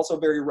 but are also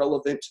very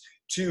relevant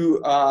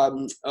to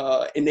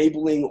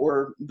enabling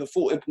or the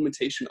full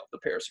implementation of the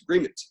Paris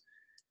Agreement.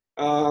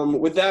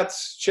 With that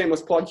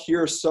shameless plug,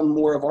 here's some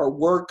more of our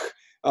work.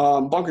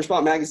 Bunker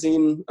Spot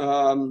Magazine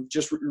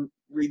just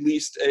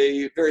released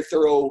a very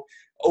thorough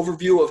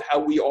overview of how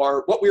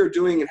what we are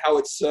doing and how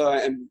it's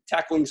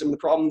tackling some of the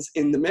problems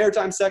in the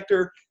maritime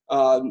sector.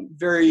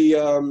 Very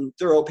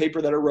thorough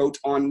paper that I wrote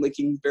on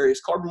linking various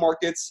carbon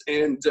markets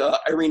and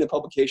IRENA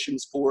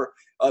publications for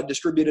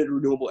distributed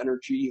renewable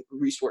energy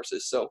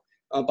resources. So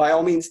by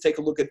all means, take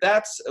a look at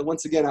that.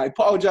 Once again, I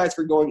apologize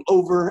for going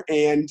over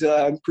and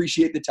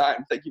appreciate the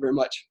time. Thank you very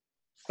much.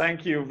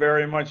 Thank you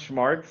very much,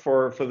 Mark,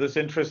 for this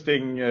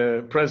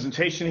interesting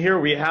presentation here.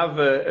 We have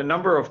a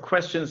number of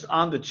questions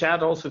on the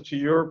chat also to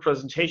your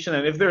presentation.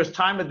 And if there's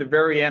time at the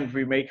very end,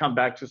 we may come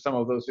back to some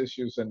of those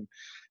issues and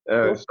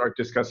start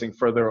discussing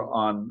further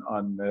on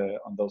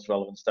those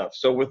relevant stuff.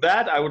 So with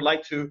that, I would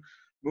like to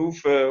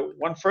move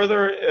one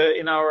further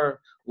in our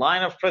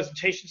line of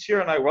presentations here,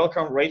 and I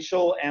welcome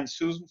Rachel and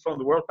Susan from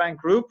the World Bank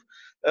Group,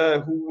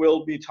 who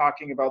will be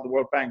talking about the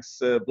World Bank's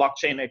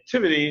blockchain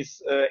activities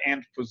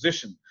and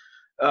position.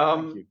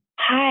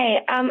 Hi,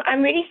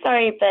 I'm really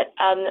sorry, but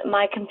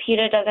my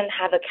computer doesn't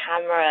have a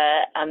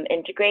camera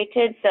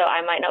integrated, so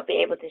I might not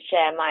be able to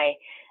share my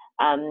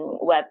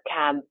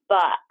webcam,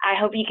 but I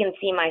hope you can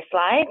see my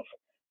slides.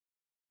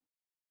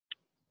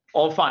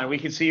 All fine. We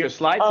can see your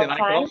slides, and I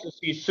can also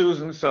see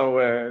Susan, so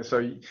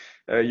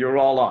you're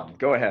all on.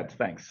 Go ahead.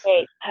 Thanks.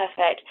 Great.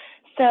 Perfect.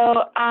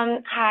 So,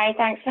 hi,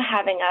 thanks for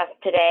having us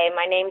today.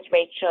 My name's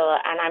Rachel,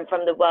 and I'm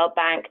from the World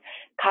Bank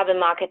Carbon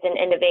Markets and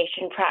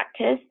Innovation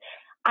Practice.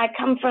 I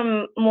come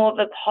from more of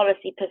a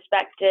policy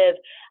perspective,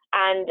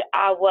 and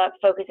our work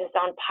focuses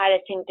on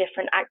piloting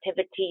different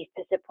activities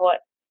to support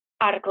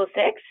Article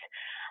 6.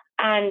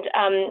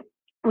 And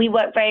we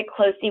work very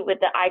closely with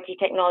the IT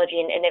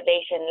Technology and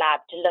Innovation Lab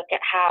to look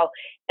at how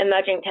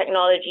emerging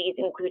technologies,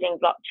 including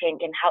blockchain,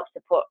 can help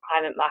support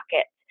climate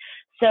markets.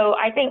 So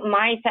I think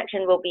my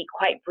section will be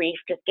quite brief,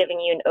 just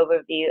giving you an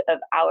overview of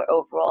our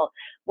overall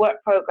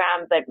work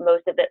program, but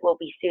most of it will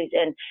be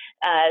Susan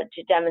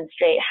to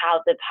demonstrate how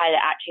the pilot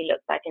actually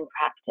looks like in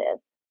practice.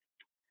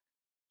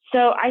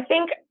 So I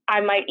think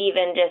I might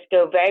even just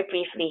go very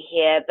briefly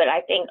here, but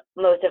I think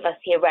most of us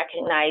here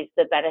recognize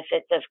the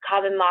benefits of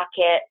carbon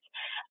markets.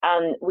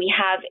 We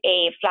have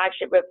a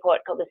flagship report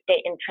called the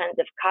State and Trends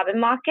of Carbon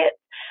Markets,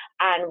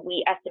 and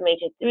we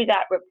estimated through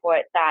that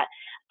report that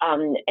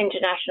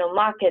international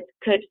markets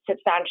could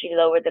substantially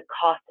lower the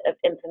cost of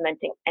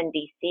implementing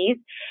NDCs,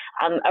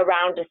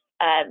 around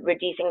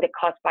reducing the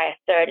cost by a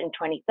third in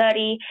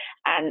 2030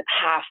 and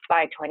half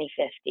by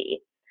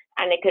 2050.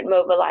 And it could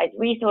mobilize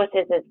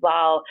resources as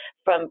well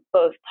from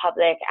both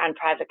public and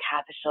private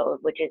capital,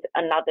 which is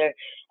another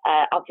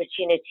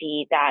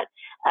opportunity that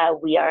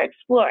we are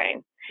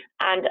exploring.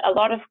 And a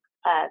lot of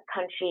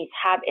countries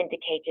have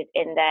indicated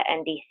in their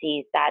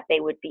NDCs that they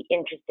would be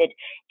interested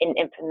in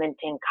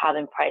implementing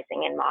carbon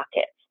pricing in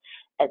markets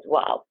as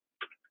well.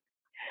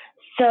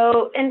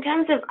 So in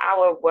terms of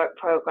our work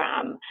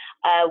program,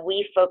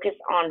 we focus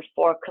on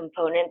 4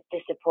 components to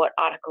support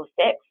Article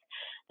 6.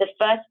 The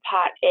first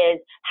part is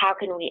how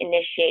can we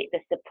initiate the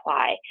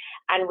supply?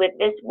 And with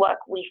this work,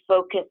 we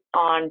focus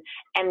on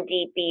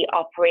MDB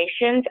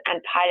operations and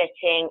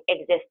piloting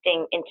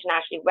existing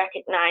internationally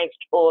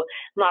recognized or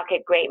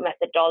market-grade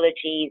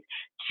methodologies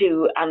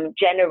to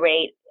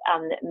generate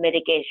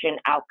mitigation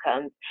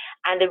outcomes.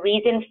 And the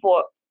reason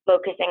for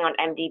focusing on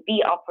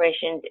MDB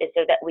operations is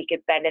so that we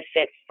could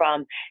benefit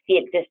from the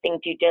existing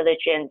due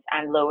diligence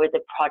and lower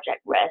the project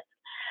risk.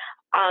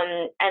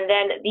 And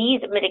then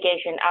these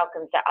mitigation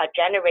outcomes that are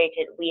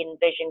generated, we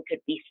envision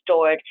could be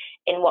stored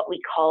in what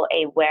we call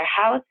a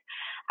warehouse.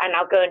 And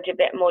I'll go into a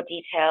bit more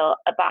detail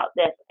about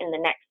this in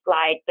the next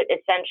slide, but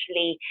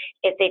essentially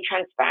it's a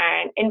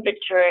transparent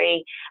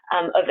inventory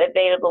of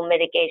available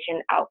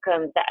mitigation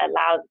outcomes that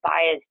allows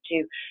buyers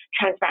to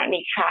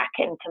transparently track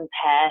and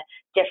compare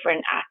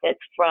different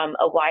assets from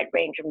a wide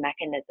range of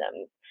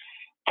mechanisms.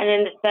 And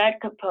then the third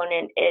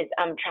component is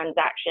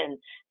transactions.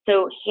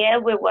 So here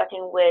we're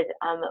working with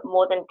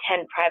more than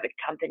 10 private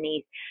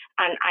companies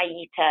and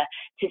IETA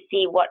to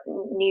see what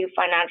new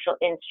financial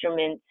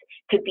instruments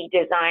could be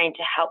designed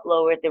to help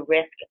lower the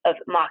risk of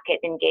market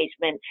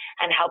engagement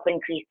and help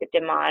increase the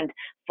demand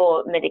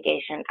for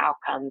mitigation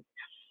outcomes.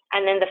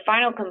 And then the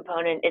final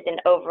component is an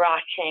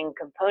overarching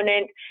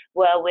component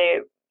where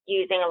we're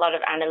using a lot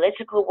of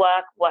analytical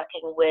work,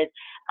 working with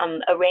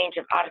a range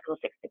of Article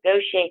 6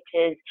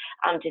 negotiators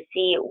to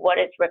see what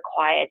is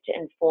required to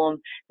inform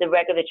the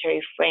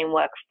regulatory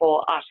framework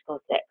for Article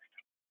 6.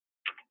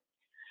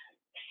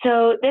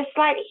 So this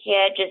slide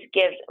here just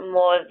gives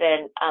more of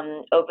an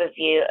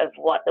overview of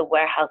what the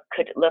warehouse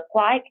could look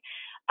like.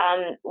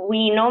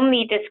 We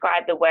normally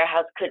describe the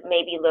warehouse could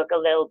maybe look a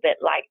little bit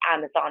like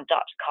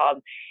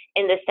Amazon.com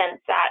in the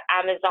sense that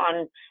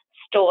Amazon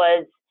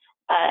stores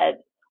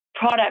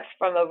products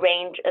from a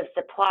range of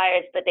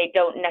suppliers, but they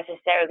don't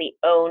necessarily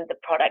own the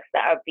products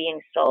that are being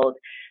sold.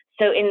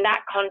 So in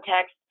that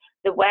context,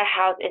 the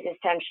warehouse is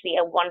essentially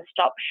a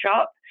one-stop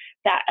shop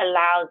that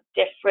allows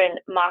different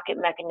market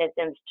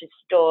mechanisms to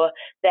store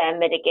their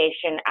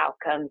mitigation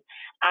outcomes.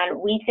 And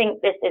we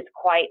think this is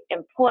quite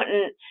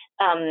important,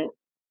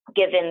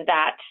 given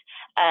that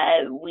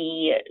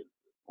we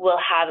will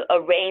have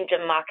a range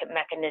of market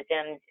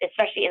mechanisms,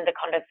 especially in the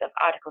context of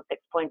Article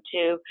 6.2,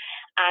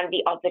 and the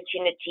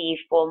opportunity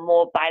for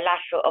more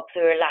bilateral or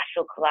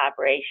plurilateral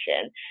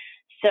collaboration.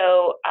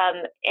 So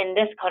in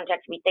this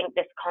context, we think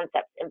this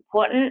concept is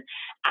important,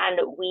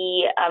 and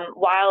we,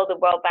 while the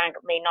World Bank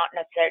may not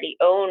necessarily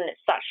own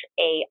such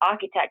a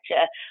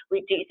architecture,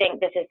 we do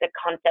think this is a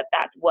concept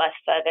that's worth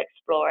further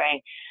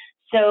exploring.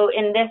 So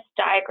in this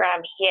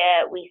diagram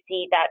here, we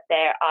see that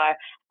there are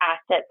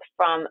assets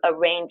from a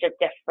range of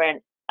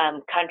different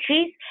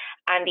countries,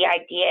 and the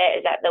idea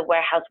is that the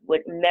warehouse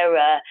would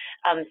mirror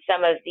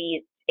some of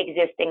these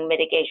existing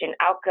mitigation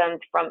outcomes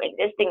from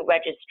existing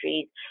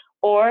registries,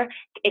 or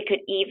it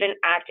could even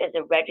act as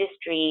a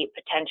registry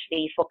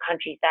potentially for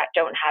countries that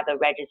don't have a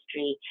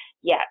registry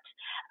yet.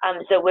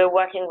 So we're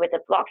working with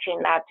a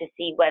blockchain lab to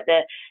see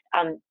whether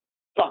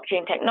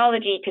blockchain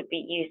technology could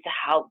be used to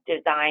help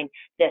design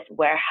this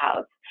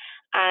warehouse.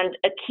 And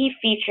a key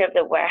feature of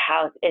the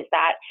warehouse is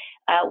that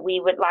we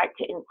would like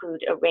to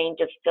include a range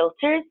of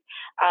filters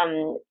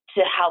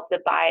to help the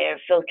buyer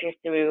filter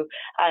through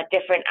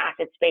different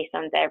assets based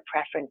on their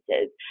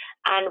preferences.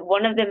 And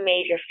one of the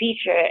major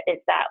features is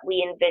that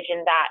we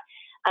envision that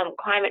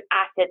climate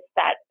assets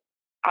that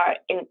are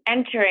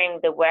entering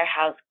the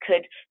warehouse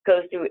could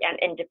go through an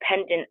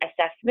independent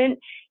assessment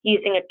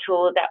using a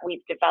tool that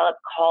we've developed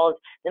called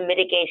the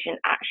Mitigation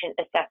Action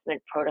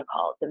Assessment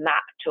Protocol, the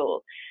MAP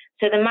tool.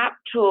 So the map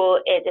tool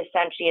is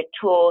essentially a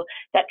tool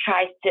that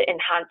tries to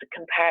enhance the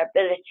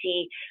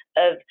comparability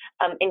of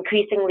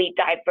increasingly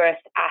diverse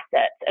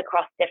assets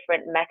across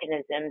different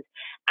mechanisms,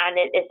 and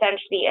it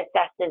essentially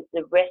assesses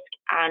the risk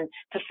and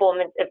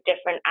performance of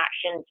different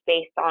actions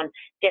based on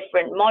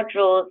different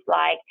modules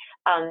like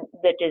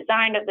the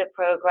design of the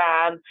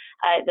program,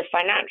 the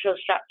financial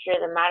structure,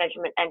 the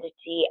management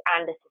entity,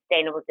 and the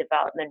sustainable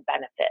development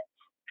benefits.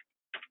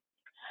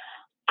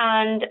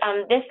 And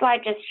this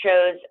slide just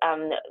shows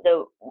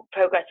the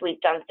progress we've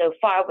done so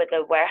far with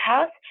the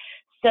warehouse.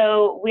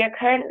 So we are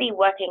currently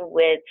working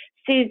with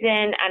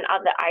Susan and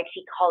other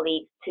IT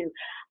colleagues to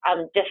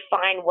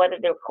define what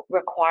are the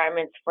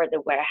requirements for the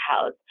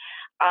warehouse.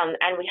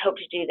 And we hope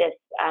to do this,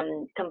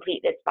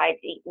 complete this by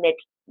mid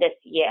this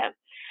year.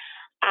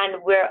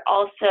 And we're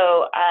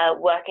also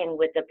working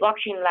with the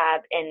blockchain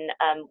lab in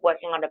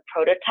working on a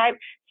prototype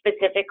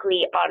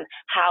specifically on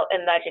how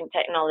emerging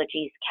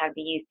technologies can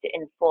be used to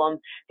inform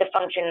the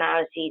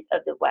functionalities of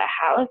the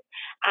warehouse.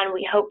 And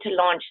we hope to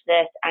launch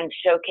this and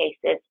showcase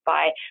this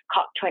by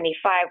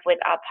COP25 with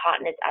our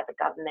partners at the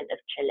government of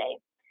Chile.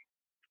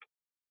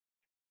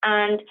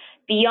 And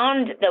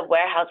beyond the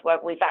warehouse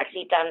work, we've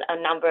actually done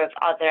a number of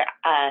other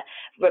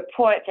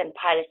reports and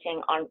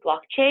piloting on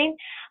blockchain.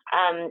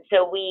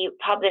 So we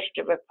published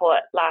a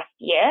report last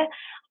year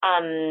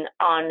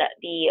on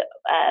the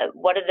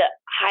what are the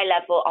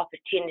high-level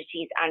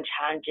opportunities and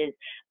challenges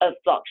of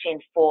blockchain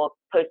for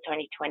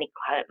post-2020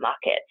 climate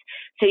markets.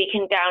 So you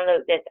can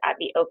download this at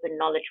the Open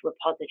Knowledge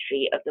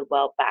Repository of the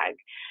World Bank.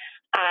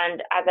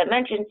 And as I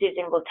mentioned,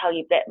 Susan will tell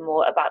you a bit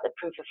more about the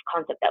proof of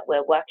concept that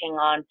we're working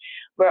on.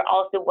 We're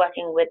also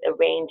working with a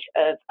range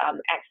of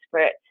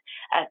experts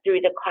through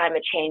the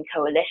Climate Change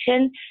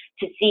Coalition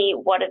to see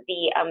what are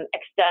the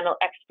external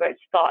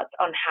experts' thoughts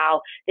on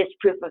how this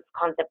proof of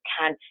concept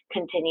can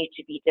continue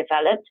to be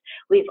developed.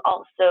 We've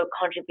also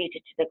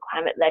contributed to the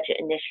Climate Ledger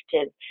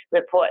Initiative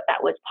report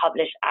that was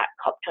published at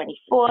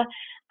COP24,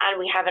 and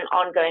we have an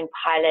ongoing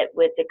pilot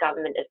with the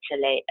government of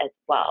Chile as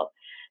well.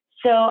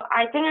 So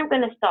I think I'm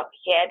going to stop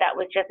here. That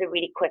was just a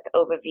really quick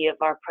overview of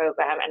our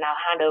program, and I'll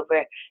hand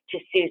over to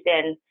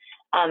Susan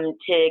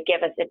to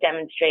give us a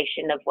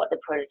demonstration of what the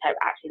prototype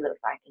actually looks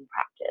like in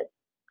practice.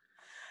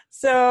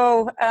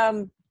 So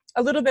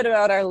a little bit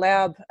about our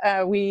lab.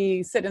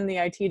 We sit in the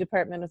IT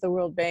department of the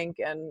World Bank,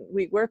 and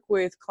we work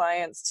with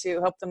clients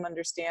to help them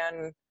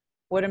understand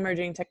what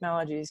emerging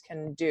technologies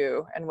can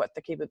do and what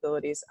the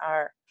capabilities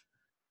are.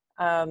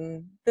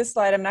 This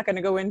slide I'm not going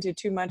to go into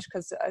too much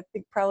because I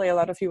think probably a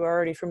lot of you are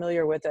already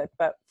familiar with it,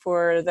 but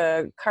for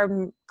the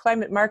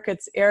climate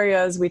markets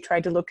areas, we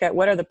tried to look at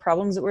what are the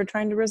problems that we're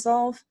trying to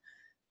resolve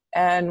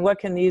and what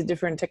can these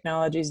different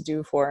technologies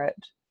do for it.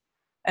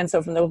 And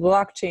so from the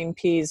blockchain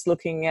piece,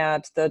 looking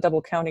at the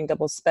double counting,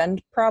 double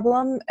spend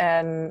problem,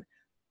 and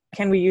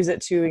can we use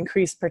it to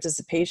increase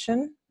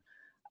participation?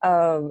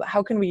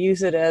 How can we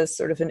use it as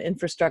sort of an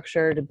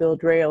infrastructure to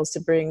build rails to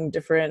bring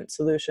different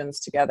solutions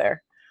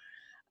together?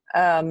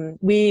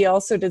 We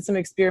also did some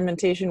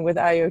experimentation with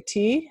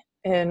IoT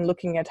and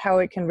looking at how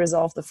it can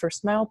resolve the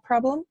first mile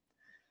problem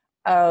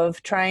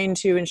of trying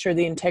to ensure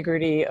the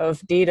integrity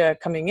of data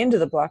coming into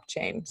the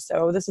blockchain.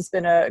 So this has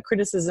been a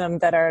criticism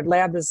that our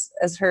lab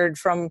has heard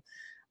from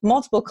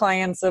multiple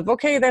clients of,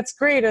 okay, that's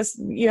great, as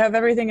you have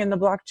everything in the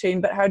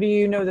blockchain, but how do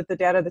you know that the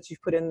data that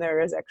you've put in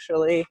there is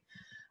actually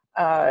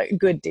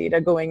good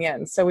data going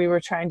in? So we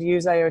were trying to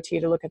use IoT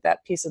to look at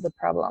that piece of the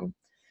problem.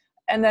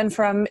 And then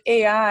from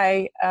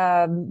AI,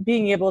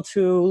 being able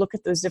to look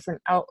at those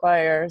different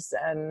outliers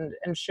and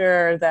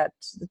ensure that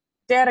the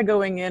data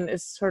going in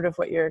is sort of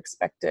what you're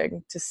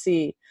expecting to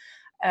see.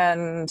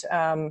 And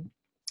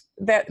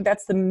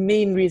that's the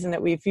main reason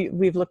that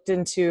we've looked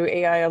into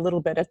AI a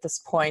little bit at this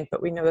point,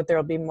 but we know that there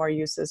will be more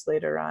uses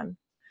later on.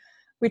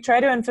 We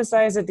try to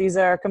emphasize that these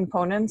are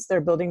components,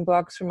 they're building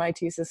blocks from IT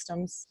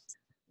systems.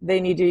 They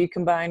need to be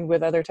combined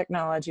with other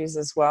technologies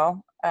as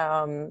well.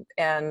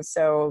 And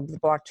so the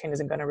blockchain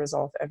isn't going to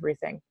resolve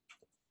everything.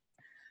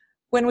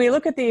 When we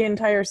look at the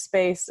entire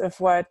space of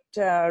what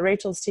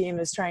Rachel's team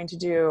is trying to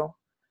do,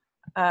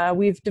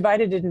 we've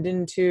divided it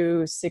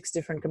into 6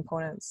 different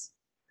components.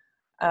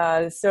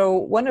 So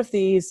one of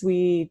these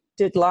we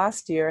did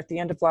last year, at the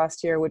end of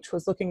last year, which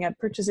was looking at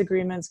purchase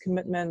agreements,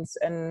 commitments,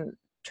 and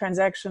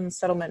transactions,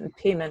 settlement, and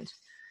payment,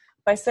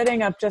 by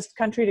setting up just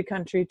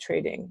country-to-country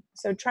trading.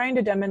 So trying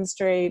to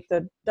demonstrate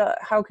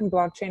how can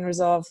blockchain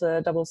resolve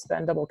the double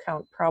spend, double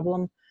count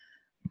problem?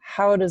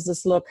 How does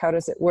this look? How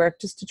does it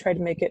work? Just to try to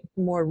make it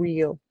more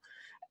real.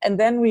 And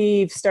then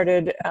we've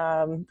started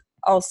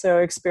also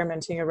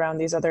experimenting around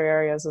these other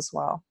areas as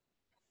well.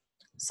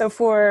 So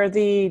for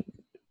the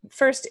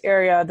first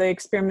area, the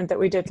experiment that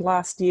we did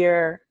last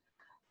year,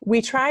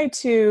 we tried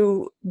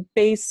to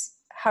base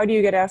how do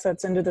you get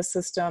assets into the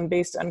system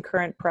based on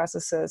current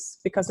processes,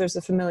 because there's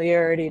a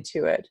familiarity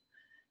to it.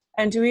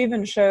 And to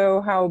even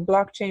show how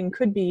blockchain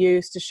could be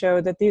used to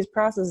show that these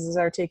processes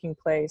are taking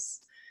place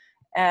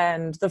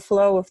and the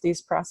flow of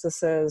these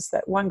processes,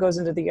 that one goes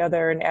into the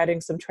other, and adding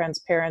some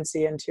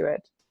transparency into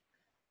it.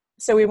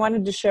 So we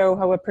wanted to show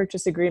how a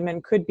purchase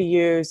agreement could be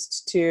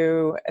used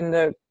to, in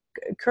the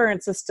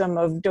current system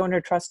of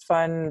donor trust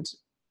fund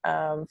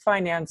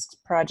financed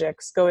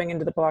projects going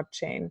into the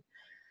blockchain,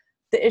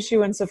 the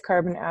issuance of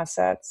carbon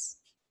assets.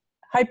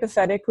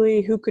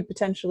 Hypothetically, who could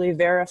potentially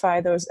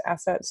verify those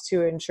assets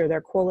to ensure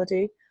their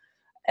quality?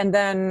 And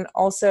then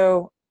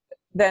also,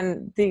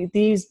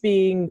 these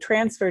being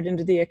transferred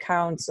into the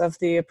accounts of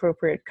the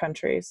appropriate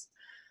countries.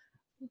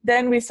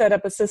 Then we set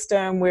up a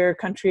system where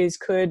countries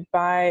could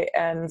buy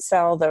and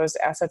sell those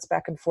assets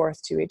back and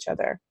forth to each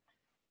other.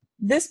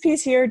 This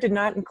piece here did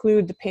not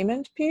include the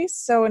payment piece.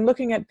 So in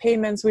looking at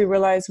payments, we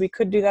realized we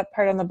could do that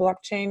part on the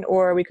blockchain,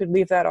 or we could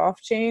leave that off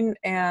chain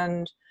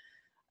and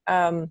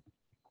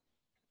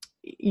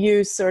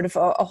use sort of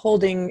a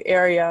holding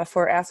area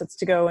for assets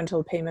to go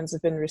until payments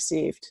have been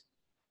received.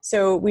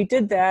 So we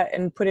did that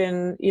and put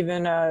in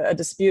even a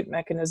dispute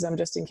mechanism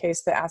just in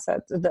case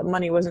the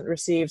money wasn't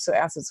received, so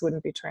assets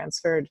wouldn't be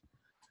transferred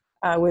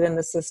within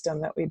the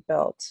system that we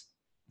built.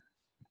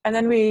 And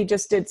then we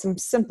just did some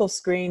simple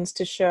screens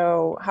to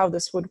show how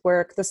this would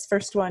work. This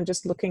first one,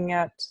 just looking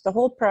at the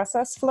whole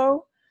process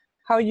flow,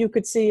 how you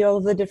could see all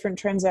of the different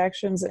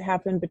transactions that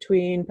happen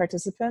between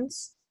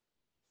participants.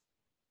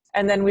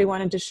 And then we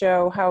wanted to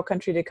show how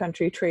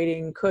country-to-country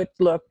trading could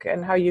look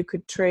and how you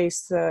could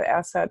trace the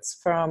assets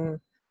from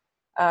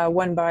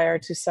one buyer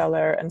to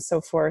seller and so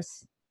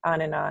forth,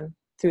 on and on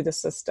through the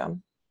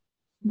system.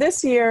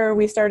 This year,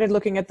 we started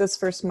looking at this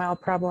first mile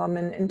problem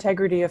and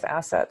integrity of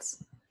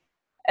assets.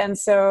 And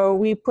so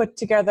we put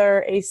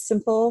together a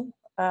simple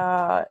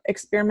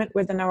experiment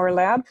within our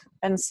lab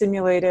and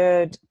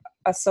simulated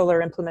a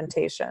solar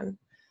implementation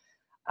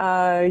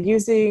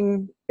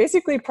using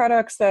basically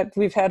products that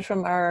we've had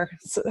from our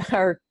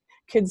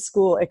kids'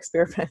 school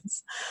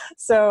experiments.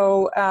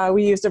 So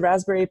we used a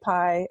Raspberry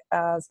Pi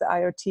as the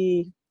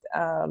IoT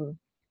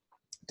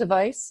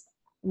device.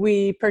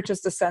 We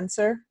purchased a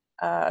sensor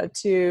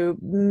to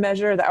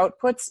measure the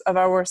outputs of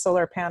our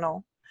solar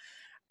panel.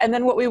 And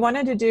then what we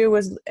wanted to do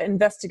was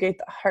investigate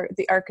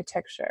the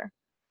architecture.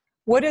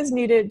 What is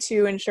needed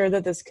to ensure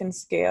that this can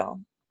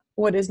scale?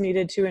 What is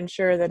needed to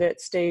ensure that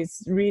it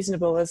stays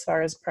reasonable as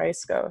far as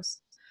price goes?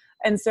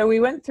 And so we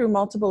went through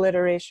multiple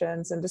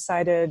iterations and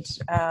decided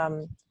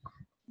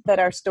that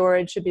our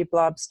storage should be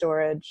blob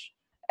storage.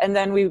 And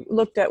then we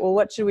looked at, well,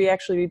 what should we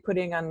actually be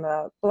putting on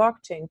the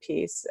blockchain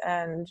piece?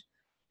 And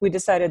we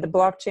decided the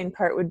blockchain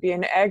part would be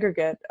an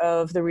aggregate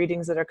of the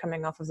readings that are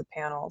coming off of the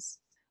panels,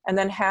 and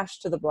then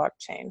hashed to the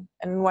blockchain.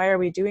 And why are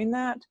we doing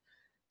that?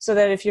 So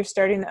that if you're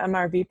starting the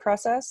MRV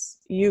process,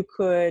 you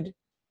could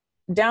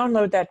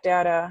download that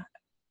data,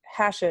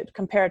 hash it,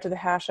 compare it to the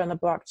hash on the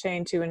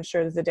blockchain to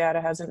ensure that the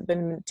data hasn't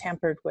been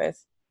tampered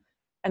with.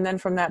 And then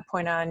from that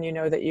point on, you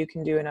know that you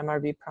can do an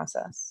MRV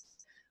process.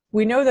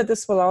 We know that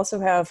this will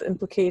also have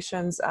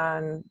implications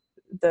on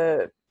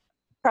the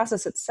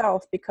process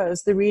itself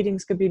because the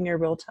readings could be near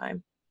real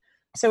time.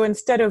 So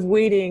instead of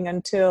waiting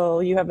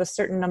until you have a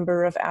certain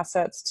number of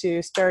assets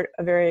to start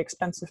a very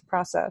expensive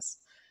process,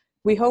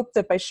 we hope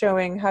that by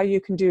showing how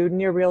you can do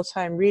near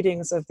real-time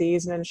readings of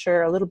these and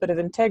ensure a little bit of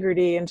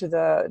integrity into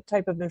the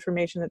type of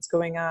information that's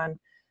going on,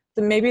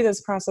 then maybe this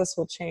process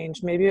will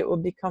change. Maybe it will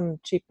become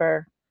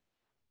cheaper,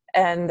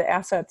 and the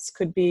assets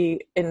could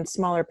be in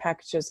smaller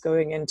packages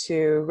going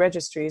into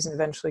registries and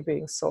eventually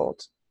being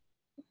sold.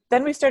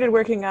 Then we started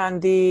working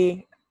on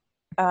the,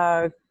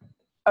 and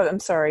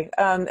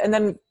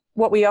then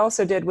what we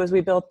also did was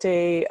we built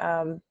a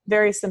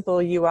very simple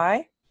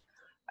UI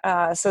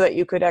so that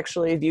you could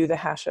actually view the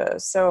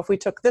hashes. So if we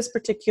took this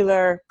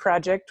particular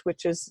project,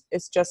 which is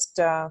just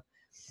an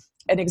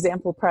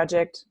example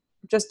project,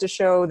 just to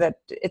show that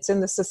it's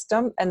in the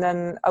system, and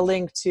then a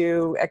link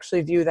to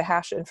actually view the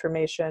hash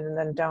information and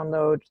then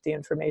download the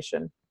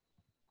information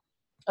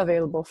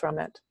available from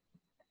it.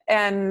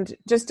 And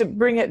just to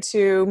bring it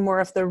to more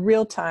of the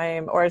real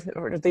time or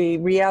the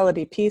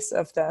reality piece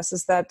of this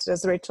is that,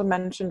 as Rachel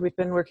mentioned, we've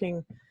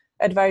been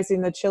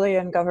advising the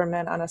Chilean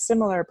government on a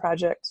similar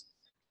project.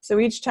 So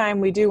each time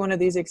we do one of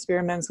these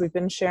experiments, we've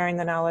been sharing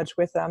the knowledge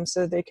with them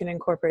so they can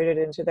incorporate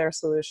it into their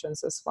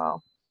solutions as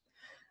well.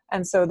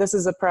 And so this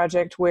is a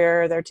project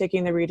where they're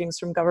taking the readings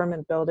from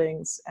government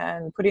buildings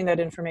and putting that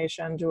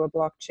information into a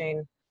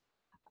blockchain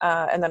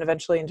and then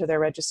eventually into their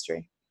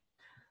registry.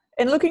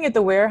 In looking at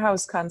the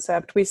warehouse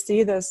concept, we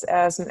see this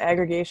as an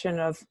aggregation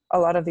of a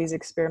lot of these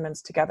experiments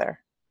together.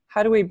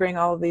 How do we bring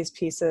all of these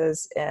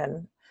pieces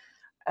in?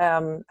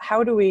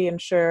 How do we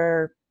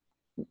ensure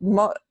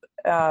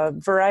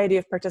variety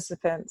of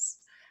participants?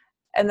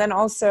 And then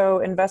also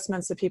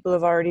investments that people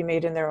have already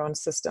made in their own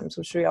systems,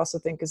 which we also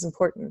think is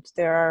important.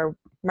 There are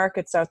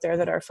markets out there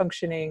that are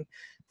functioning.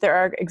 There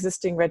are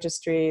existing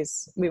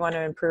registries. We want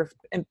to improve,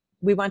 and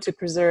we want to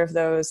preserve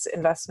those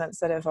investments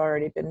that have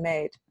already been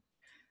made.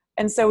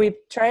 And so we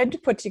tried to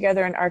put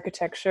together an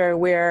architecture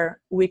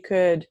where we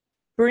could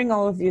bring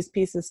all of these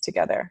pieces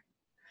together.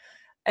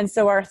 And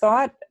so our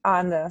thought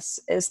on this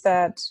is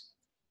that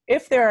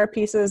if there are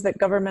pieces that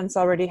governments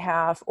already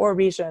have or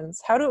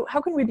regions, how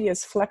can we be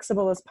as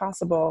flexible as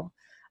possible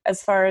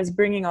as far as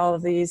bringing all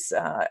of these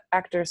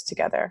actors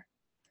together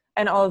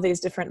and all of these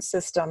different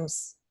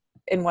systems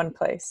in one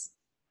place.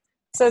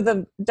 So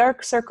the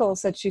dark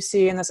circles that you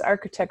see in this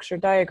architecture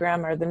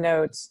diagram are the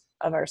nodes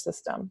of our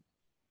system.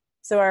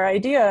 So our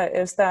idea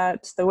is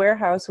that the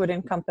warehouse would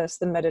encompass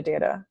the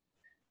metadata,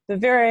 the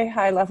very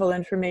high level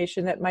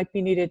information that might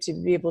be needed to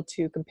be able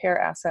to compare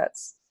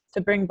assets,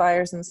 to bring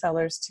buyers and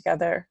sellers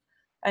together,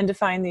 and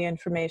define the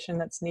information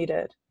that's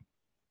needed.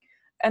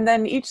 And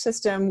then each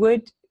system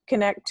would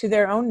connect to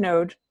their own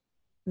node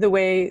the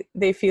way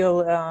they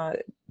feel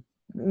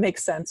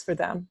makes sense for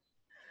them.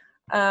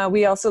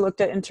 We also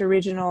looked at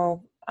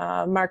interregional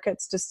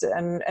markets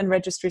and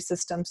registry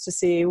systems to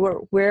see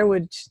where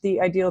would the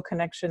ideal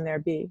connection there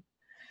be.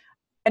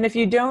 And if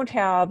you don't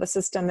have a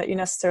system that you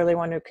necessarily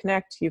want to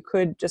connect, you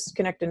could just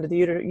connect into the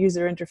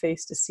user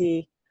interface to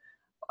see,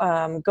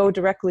 go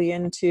directly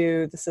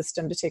into the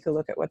system to take a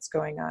look at what's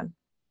going on.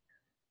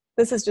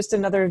 This is just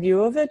another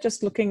view of it,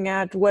 just looking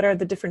at what are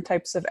the different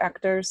types of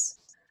actors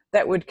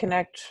that would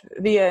connect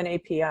via an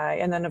API.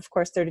 And then of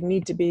course there'd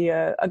need to be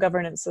a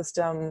governance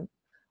system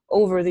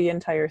over the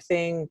entire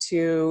thing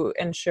to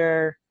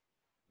ensure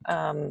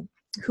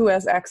who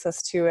has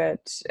access to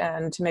it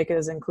and to make it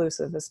as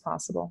inclusive as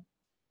possible.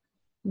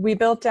 We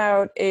built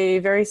out a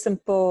very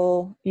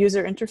simple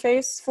user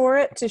interface for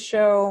it to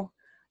show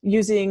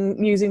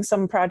using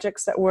some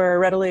projects that were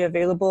readily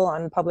available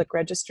on public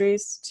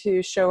registries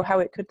to show how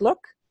it could look,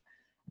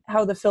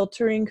 how the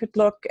filtering could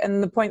look.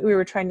 And the point we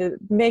were trying to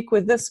make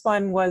with this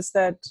one was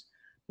that,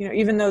 you know,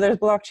 even though there's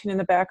blockchain in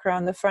the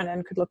background, the front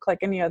end could look like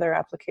any other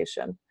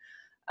application.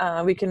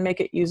 We can make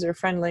it user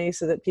friendly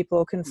so that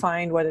people can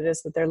find what it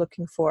is that they're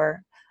looking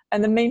for.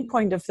 And the main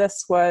point of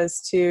this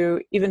was to,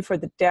 even for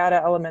the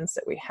data elements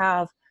that we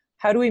have,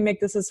 how do we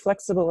make this as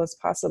flexible as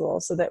possible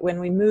so that when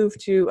we move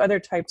to other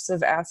types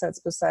of assets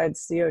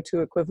besides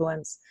CO2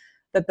 equivalents,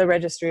 that the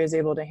registry is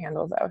able to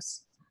handle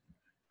those.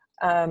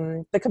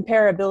 The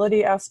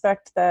comparability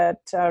aspect that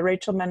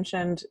Rachel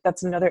mentioned,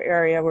 that's another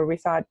area where we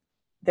thought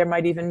there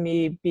might even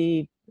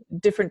be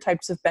different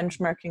types of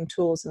benchmarking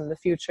tools in the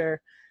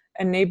future,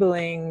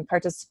 enabling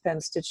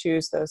participants to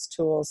choose those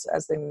tools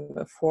as they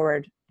move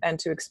forward and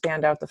to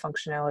expand out the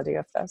functionality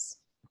of this.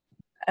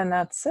 And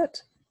that's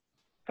it.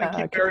 Thank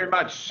you very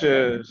much,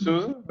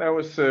 Susan. That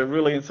was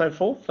really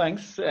insightful.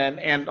 Thanks.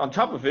 And on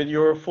top of it,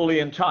 you're fully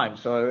in time,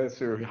 so that's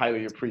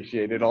highly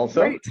appreciated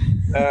also. Great.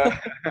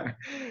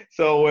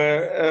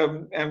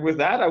 And with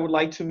that, I would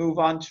like to move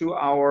on to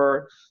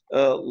our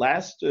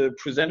last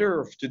presenter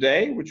of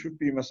today, which would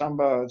be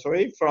Masamba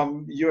Zoe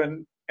from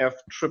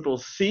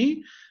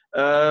UNFCCC.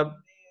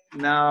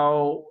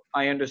 Now,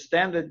 I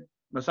understand that,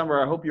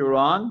 Masamba, I hope you're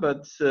on,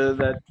 but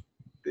that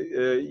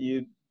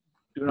you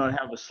do not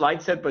have a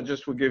slide set, but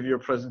just will give your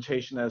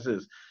presentation as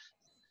is.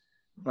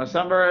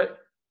 Masamba,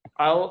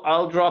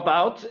 I'll drop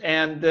out,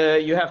 and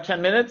you have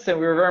 10 minutes, and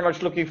we're very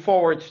much looking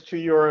forward to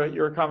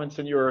your comments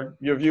and your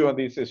view on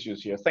these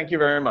issues here. Thank you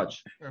very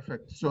much.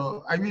 Perfect.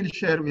 So I will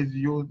share with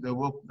you the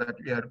work that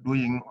we are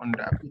doing on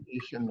the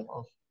application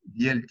of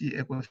DLT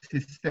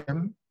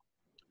ecosystem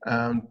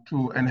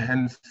to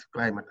enhance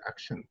climate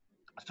action.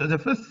 So the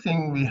first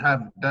thing we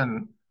have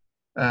done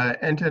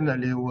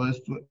internally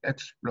was to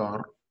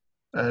explore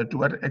to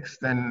what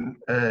extent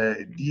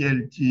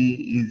DLT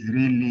is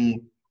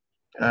really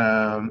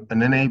an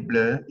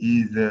enabler,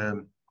 is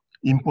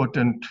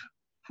important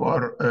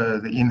for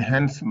the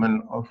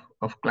enhancement of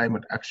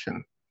climate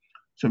action.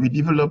 So we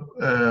developed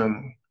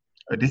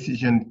a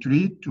decision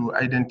tree to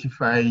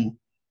identify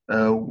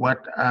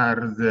what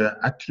are the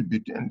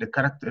attributes and the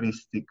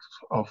characteristics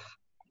of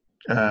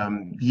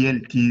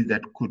DLT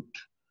that could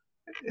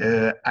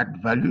add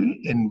value,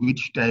 and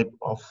which type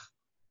of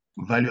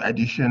value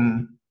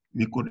addition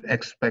we could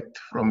expect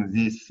from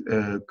this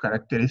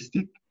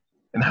characteristic,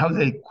 and how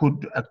they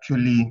could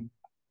actually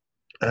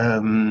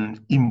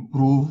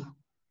improve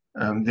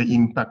the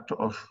impact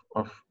of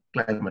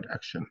climate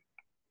action.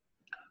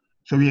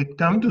 So we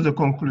come to the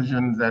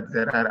conclusion that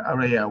there are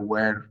areas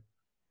where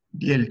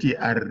DLT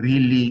are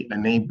really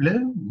enabler,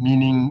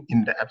 meaning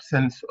in the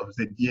absence of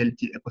the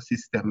DLT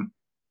ecosystem,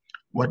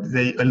 what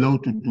they allow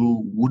to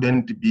do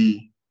wouldn't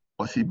be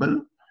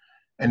possible.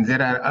 And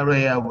there are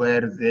areas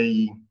where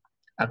they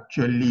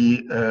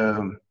actually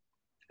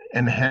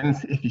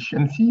enhance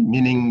efficiency,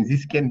 meaning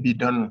this can be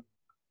done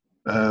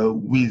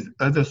with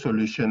other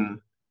solutions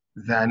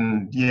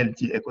than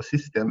DLT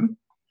ecosystem,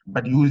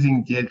 but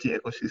using DLT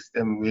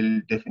ecosystem will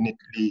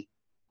definitely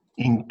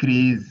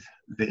increase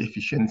the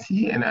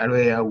efficiency, an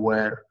area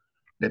where,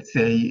 let's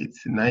say,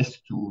 it's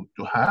nice to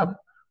have,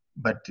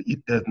 but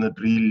it does not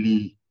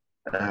really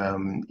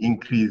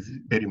increase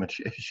very much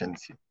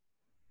efficiency.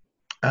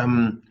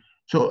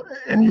 So,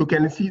 and you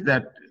can see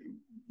that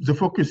the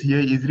focus here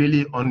is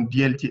really on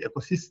DLT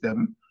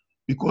ecosystem,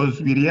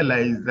 because we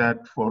realize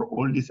that for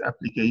all this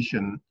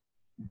application,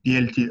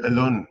 DLT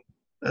alone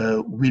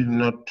will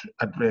not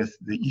address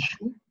the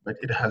issue, but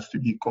it has to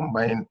be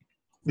combined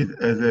with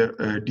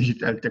other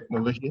digital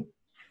technology,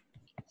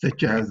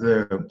 such as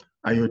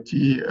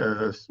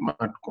IoT,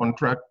 smart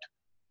contract,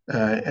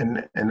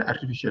 and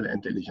artificial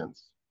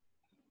intelligence.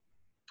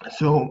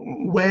 So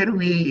where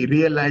we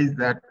realize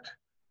that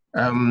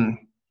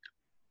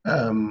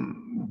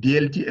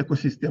DLT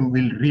ecosystem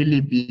will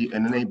really be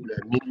an enabler,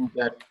 meaning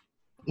that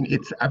in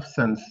its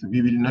absence,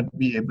 we will not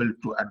be able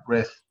to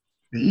address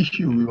the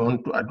issue we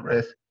want to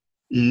address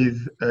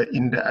is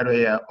in the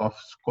area of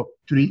Scope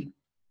 3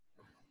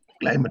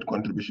 climate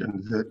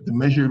contributions, the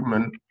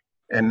measurement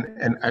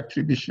and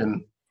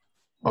attribution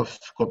of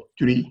Scope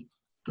 3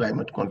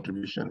 climate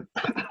contribution.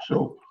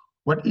 So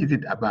what is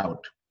it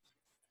about?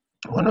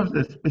 One of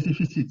the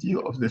specificity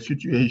of the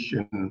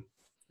situation,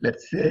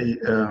 let's say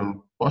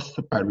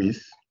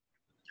post-Paris,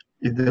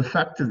 is the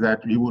fact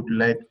that we would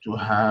like to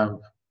have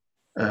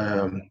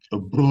a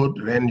broad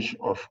range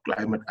of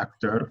climate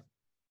actors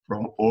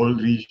from all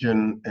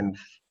regions and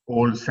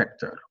all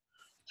sectors.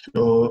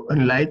 So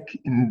unlike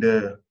in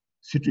the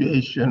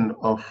situation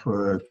of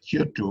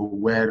Kyoto,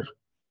 where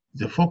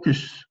the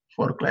focus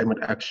for climate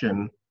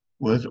action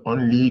was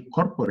only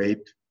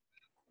corporate,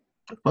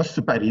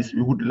 post-Paris,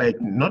 we would like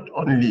not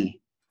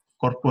only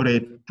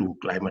corporate to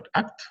climate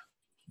act,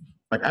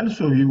 but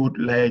also we would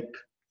like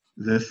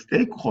the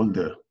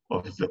stakeholder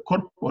of the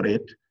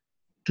corporate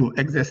to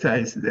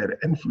exercise their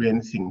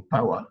influencing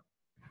power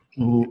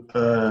to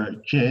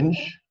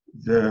change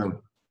the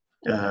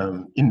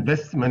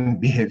investment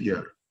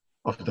behavior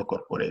of the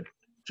corporate.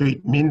 So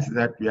it means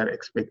that we are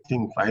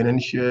expecting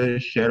financial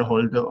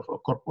shareholder of a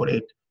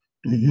corporate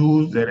to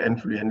use their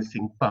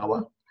influencing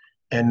power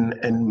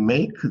and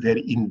make their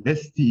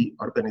investee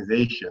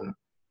organization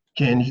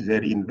change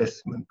their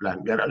investment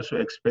plan. We are also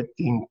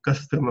expecting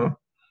customer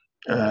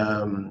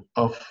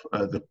of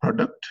the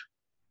product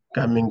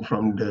coming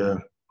from the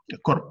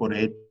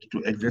corporate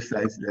to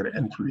exercise their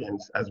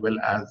influence as well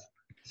as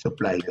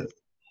suppliers.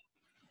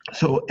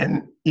 So,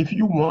 and if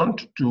you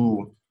want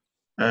to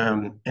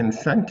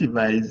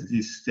incentivize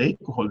the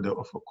stakeholder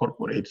of a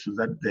corporate so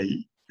that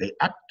they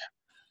act,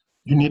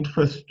 you need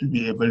first to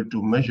be able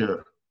to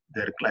measure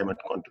their climate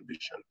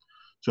contribution.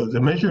 So the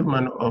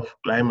measurement of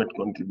climate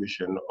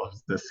contribution of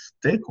the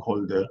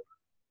stakeholder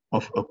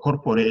of a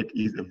corporate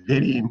is a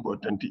very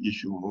important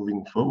issue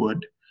moving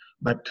forward,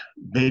 but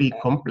very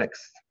complex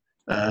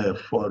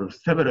for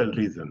several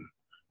reasons.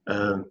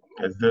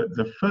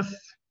 The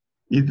first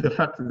is the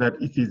fact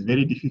that it is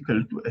very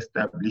difficult to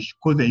establish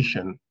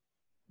causation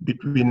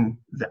between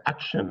the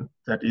action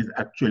that is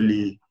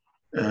actually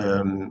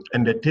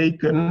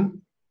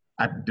undertaken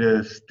at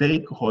the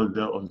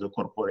stakeholder of the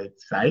corporate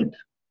side.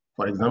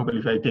 For example,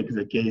 if I take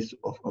the case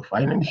of a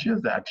financier,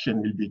 the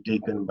action will be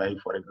taken by,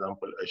 for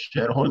example, a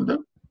shareholder.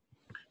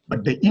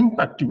 But the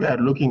impact we are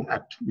looking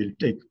at will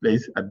take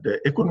place at the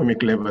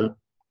economic level,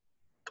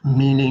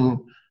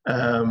 meaning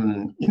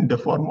in the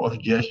form of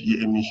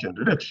GHG emission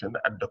reduction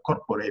at the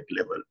corporate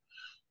level.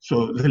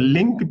 So the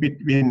link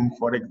between,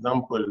 for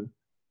example,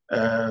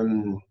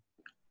 a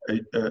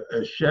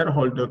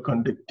shareholder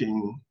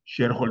conducting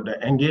shareholder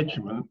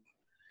engagement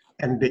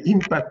and the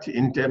impact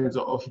in terms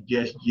of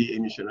GHG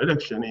emission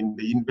reduction in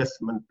the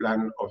investment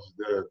plan of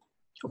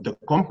the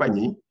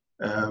company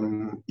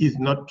is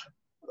not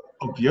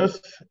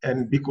obvious,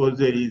 and because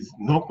there is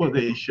no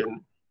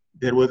causation,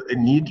 there was a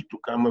need to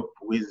come up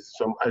with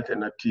some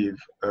alternative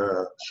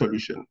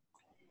solution.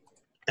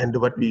 And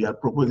what we are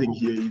proposing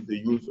here is the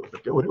use of the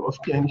theory of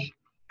change,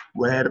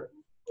 where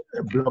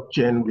a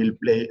blockchain will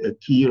play a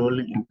key role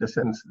in the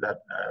sense that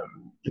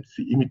its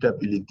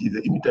immutability,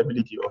 the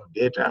immutability of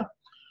data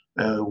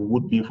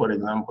would be, for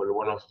example,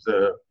 one of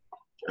the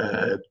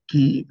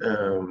key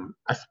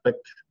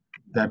aspects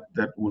that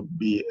would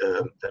be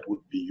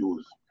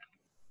used.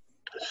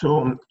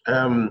 So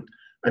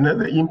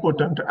another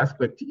important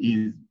aspect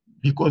is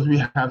because we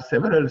have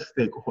several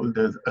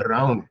stakeholders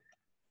around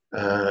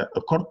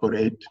a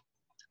corporate,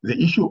 the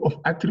issue of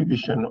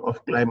attribution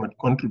of climate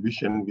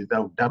contribution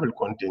without double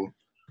counting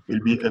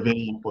will be a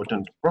very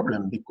important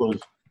problem, because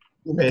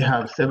you may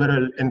have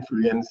several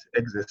influence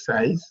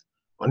exercise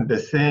on the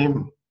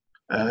same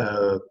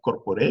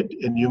corporate,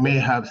 and you may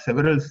have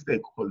several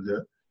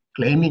stakeholders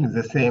claiming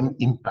the same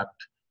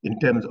impact in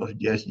terms of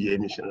GHG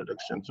emission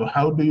reduction. So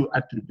how do you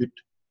attribute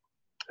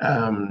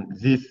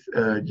this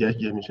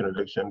GHG emission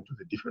reduction to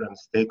the different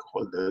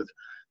stakeholders?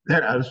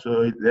 There are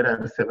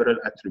several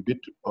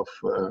attributes of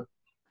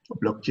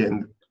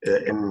blockchain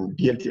and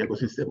DLT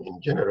ecosystem in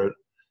general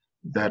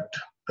that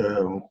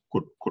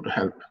could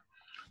help.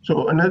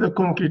 So another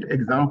concrete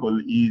example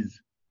is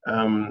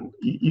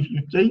if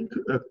you take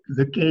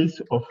the case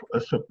of a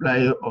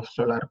supplier of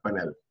solar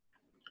panel.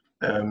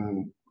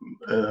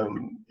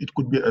 It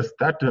could be a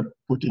startup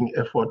putting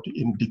effort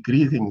in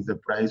decreasing the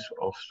price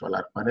of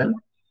solar panel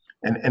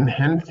and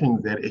enhancing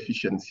their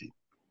efficiency.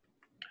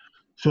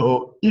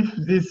 So if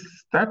this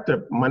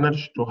startup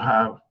managed to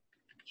have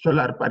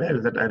solar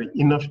panels that are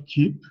enough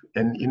cheap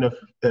and enough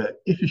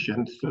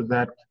efficient so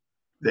that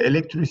the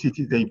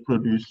electricity they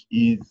produce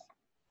is,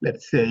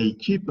 let's say,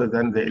 cheaper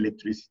than the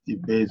electricity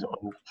based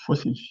on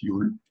fossil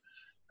fuel,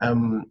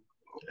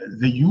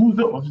 the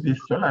user of this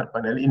solar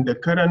panel in the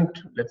current,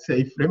 let's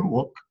say,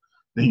 framework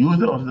the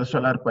user of the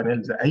solar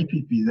panel, the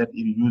IPP that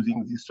is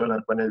using the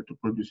solar panel to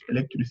produce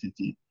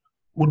electricity,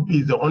 would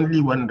be the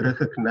only one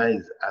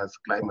recognized as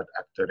climate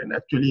actor. And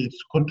actually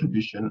its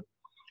contribution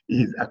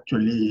is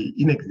actually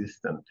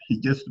inexistent. He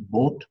just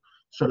bought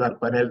solar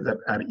panels that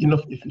are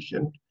enough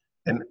efficient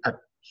and at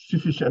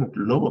sufficient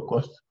lower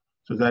cost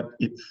so that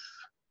it's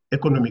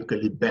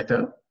economically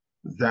better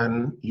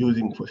than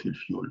using fossil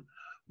fuel.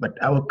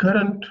 But our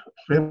current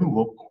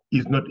framework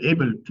is not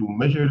able to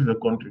measure the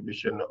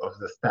contribution of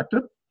the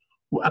startup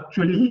who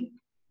actually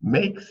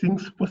make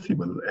things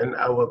possible. And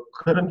our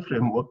current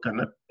framework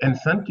cannot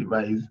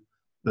incentivize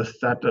the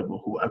startup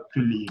who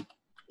actually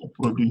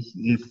produce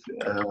this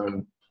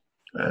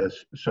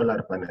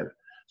solar panel.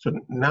 So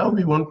now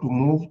we want to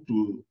move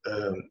to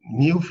a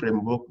new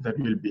framework that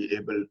will be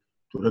able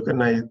to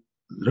recognize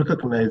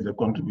the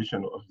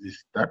contribution of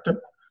this startup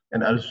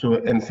and also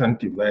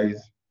incentivize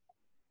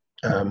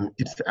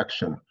its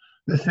action.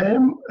 The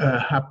same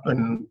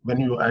happens when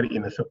you are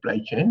in a supply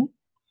chain.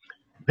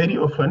 Very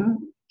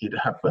often it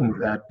happens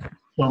that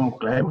some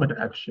climate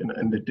action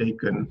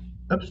undertaken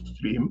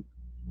upstream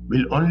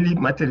will only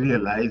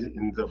materialize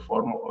in the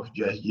form of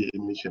GHG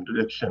emission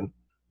reduction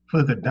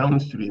further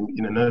downstream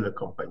in another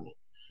company.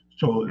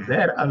 So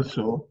there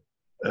also,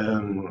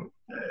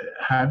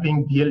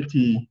 having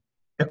DLT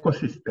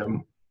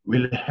ecosystem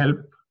will help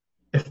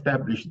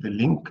establish the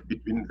link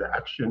between the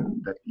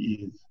action that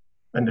is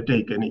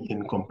undertaken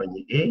in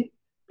company A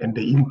and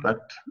the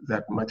impact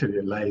that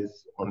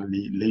materialize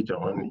only later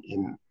on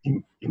in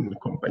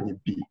company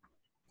B.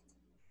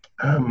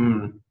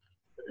 To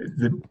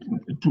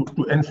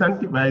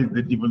incentivize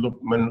the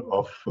development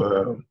of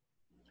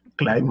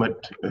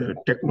climate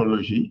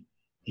technology,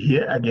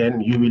 here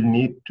again, you will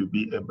need to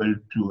be able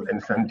to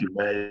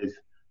incentivize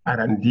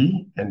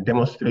R&D and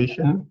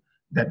demonstration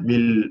that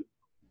will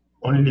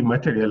only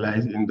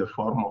materialize in the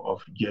form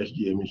of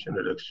GHG emission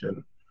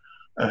reduction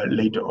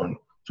later on.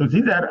 So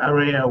these are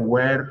areas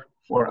where,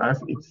 for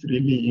us, it's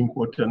really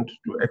important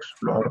to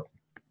explore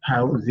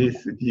how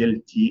this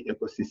DLT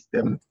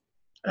ecosystem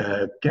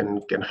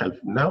can help.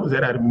 Now,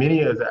 there are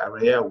many other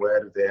areas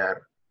where they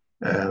are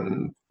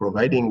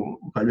providing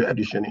value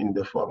addition in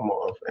the form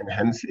of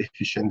enhanced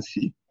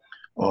efficiency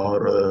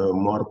or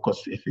more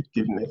cost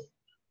effectiveness.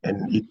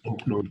 And it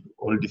includes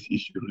all these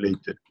issues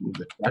related to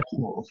the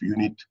tracking of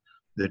unit,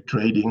 the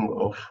trading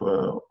of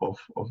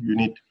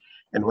unit.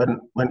 And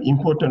one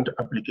important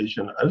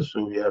application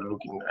also we are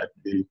looking at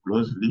very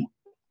closely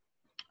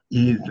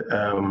is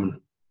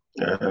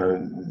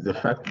the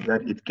fact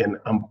that it can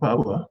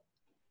empower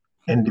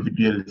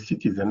individual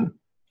citizens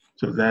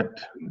so that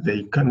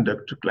they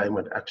conduct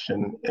climate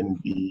action and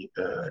be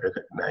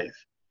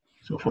recognized.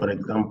 So for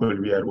example,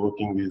 we are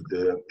working with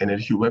the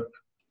Energy Web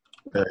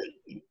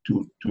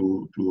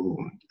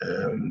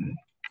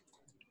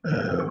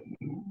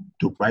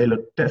to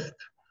pilot test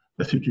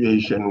a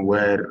situation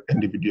where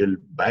individual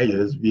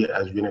buyers, we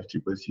as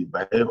UNFCCC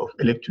buyer of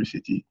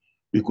electricity,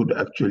 we could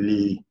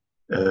actually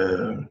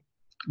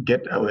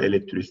get our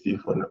electricity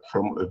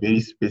from a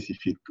very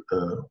specific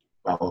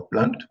power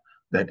plant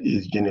that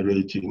is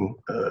generating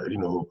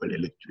renewable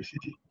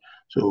electricity.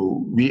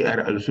 So we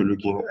are also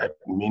looking at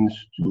means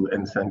to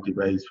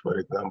incentivize, for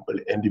example,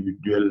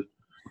 individual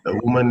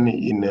women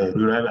in a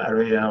rural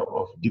area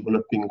of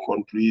developing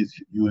countries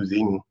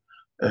using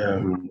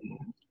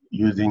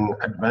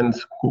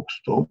advanced cook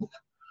stove,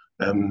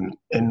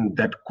 and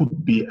that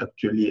could be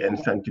actually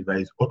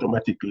incentivized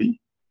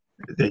automatically.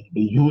 They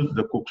use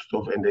the cook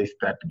stove and they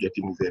start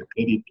getting their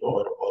credit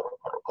or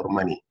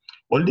money.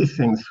 All these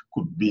things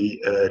could be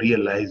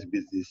realized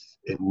with this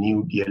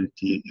new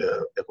DLT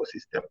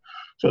ecosystem.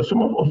 So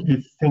some of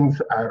these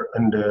things are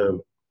under,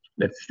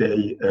 let's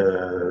say,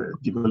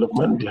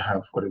 development. We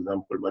have, for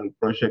example, one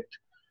project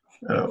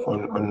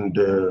on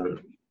the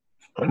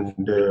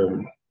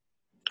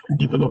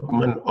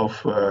development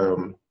of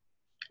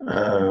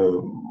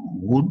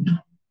wood,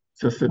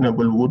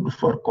 sustainable wood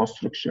for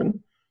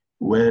construction,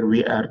 where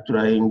we are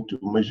trying to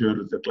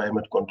measure the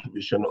climate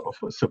contribution of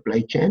a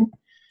supply chain.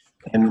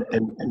 And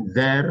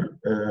their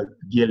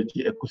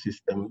DLT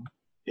ecosystem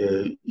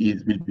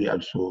will be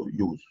also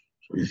used.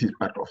 So this is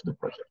part of the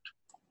project.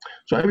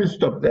 So I will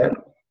stop there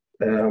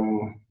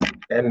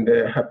and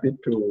happy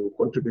to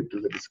contribute to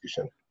the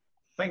discussion.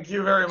 Thank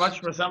you very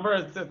much,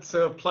 Masamber. It's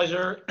a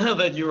pleasure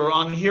that you are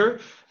on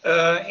here.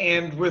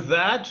 And with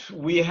that,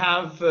 we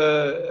have,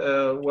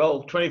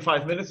 well,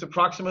 25 minutes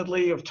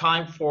approximately of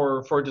time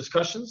for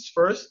discussions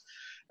first.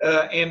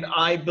 And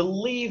I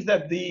believe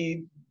that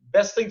the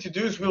best thing to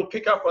do is we'll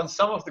pick up on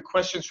some of the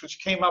questions which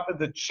came up in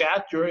the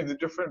chat during the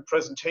different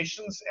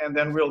presentations, and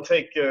then we'll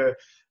take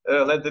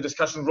let the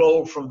discussion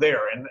roll from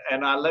there.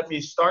 And let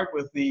me start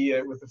with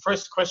the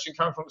first question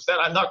coming from Stan.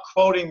 I'm not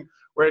quoting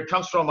where it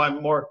comes from,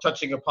 I'm more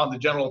touching upon the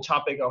general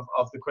topic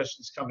of the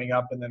questions coming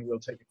up, and then we'll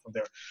take it from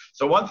there.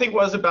 So one thing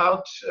was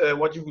about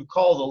what you would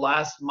call the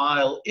last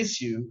mile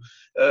issue,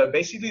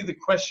 basically the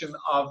question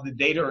of the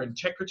data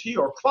integrity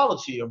or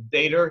quality of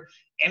data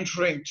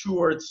entering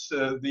towards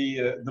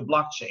the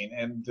blockchain.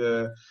 And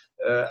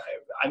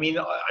I mean,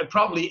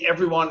 probably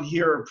everyone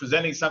here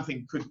presenting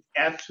something could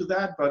add to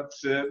that, but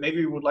maybe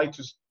we would like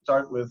to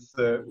start with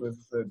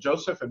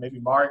Joseph, and maybe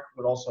Mark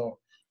would also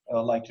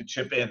like to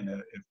chip in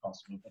if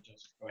possible. But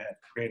Joseph, go ahead.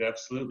 Great,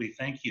 absolutely,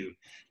 thank you.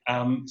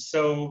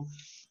 So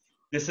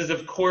this is,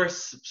 of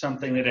course,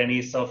 something that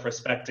any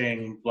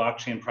self-respecting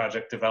blockchain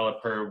project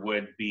developer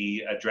would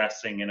be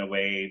addressing in a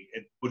way,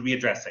 it would be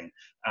addressing.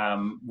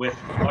 With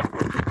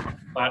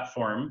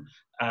platform,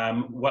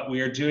 what we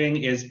are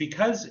doing is,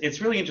 because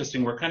it's really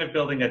interesting, we're kind of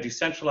building a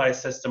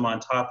decentralized system on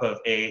top of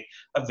a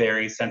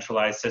very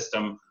centralized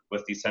system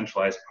with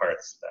decentralized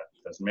parts.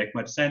 That doesn't make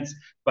much sense,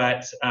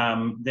 but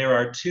there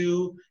are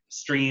two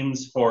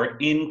streams for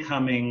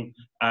incoming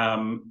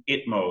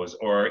ITMOs,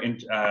 or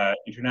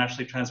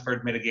internationally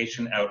transferred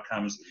mitigation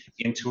outcomes,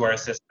 into our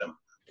system.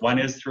 One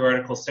is through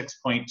Article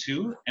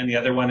 6.2, and the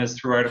other one is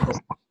through Article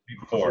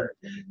 6.4.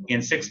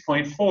 In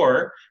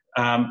 6.4,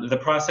 the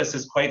process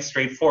is quite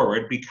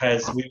straightforward,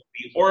 because we will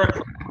be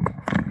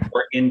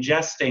or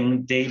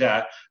ingesting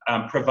data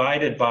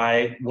provided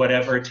by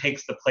whatever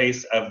takes the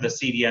place of the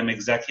CDM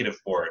executive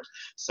board.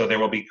 So there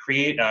will be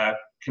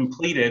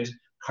completed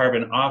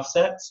carbon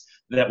offsets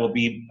that will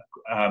be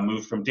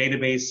moved from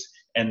database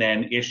and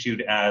then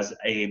issued as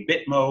a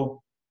BitMo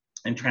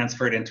and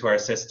transferred into our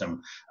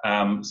system.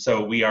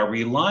 So we are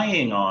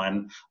relying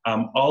on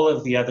all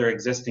of the other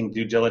existing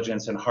due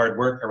diligence and hard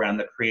work around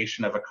the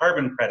creation of a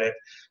carbon credit,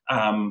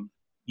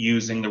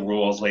 using the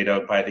rules laid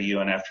out by the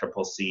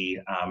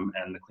UNFCCC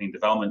and the Clean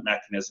Development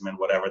Mechanism and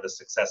whatever the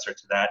successor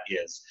to that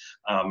is.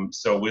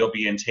 So we'll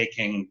be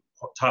intaking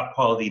top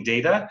quality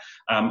data.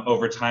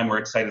 Over time, we're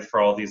excited for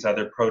all these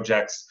other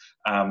projects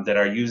that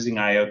are using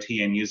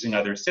IoT and using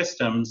other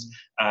systems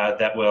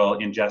that will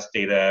ingest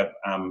data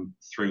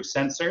through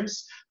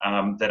sensors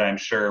that I'm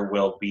sure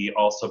will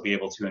also be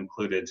able to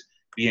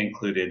be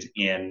included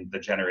in the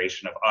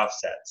generation of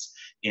offsets.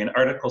 In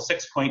Article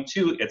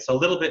 6.2, it's a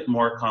little bit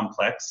more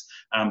complex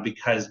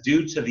because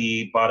due to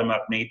the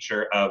bottom-up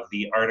nature of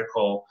the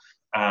article,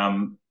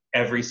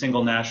 every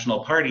single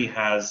national party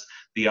has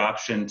the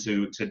option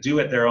to do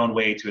it their own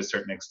way to a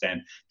certain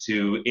extent,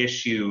 to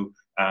issue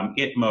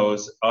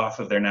ITMOs off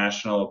of their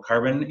national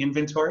carbon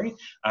inventory.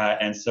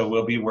 And so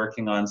we'll be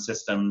working on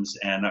systems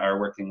and are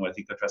working with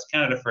EcoTrust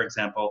Canada, for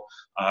example,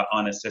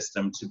 on a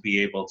system to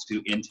be able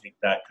to intake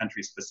that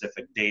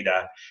country-specific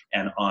data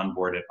and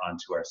onboard it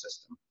onto our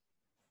system.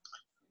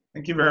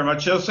 Thank you very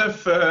much,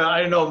 Joseph.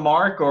 I don't know,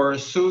 Mark or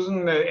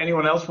Susan,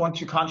 anyone else want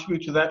to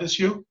contribute to that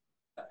issue?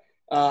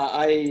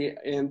 I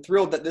am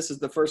thrilled that this is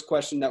the first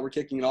question that we're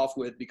kicking it off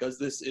with, because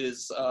this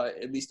is,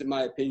 at least in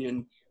my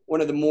opinion,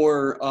 one of the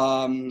more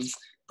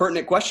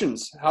pertinent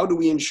questions. How do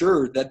we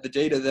ensure that the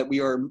data that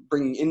we are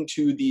bringing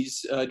into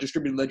these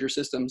distributed ledger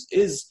systems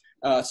is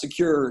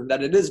secure,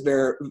 that it is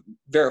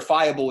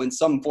verifiable in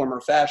some form or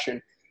fashion,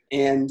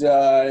 and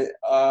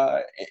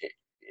how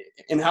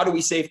do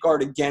we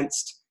safeguard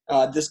against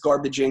this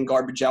garbage in,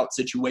 garbage out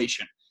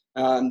situation?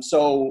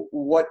 So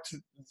what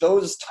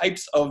those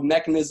types of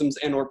mechanisms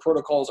and or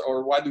protocols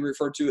are widely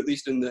referred to, at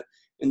least in the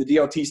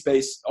DLT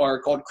space, are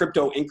called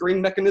crypto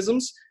anchoring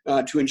mechanisms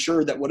to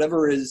ensure that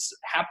whatever is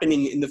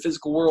happening in the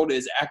physical world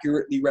is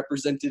accurately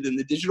represented in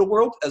the digital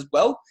world as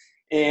well.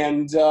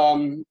 And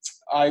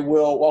I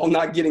will, while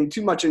not getting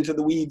too much into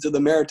the weeds of the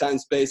maritime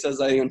space,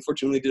 as I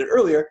unfortunately did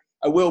earlier,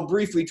 I will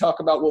briefly talk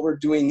about what we're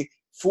doing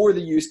for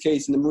the use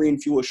case in the marine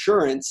fuel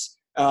assurance,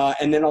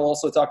 and then I'll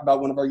also talk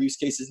about one of our use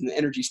cases in the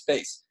energy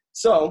space.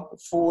 So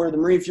for the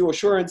marine fuel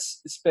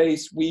assurance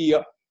space, we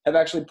have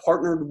actually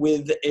partnered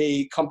with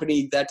a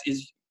company that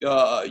is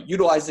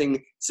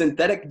utilizing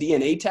synthetic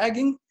DNA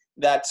tagging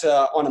that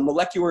on a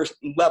molecular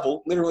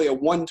level, literally a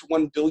 1 to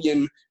 1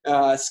 billion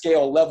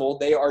scale level,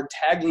 they are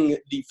tagging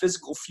the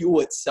physical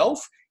fuel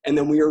itself, and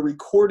then we are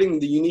recording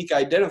the unique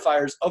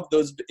identifiers of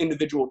those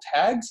individual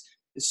tags,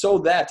 so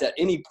that at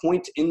any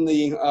point in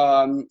the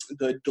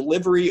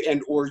delivery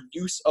and or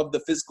use of the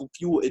physical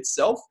fuel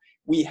itself,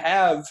 we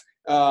have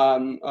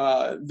provably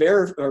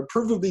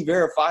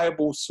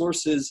verifiable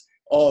sources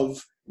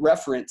of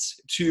reference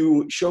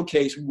to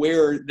showcase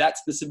where that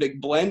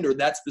specific blend or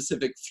that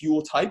specific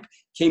fuel type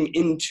came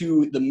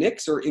into the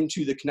mix or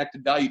into the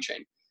connected value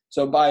chain.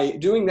 So by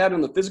doing that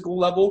on the physical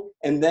level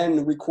and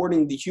then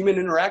recording the human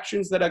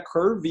interactions that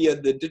occur via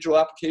the digital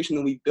application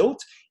that we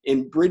built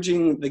and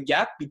bridging the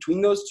gap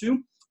between those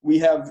two, we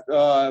have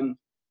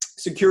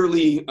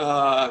securely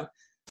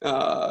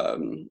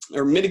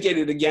or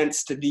mitigated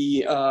against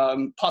the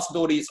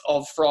possibilities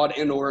of fraud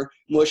and or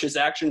malicious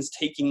actions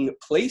taking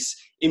place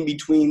in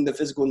between the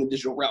physical and the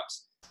digital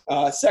realms.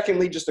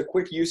 Secondly, just a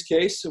quick use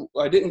case.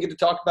 I didn't get to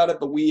talk about it,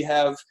 but we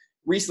have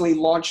recently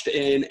launched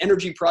an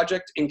energy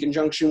project in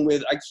conjunction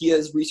with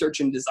IKEA's Research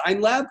and Design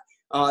Lab.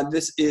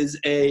 This is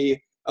a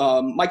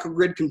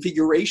microgrid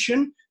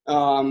configuration.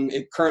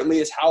 It currently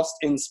is housed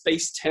in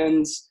Space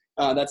 10's,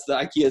 that's the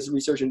IKEA's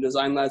Research and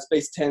Design Lab,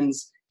 Space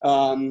 10's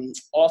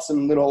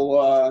awesome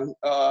little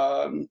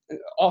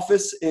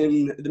office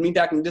in the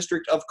Meatpacking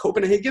district of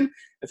Copenhagen.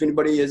 If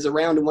anybody is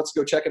around and wants to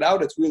go check it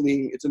out, it's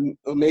an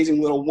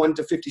amazing little 1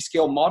 to 50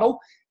 scale model.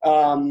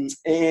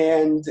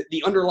 And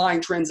the underlying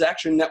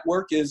transaction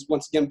network is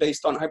once again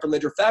based on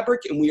Hyperledger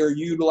Fabric, and we are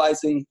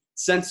utilizing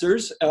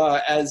sensors,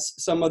 as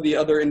some of the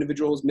other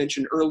individuals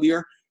mentioned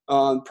earlier.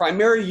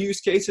 Primary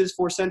use cases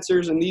for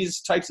sensors in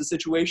these types of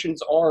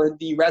situations are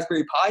the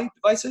Raspberry Pi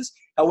devices.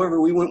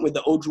 However, we went with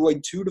the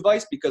Odroid 2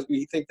 device because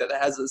we think that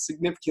it has a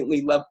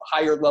significantly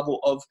higher level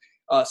of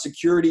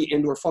security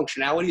and or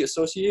functionality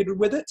associated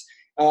with it.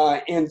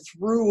 And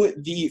through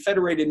the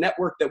federated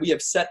network that we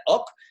have set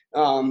up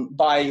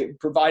by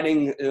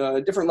providing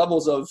different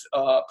levels of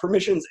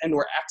permissions and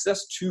or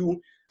access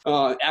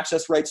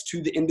rights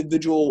to the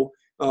individual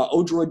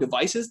Odroid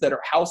devices that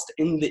are housed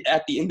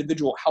at the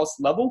individual house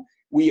level,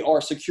 we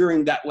are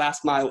securing that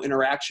last mile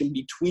interaction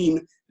between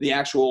the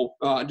actual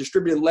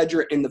distributed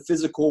ledger and the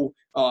physical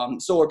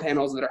solar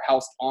panels that are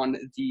housed on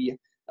the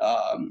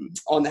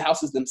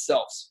houses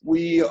themselves.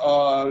 We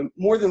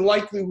more than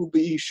likely will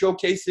be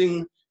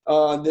showcasing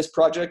this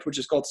project, which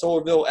is called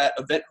Solarville, at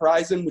Event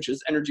Horizon, which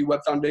is Energy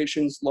Web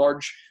Foundation's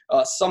large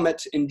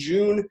summit in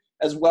June,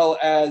 as well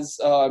as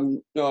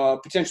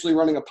potentially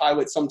running a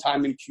pilot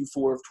sometime in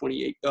Q4 of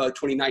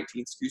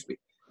 2019, excuse me.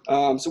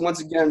 So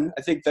once again,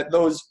 I think that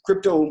those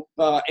crypto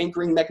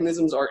anchoring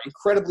mechanisms are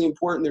incredibly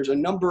important. There's a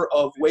number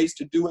of ways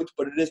to do it,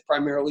 but it is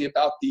primarily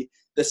about the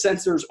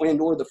sensors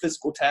and or the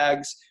physical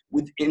tags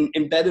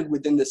embedded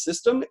within the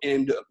system,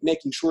 and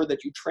making sure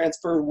that you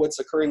transfer what's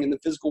occurring in the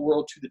physical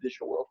world to the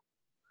digital world.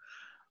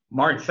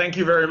 Mark, thank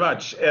you very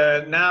much.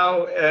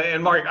 Now,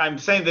 and Mark, I'm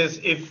saying this,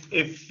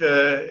 if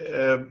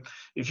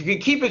you can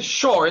keep it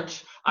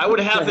short, I would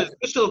have an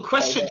additional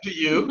question to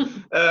you,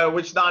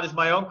 which not is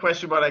my own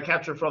question, but I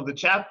captured from the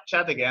chat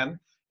again,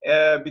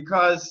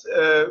 because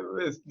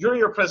during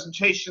your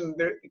presentation,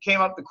 there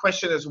came up the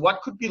question as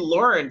what could be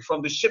learned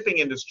from the shipping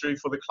industry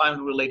for the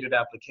climate-related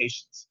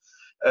applications,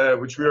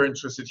 which we are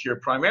interested here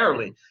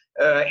primarily.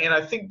 And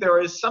I think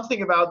there is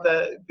something about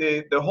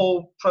the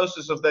whole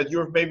process of that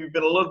you've maybe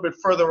been a little bit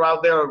further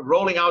out there,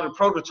 rolling out a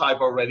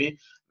prototype already.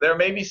 There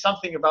may be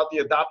something about the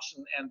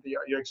adoption and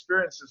your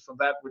experiences from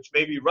that which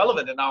may be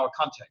relevant in our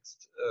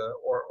context,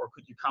 or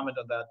could you comment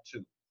on that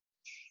too?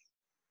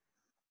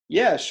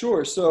 Yeah,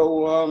 sure.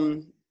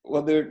 So,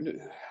 well,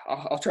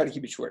 I'll try to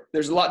keep it short.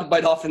 There's a lot to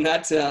bite off in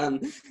that,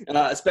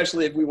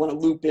 especially if we want to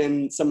loop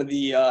in some of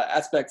the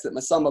aspects that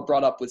Masamba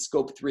brought up with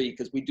Scope 3,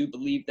 because we do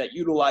believe that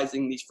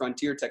utilizing these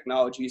frontier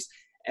technologies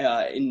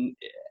in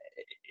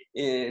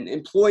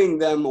employing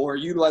them or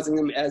utilizing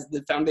them as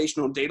the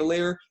foundational data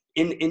layer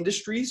in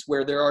industries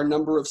where there are a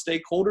number of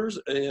stakeholders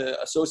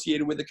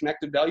associated with the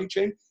connected value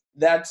chain,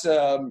 that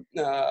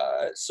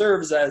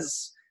serves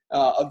as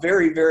a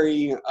very,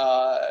 very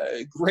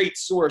great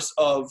source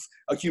of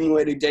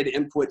accumulated data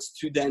inputs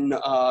to then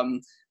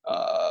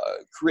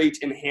create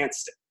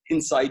enhanced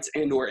insights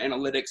and or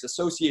analytics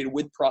associated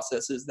with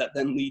processes that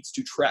then leads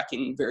to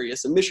tracking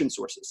various emission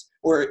sources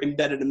or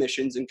embedded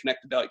emissions in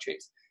connected value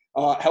chains.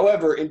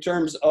 However, in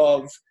terms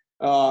of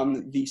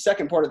the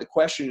second part of the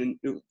question,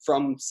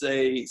 from,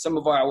 say, some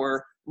of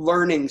our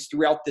learnings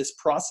throughout this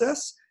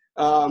process,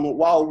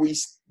 while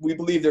we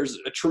believe there's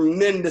a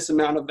tremendous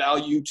amount of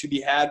value to be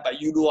had by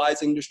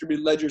utilizing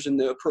distributed ledgers in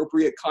the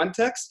appropriate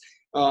context,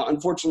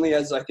 unfortunately,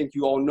 as I think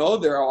you all know,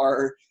 there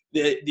are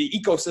the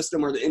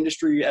ecosystem or the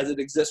industry as it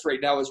exists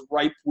right now is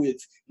ripe with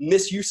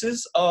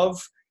misuses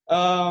of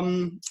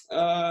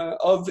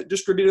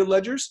distributed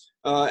ledgers.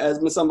 As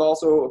Masamba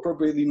also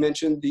appropriately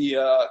mentioned,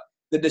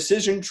 the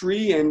decision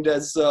tree, and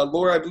as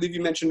Laura, I believe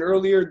you mentioned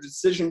earlier, the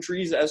decision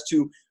trees as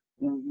to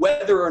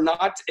whether or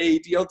not a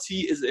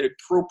DLT is an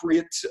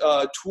appropriate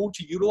tool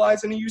to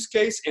utilize in a use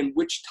case, and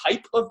which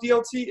type of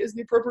DLT is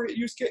the appropriate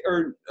use case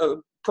or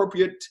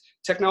appropriate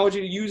technology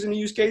to use in a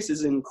use case,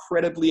 is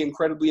incredibly,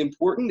 incredibly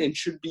important, and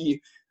should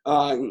be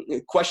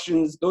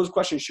questions. Those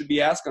questions should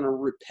be asked on a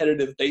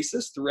repetitive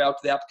basis throughout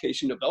the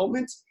application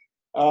development.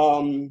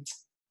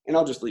 And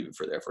I'll just leave it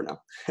there for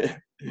now.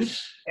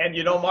 And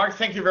you know, Mark,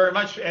 thank you very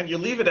much. And you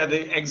leave it at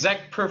the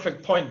exact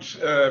perfect point,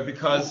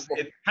 because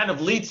it kind of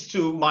leads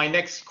to my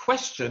next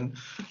question,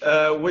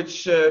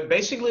 which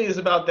basically is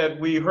about that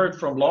we heard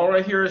from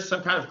Laura here,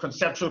 some kind of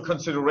conceptual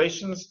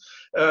considerations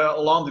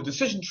along the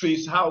decision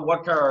trees,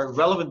 what are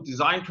relevant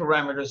design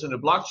parameters in the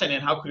blockchain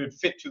and how could it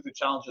fit to the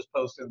challenges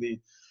posed in the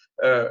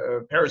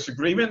Paris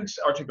Agreement,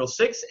 Article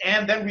 6,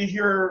 and then we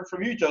hear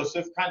from you,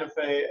 Joseph, kind of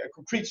a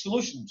concrete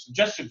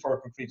suggestion for a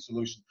concrete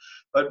solution.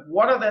 But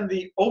what are then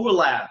the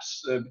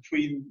overlaps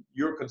between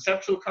your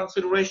conceptual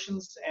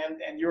considerations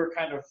and your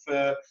kind of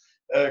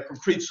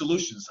concrete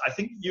solutions? I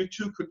think you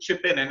two could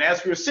chip in. And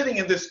as we're sitting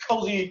in this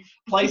cozy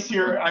place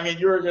here, I mean,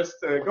 you're just,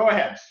 go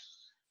ahead.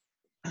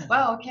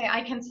 Well, okay,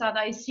 I can start.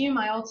 I assume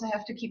I also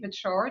have to keep it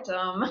short.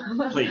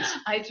 Please.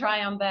 I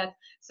try on that.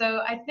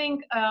 So I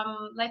think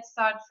let's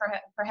start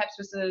perhaps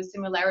with the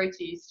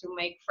similarities to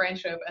make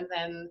friendship and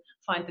then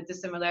find the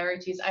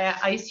dissimilarities.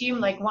 I assume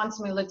like one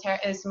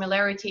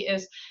similarity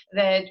is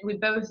that we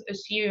both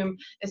assume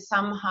a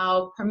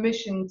somehow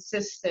permissioned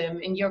system.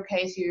 In your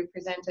case, you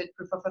presented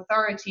proof of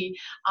authority.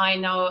 I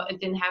now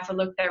didn't have a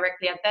look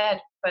directly at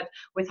that, but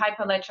with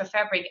Hyperledger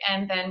Fabric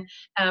and then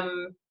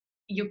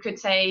you could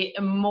say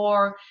a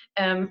more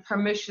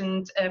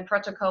permissioned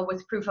protocol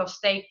with proof of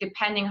stake,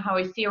 depending how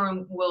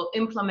Ethereum will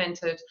implement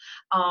it.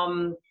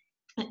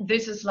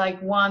 This is like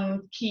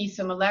one key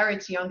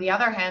similarity. On the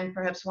other hand,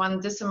 perhaps one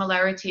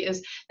dissimilarity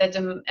is that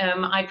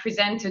I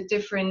presented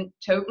different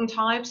token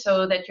types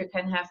so that you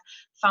can have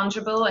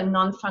fungible and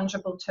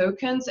non-fungible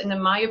tokens. And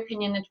in my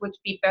opinion, it would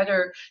be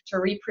better to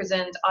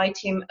represent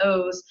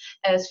ITMOs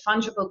as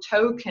fungible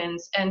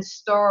tokens and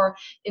store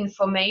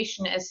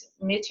information as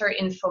meta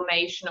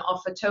information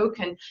of a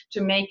token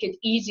to make it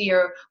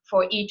easier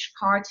for each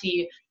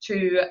party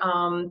to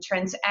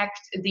transact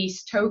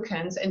these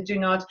tokens and do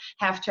not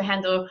have to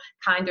handle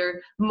kind of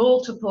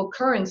multiple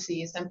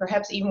currencies, and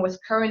perhaps even with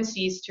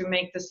currencies to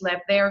make this lab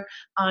there.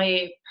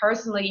 I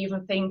personally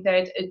even think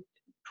that a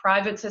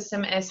private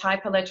system as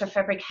Hyperledger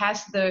Fabric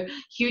has the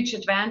huge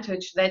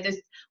advantage that it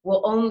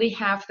will only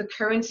have the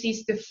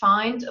currencies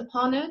defined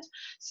upon it.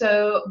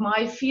 So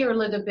my fear a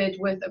little bit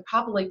with a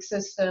public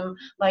system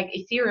like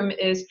Ethereum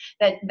is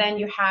that then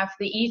you have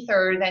the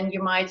Ether, then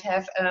you might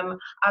have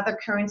other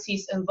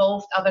currencies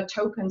involved, other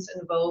tokens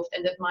involved,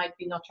 and it might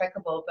be not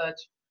trackable, but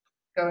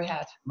go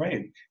ahead.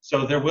 Right.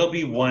 So there will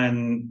be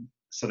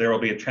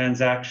a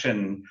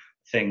transaction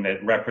thing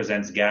that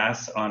represents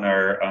gas on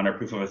our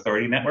proof of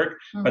authority network,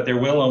 but there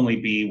will only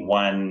be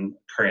one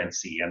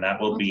currency, and that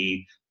will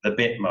be the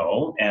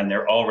BitMo, and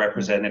they're all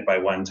represented by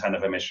 1 ton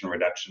of emission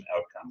reduction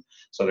outcome.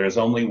 So there's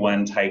only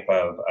one type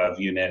of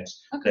unit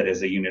that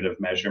is a unit of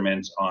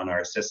measurement on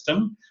our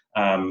system.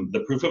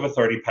 The proof of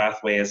authority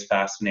pathway is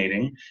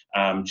fascinating.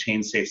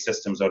 Chain Safe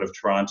Systems out of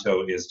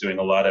Toronto is doing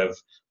a lot of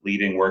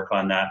leading work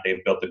on that.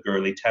 They've built the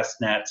Gurley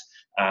testnet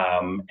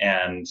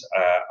and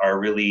are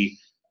really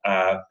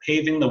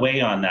paving the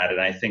way on that, and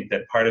I think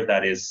that part of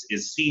that is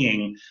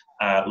seeing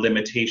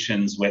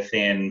limitations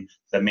within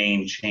the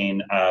main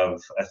chain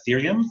of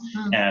Ethereum,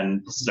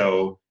 and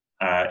so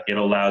it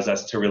allows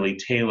us to really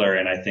tailor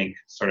and I think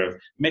sort of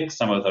mix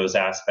some of those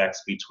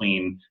aspects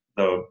between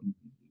the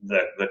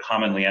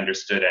commonly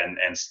understood and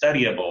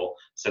studyable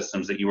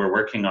systems that you were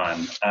working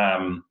on.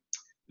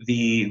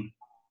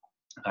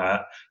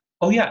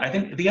 Oh yeah, I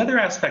think the other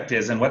aspect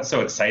is, and what's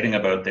so exciting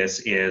about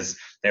this is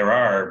there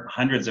are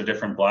hundreds of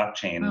different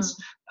blockchains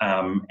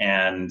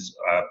and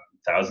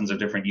thousands of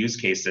different use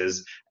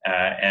cases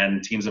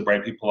and teams of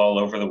bright people all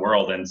over the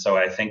world. And so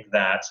I think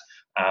that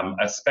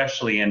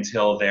especially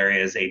until there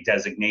is a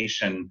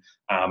designation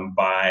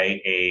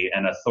by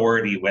an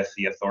authority with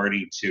the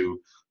authority to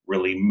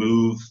really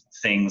move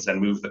things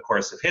and move the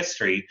course of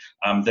history,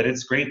 that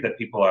it's great that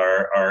people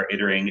are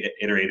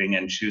iterating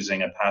and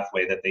choosing a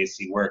pathway that they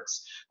see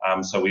works.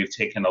 So we've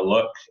taken a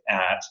look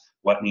at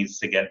what needs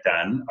to get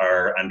done,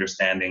 our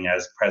understanding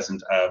as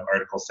present of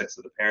Article 6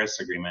 of the Paris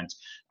Agreement,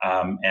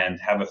 and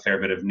have a fair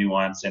bit of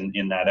nuance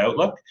in that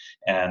outlook,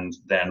 and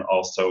then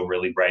also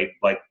really bright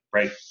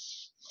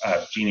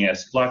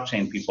genius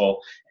blockchain people,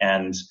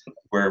 and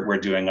we're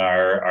doing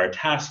our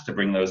task to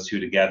bring those two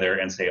together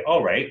and say,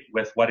 all right,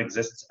 with what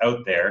exists out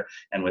there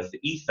and with the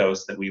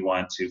ethos that we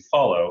want to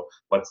follow,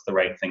 what's the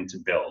right thing to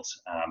build?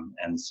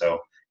 And so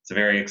it's a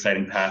very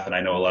exciting path, and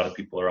I know a lot of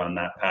people are on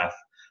that path,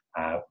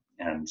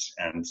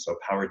 and so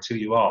power to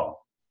you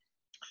all.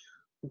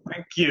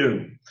 Thank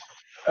you.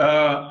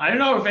 I don't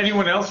know if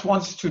anyone else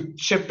wants to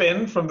chip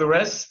in from the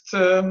rest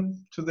to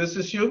this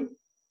issue.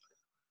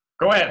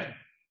 Go ahead.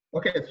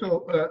 Okay,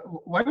 so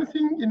one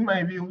thing in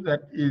my view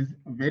that is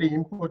very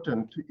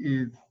important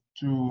is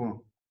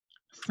to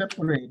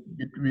separate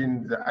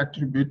between the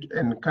attribute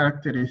and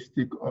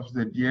characteristic of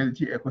the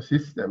DLT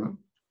ecosystem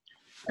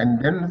and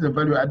then the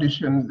value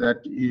addition that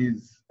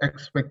is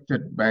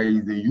expected by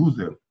the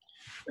user.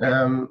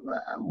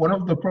 One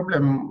of the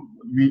problems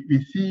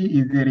we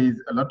see is there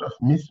is a lot of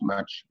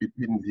mismatch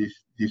between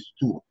these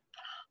two.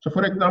 So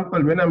for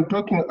example, when I'm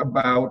talking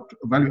about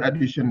value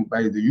addition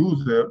by the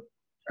user,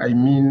 I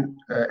mean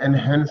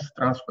enhanced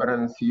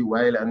transparency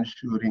while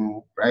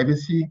ensuring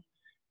privacy.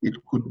 It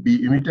could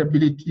be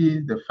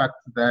immutability, the fact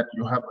that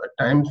you have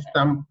a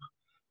timestamp,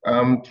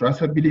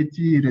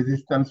 traceability,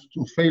 resistance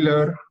to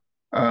failure,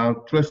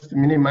 trust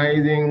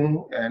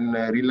minimizing, and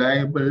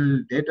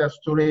reliable data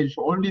storage.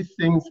 All these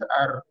things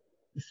are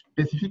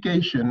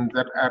specifications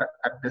that are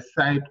at the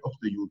side of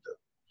the user.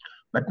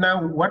 But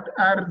now, what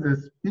are the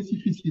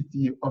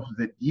specificity of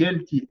the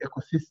DLT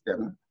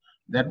ecosystem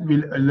that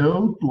will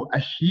allow to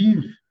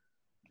achieve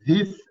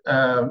this,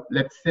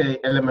 let's say,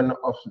 element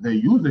of the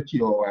user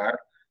TOR?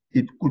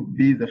 It could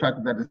be the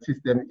fact that the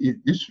system is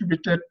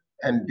distributed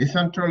and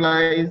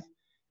decentralized.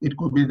 It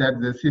could be that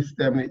the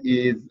system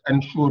is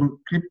ensure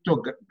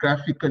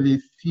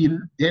cryptographically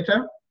sealed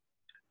data.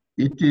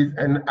 It is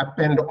an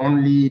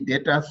append-only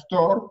data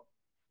store.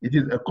 It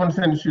is a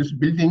consensus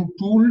building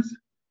tools,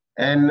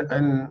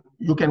 and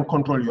you can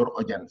control your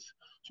audience.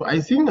 So I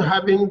think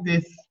having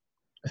this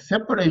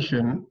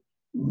separation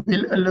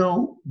will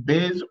allow,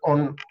 based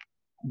on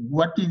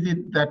what is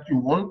it that you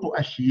want to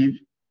achieve,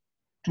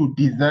 to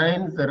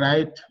design the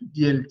right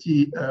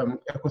DLT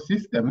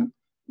ecosystem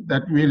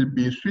that will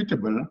be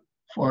suitable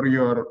for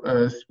your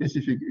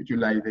specific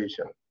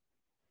utilization.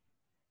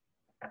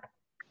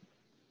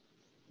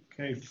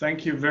 Okay,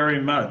 thank you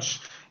very much.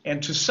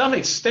 And to some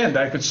extent,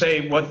 I could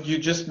say what you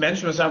just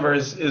mentioned, Ms. Amber,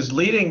 is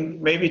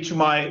leading maybe to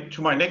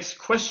my next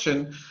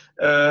question,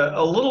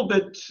 a little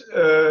bit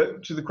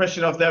to the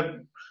question of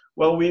that.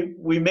 Well,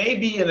 we may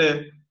be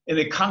in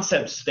a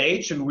concept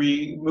stage and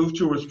we move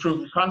towards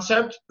proof of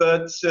concept,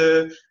 but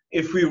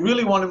if we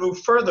really want to move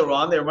further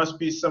on, there must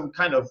be some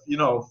kind of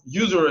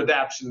user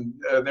adaptation.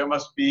 There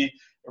must be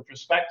a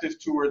perspective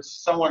towards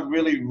someone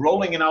really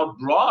rolling it out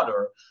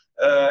broader.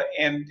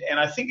 And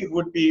I think it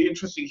would be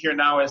interesting here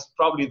now, as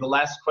probably the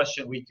last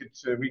question we could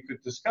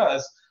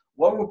discuss,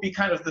 what would be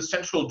kind of the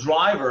central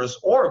drivers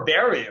or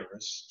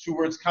barriers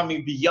towards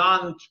coming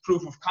beyond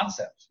proof of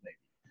concept, maybe?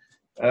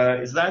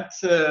 Is that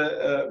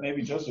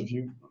maybe Joseph?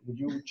 Would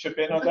you chip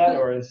in on that,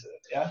 or is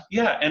yeah?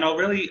 Yeah, and I'll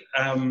really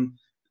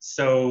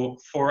so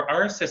for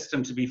our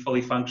system to be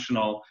fully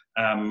functional,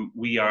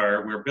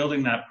 we're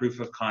building that proof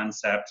of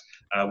concept.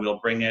 We'll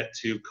bring it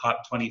to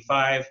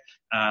COP25,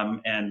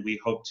 and we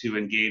hope to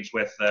engage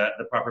with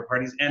the proper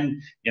parties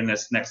and in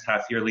this next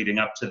half year leading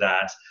up to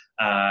that,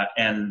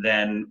 and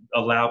then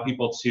allow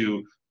people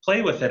to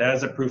play with it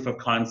as a proof of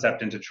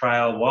concept into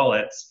trial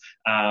wallets.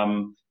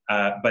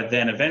 But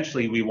then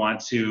eventually we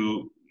want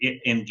to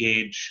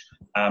engage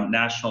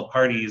national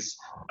parties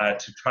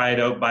to try it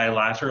out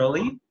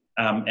bilaterally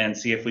and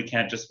see if we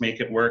can't just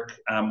make it work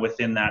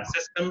within that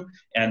system.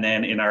 And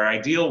then in our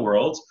ideal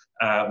world,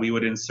 we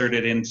would insert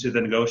it into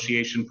the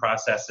negotiation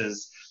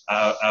processes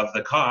of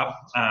the COP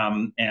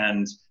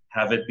and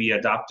have it be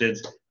adopted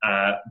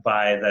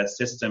by the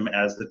system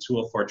as the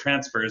tool for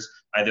transfers,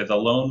 either the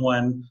lone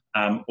one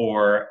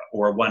or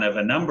one of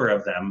a number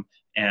of them.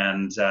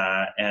 And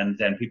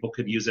then people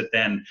could use it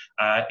then.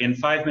 In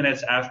 5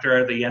 minutes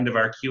after the end of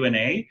our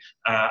Q&A,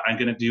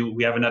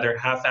 we have another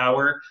half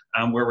hour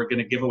where we're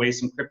gonna give away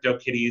some crypto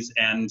kitties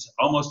and,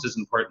 almost as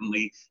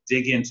importantly,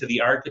 dig into the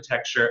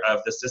architecture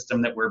of the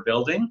system that we're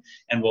building,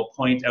 and we'll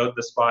point out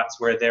the spots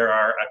where there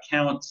are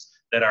accounts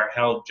that are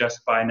held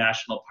just by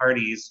national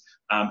parties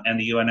and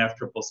the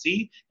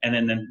UNFCCC, and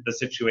then the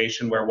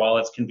situation where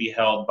wallets can be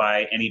held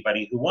by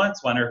anybody who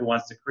wants one or who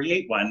wants to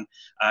create one,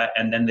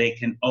 and then they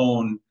can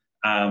own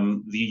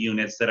the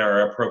units that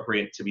are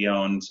appropriate to be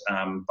owned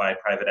by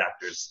private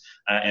actors.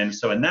 And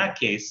so in that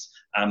case,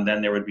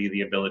 then there would be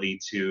the ability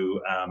to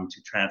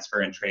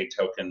transfer and trade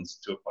tokens,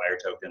 to acquire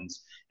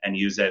tokens and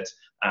use it.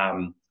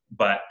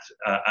 But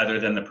other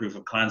than the proof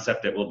of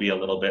concept, it will be a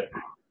little bit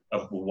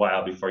of a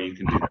while before you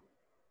can do that.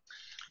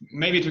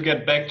 Maybe to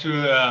get back to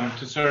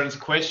Søren's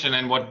question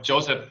and what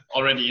Joseph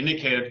already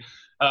indicated,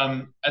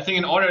 I think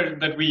in order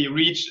that we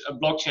reach a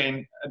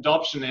blockchain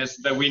adoption is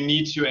that we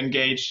need to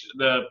engage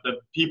the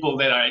people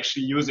that are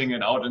actually using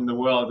it out in the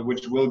world,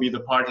 which will be the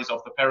parties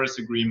of the Paris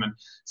Agreement.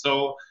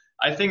 So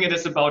I think it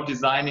is about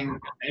designing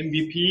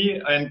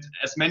MVP and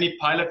as many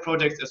pilot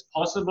projects as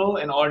possible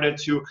in order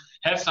to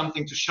have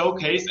something to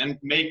showcase and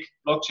make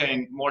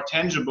blockchain more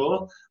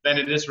tangible than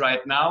it is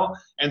right now,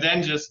 and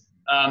then just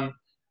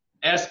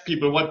ask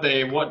people what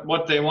they want,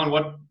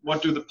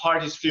 what do the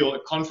parties feel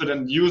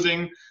confident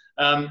using,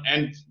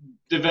 and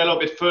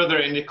develop it further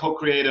in the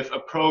co-creative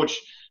approach.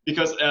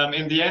 Because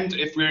in the end,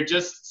 if we're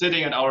just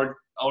sitting at our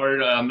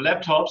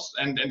laptops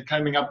and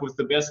coming up with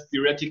the best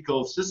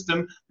theoretical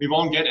system, we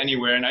won't get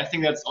anywhere. And I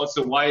think that's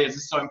also why it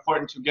is so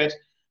important to get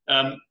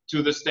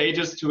to the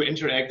stages, to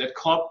interact at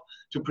COP,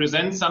 to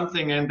present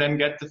something and then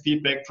get the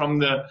feedback from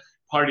the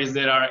parties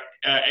that are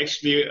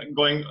actually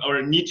going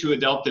or need to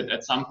adopt it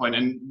at some point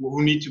and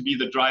who need to be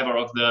the driver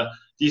of the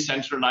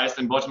decentralized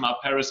and bottom-up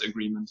Paris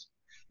Agreement.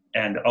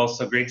 And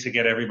also great to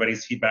get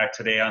everybody's feedback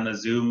today on the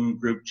Zoom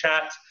group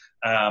chat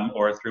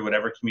or through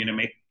whatever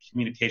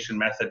communication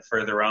method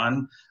further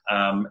on.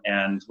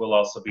 And we'll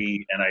also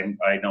be, and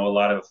I know a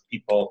lot of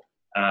people,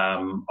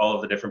 all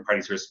of the different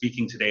parties who are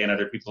speaking today and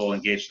other people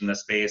engaged in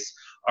this space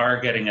are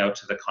getting out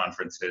to the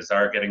conferences,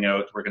 are getting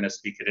out. We're going to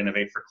speak at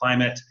Innovate for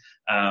Climate.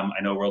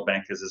 I know World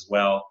Bank is as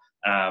well.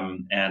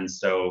 And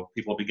so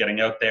people will be getting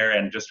out there,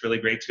 and just really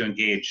great to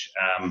engage,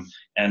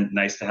 and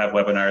nice to have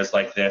webinars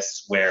like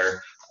this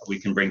where we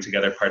can bring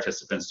together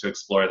participants to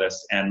explore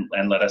this and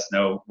let us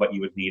know what you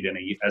would need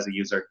as a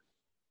user.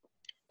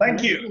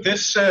 Thank you.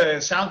 This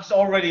sounds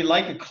already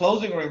like a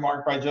closing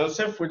remark by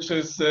Joseph, which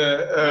is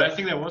I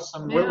think there was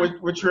some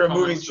which we're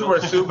moving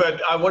towards too. But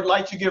I would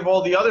like to give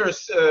all the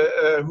others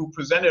who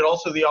presented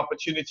also the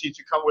opportunity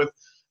to come with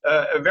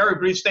a very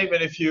brief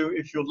statement, if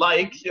you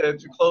like,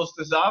 to close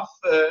this off.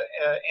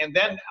 And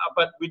then,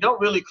 but we don't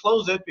really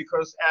close it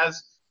because,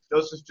 as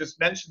Joseph just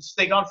mentioned,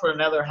 stay on for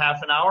another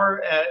half an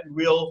hour, and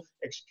we'll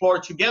explore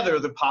together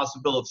the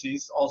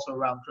possibilities also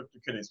around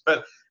CryptoKitties.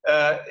 But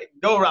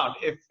go around.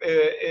 If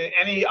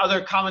any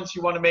other comments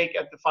you want to make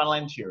at the final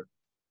end here.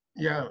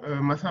 Yeah,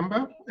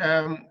 Masamba,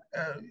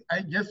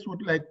 I just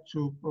would like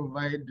to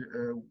provide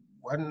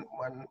one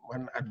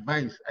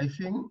advice. I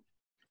think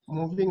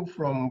moving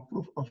from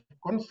proof of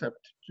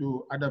concept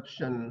to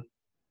adoption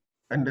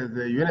under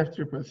the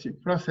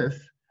UNFCCC process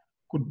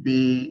could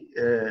be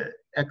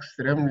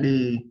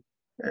extremely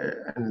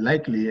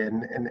unlikely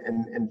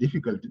and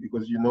difficult,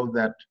 because you know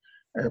that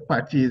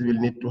parties will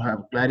need to have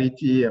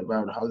clarity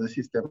about how the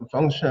system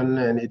functions,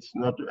 and it's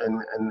not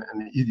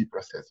an easy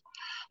process.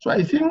 So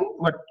I think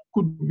what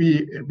could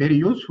be very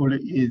useful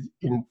is,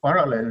 in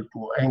parallel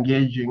to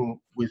engaging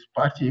with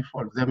parties,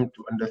 for them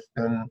to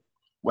understand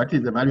what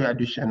is the value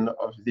addition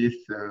of this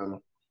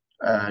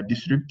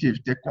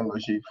disruptive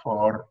technology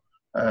for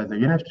the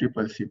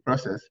UNFCCC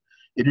process.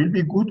 It will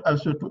be good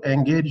also to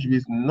engage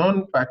with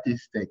non-party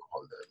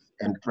stakeholders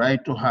and try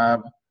to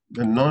have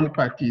the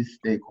non-party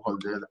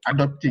stakeholders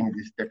adopting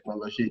this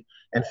technology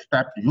and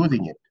start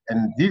using it.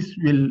 And this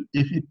will,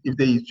 if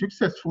they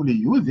successfully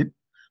use it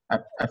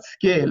at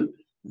scale,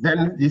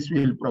 then this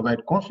will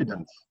provide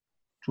confidence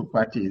to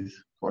parties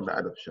for the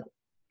adoption.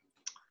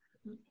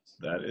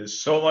 That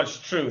is so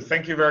much true.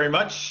 Thank you very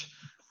much.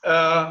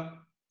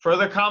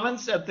 Further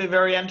comments at the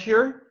very end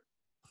here?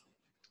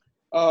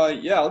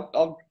 Yeah,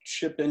 I'll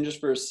chip in just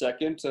for a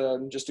second.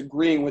 Just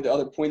agreeing with the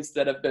other points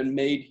that have been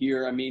made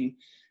here. I mean,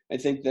 I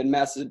think that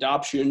mass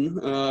adoption,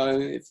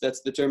 if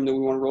that's the term that we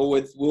want to roll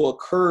with, will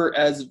occur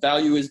as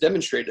value is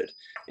demonstrated.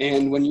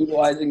 And when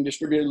utilizing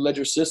distributed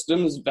ledger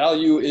systems,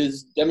 value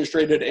is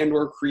demonstrated and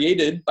or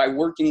created by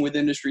working with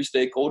industry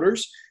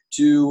stakeholders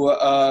to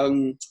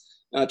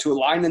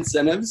align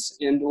incentives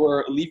and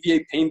or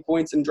alleviate pain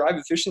points and drive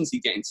efficiency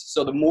gains.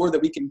 So the more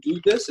that we can do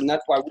this, and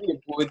that's why we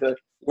employ the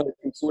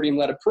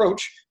consortium-led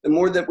approach, the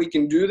more that we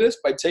can do this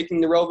by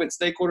taking the relevant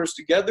stakeholders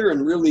together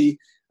and really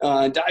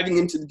diving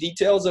into the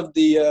details of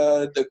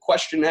the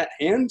question at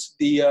hand,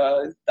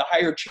 the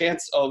higher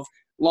chance of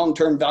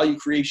long-term value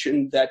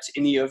creation that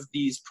any of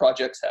these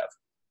projects have.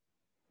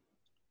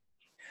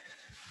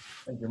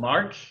 Thank you,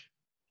 Mark.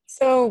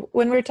 So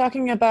when we're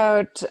talking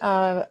about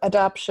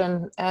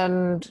adoption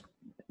and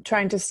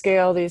trying to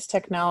scale these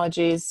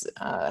technologies,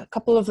 a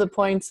couple of the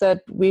points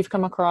that we've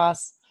come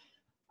across: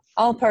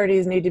 all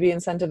parties need to be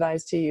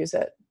incentivized to use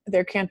it.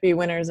 There can't be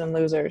winners and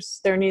losers.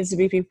 There needs to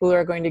be people who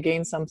are going to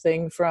gain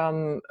something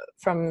from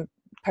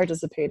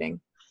participating.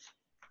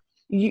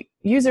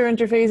 User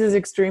interface is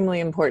extremely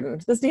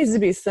important. This needs to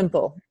be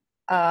simple.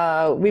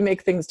 We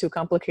make things too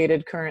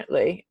complicated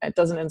currently. It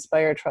doesn't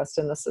inspire trust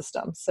in the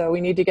system. So we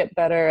need to get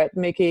better at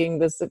making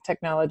this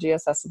technology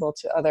accessible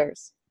to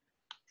others.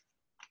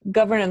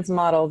 Governance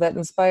model that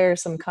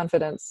inspires some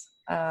confidence.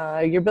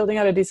 You're building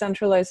out a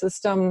decentralized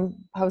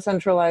system. How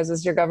centralized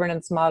is your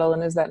governance model,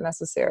 and is that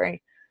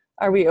necessary?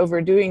 Are we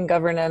overdoing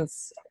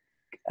governance?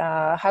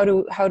 How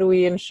do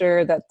we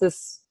ensure that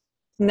this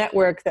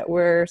network that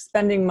we're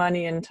spending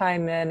money and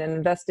time in and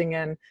investing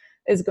in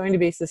is going to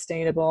be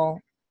sustainable,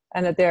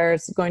 and that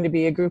there's going to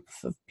be a group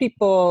of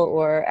people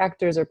or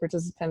actors or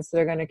participants that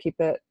are going to keep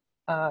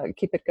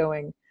it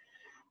going?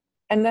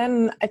 And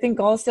then I think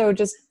also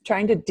just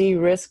trying to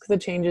de-risk the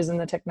changes in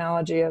the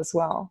technology as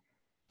well.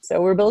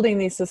 So we're building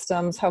these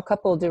systems. How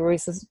coupled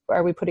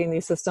are we putting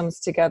these systems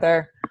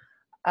together?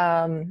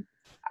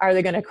 Are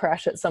they going to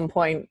crash at some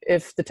point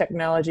if the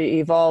technology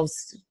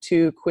evolves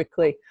too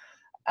quickly?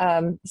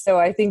 So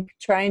I think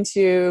trying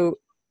to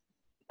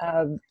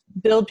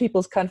build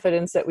people's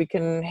confidence that we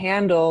can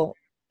handle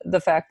the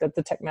fact that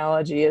the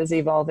technology is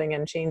evolving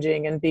and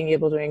changing, and being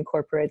able to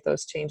incorporate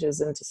those changes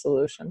into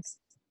solutions.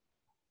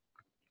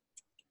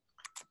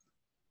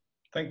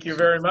 Thank you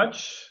very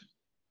much.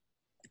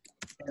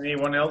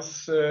 Anyone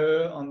else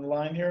on the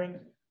line here?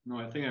 No,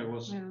 I think I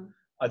was. Yeah.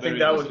 I think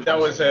that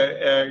was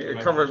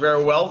covered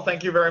very well.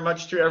 Thank you very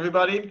much to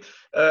everybody.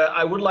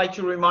 I would like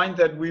to remind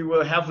that we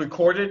will have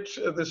recorded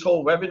this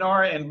whole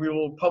webinar, and we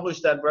will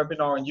publish that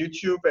webinar on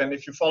YouTube. And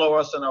if you follow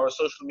us on our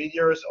social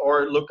medias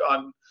or look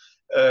on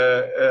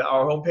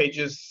our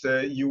homepages,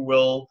 you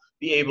will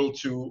be able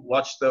to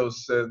watch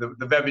those the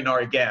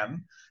webinar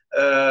again.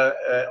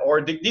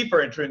 Or dig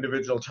deeper into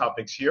individual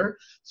topics here.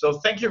 So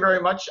thank you very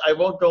much. I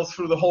won't go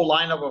through the whole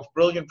lineup of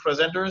brilliant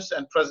presenters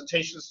and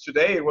presentations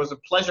today. It was a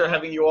pleasure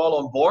having you all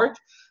on board.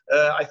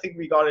 I think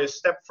we got a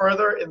step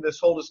further in this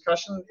whole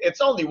discussion.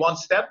 It's only one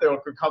step. There will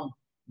come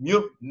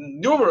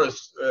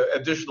numerous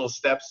additional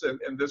steps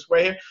in this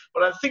way,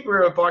 but I think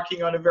we're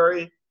embarking on a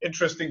very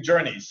interesting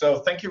journey. So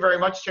thank you very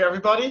much to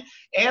everybody,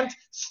 and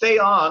stay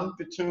on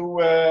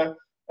to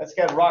let's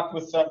get rocked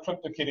with some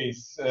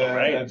CryptoKitties,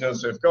 right.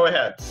 Joseph. Go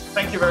ahead.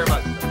 Thank you very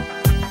much.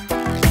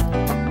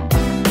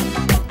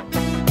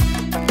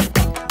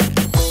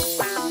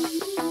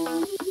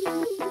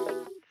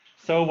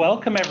 So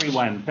welcome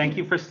everyone. Thank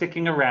you for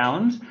sticking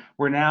around.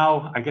 We're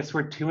now, I guess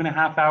we're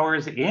 2.5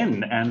 hours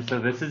in, and so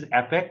this is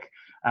epic.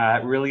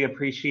 Really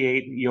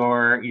appreciate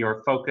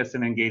your focus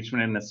and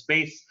engagement in this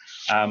space.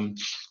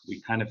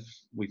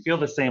 We feel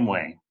the same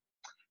way.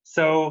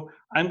 So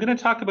I'm going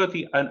to talk about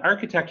an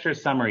architecture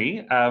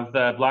summary of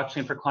the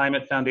Blockchain for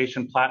Climate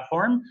Foundation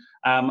platform,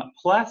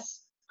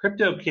 plus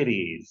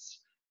CryptoKitties.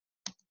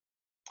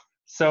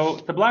 So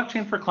the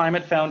Blockchain for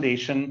Climate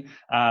Foundation,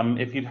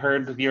 if you'd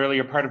heard the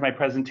earlier part of my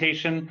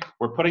presentation,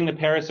 we're putting the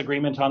Paris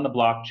Agreement on the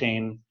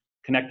blockchain,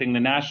 connecting the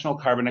national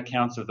carbon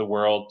accounts of the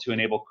world to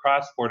enable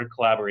cross-border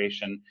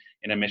collaboration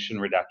in emission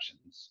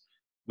reductions.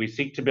 We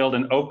seek to build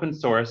an open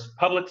source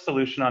public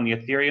solution on the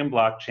Ethereum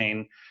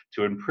blockchain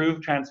to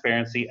improve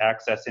transparency,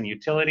 access, and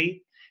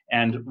utility.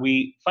 And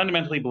we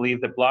fundamentally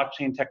believe that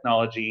blockchain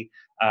technology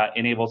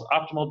enables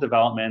optimal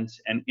development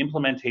and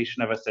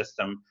implementation of a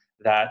system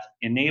that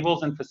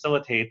enables and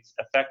facilitates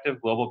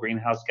effective global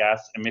greenhouse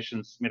gas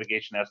emissions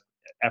mitigation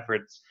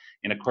efforts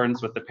in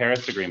accordance with the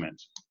Paris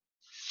Agreement.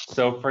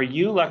 So for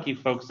you lucky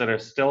folks that are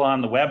still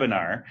on the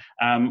webinar,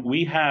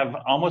 we have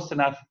almost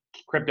enough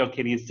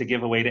CryptoKitties to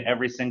give away to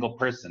every single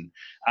person.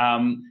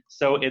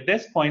 So at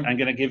this point, I'm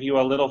going to give you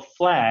a little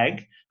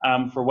flag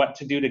for what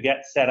to do to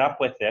get set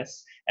up with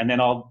this, and then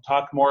I'll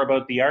talk more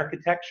about the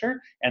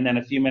architecture, and then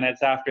a few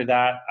minutes after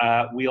that,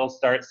 we'll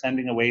start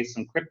sending away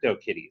some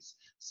CryptoKitties.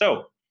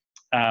 So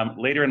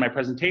later in my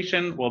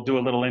presentation, we'll do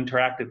a little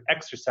interactive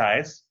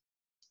exercise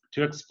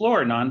to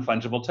explore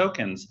non-fungible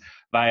tokens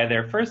via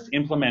their first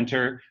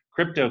implementer,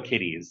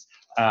 CryptoKitties.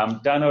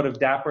 Done out of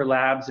Dapper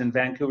Labs in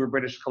Vancouver,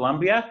 British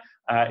Columbia.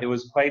 It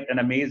was quite an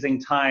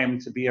amazing time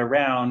to be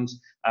around,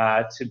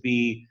 to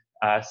be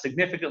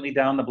significantly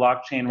down the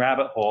blockchain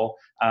rabbit hole,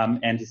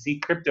 and to see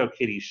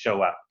CryptoKitties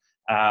show up.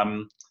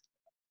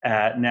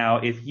 Now,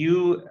 if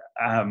you,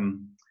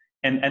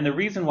 and the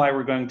reason why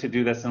we're going to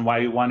do this and why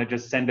we want to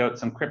just send out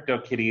some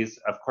CryptoKitties,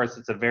 of course,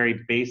 it's a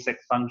very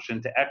basic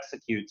function to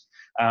execute.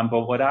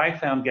 But what I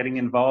found getting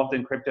involved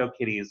in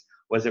CryptoKitties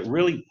was it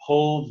really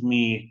pulled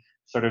me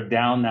sort of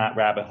down that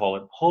rabbit hole.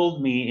 It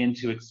pulled me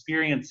into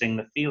experiencing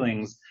the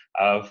feelings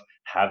of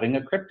having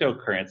a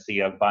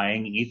cryptocurrency, of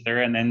buying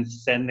Ether and then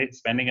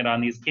spending it on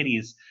these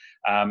kitties.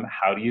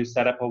 How do you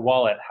set up a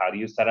wallet? How do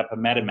you set up a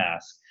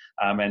MetaMask?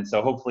 And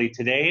so hopefully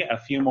today, a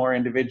few more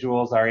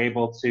individuals are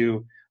able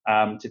to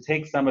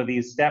take some of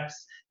these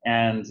steps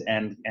and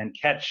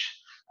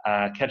catch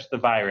the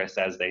virus,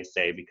 as they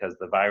say, because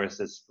the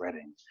virus is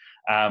spreading.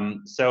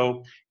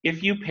 So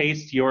if you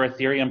paste your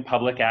Ethereum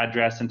public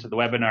address into the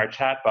webinar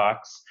chat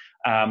box,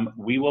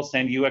 we will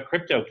send you a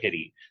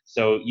CryptoKitty.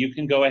 So you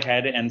can go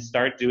ahead and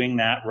start doing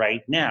that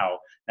right now.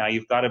 Now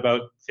you've got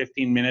about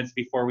 15 minutes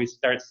before we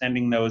start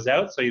sending those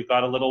out, so you've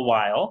got a little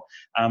while.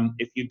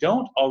 If you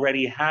don't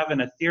already have an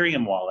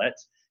Ethereum wallet,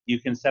 you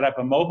can set up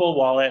a mobile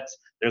wallet.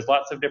 There's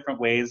lots of different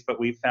ways, but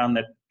we've found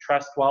that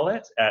Trust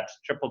Wallet at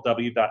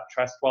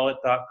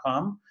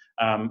www.trustwallet.com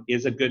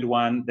is a good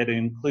one that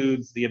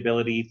includes the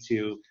ability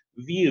to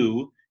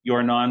view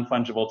your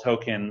non-fungible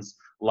tokens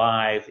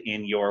live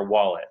in your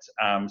wallet.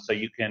 So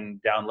you can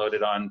download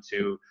it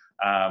onto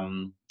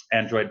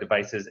Android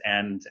devices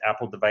and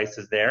Apple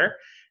devices there.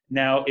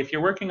 Now, if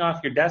you're working off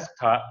your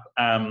desktop,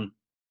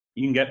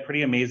 you can get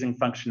pretty amazing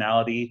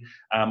functionality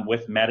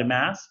with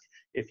MetaMask.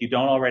 If you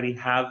don't already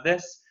have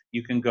this,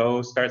 you can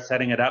go start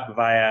setting it up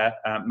via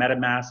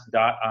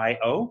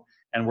metamask.io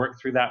and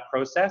work through that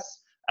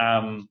process.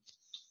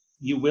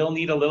 You will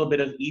need a little bit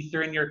of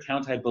Ether in your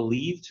account, I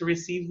believe, to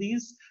receive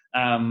these.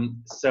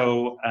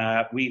 So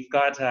we've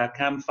got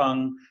Cam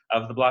Fung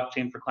of the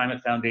Blockchain for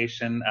Climate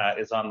Foundation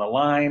is on the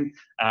line,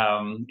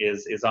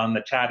 is on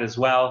the chat as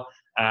well.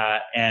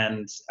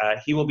 And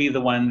he will be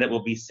the one that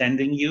will be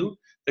sending you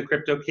the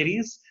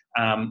CryptoKitties.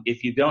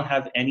 If you don't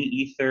have any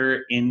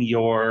Ether in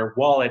your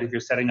wallet, if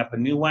you're setting up a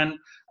new one,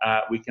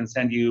 we can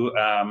send you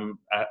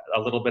a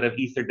little bit of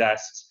Ether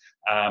dust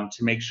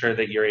to make sure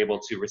that you're able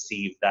to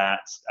receive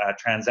that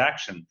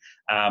transaction.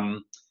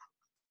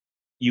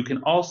 You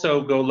can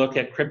also go look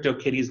at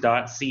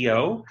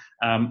cryptokitties.co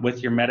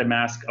with your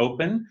MetaMask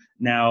open.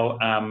 Now,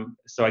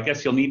 so I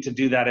guess you'll need to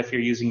do that if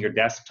you're using your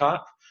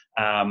desktop.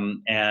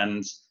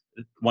 And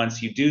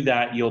once you do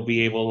that, you'll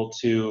be able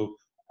to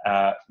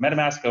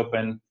MetaMask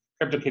open,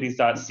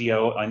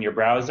 cryptokitties.co on your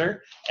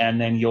browser, and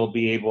then you'll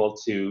be able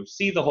to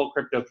see the whole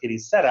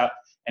CryptoKitties setup,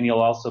 and you'll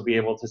also be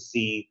able to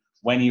see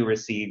when you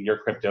receive your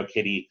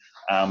CryptoKitty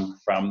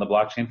from the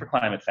Blockchain for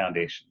Climate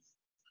Foundation.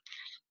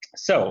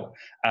 So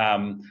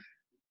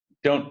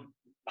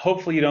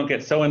hopefully you don't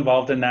get so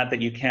involved in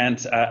that you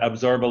can't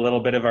absorb a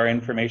little bit of our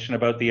information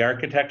about the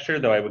architecture,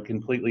 though I would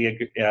completely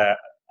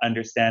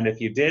understand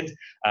if you did,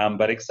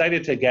 but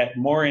excited to get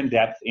more in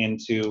depth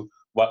into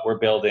what we're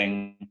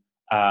building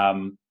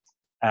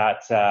at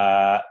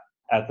the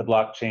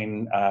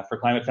Blockchain for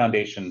Climate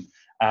Foundation.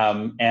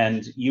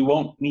 And you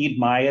won't need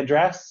my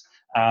address.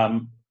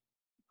 I'm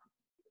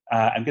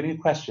getting a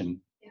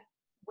question. Yeah.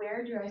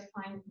 Where do I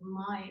find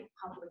my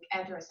public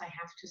address I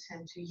have to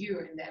send to you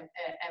in the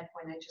app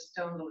when I just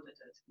downloaded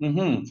it?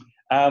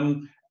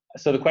 Mm-hmm.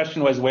 So the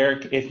question was, where,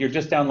 if you're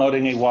just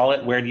downloading a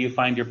wallet, where do you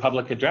find your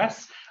public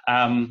address?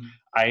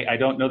 I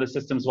don't know the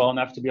systems well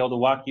enough to be able to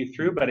walk you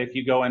through, but if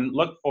you go and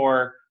look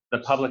for the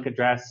public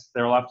address,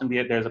 there will often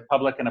be, there's a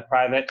public and a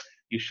private.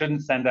 You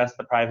shouldn't send us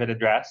the private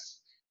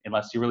address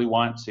unless you really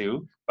want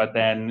to, but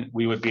then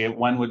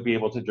one would be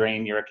able to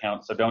drain your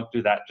account. So don't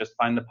do that. Just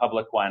find the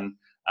public one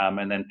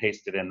and then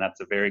paste it in.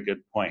 That's a very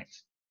good point.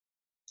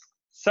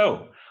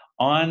 So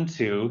on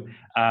to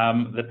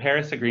the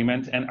Paris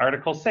Agreement and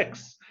Article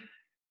 6.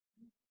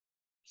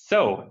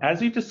 So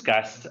as we've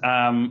discussed,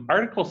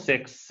 Article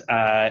 6,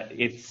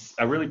 it's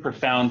a really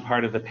profound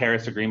part of the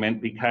Paris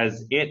Agreement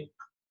because it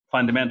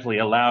fundamentally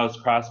allows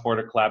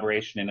cross-border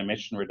collaboration in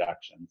emission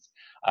reductions.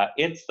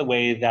 It's the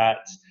way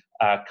that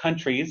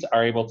countries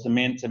are able to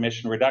mint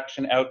emission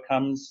reduction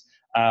outcomes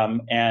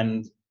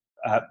and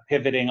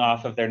pivoting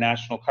off of their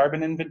national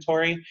carbon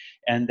inventory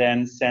and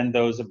then send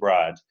those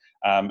abroad.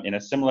 In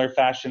a similar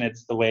fashion,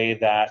 it's the way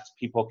that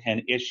people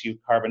can issue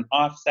carbon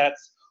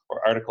offsets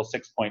or Article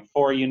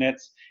 6.4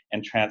 units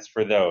and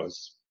transfer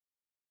those.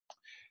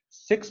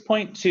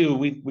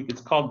 6.2,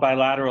 it's called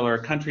bilateral or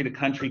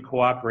country-to-country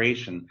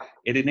cooperation.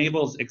 It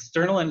enables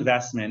external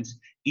investment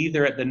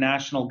either at the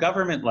national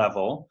government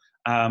level,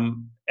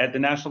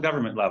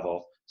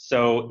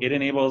 So it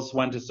enables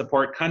one to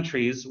support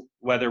countries,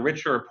 whether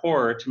richer or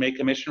poorer, to make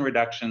emission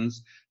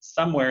reductions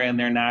somewhere in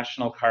their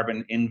national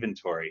carbon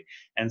inventory.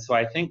 And so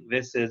I think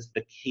this is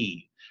the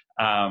key.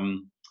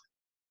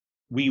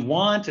 We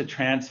want a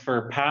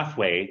transfer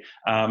pathway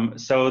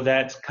so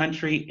that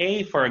country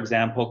A, for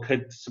example,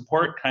 could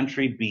support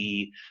country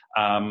B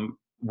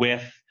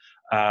with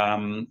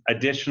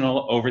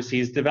additional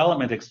overseas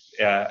development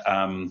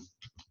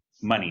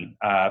money,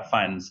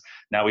 funds.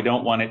 Now, we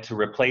don't want it to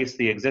replace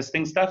the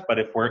existing stuff, but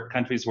if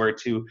countries were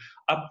to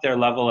up their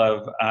level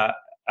of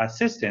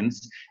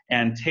assistance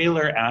and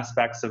tailor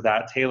aspects of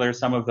that, tailor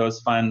some of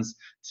those funds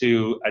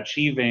to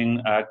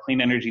achieving clean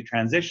energy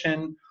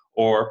transition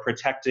or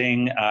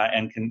protecting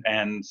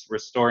and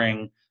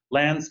restoring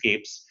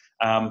landscapes,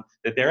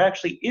 that there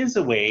actually is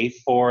a way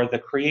for the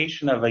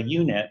creation of a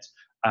unit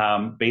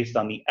based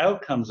on the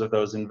outcomes of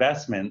those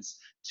investments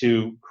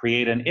to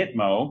create an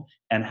ITMO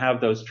and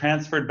have those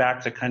transferred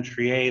back to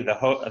country A,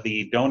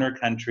 the donor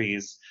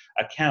country's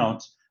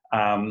account,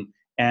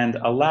 and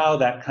allow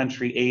that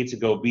country A to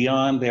go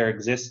beyond their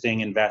existing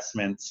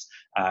investments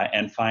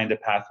and find a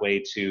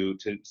pathway to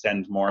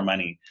send more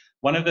money.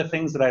 One of the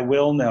things that I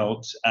will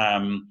note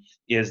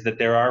is that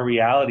there are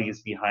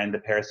realities behind the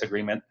Paris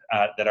Agreement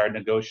that are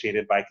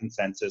negotiated by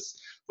consensus,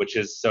 which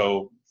is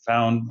so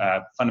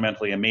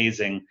fundamentally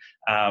amazing,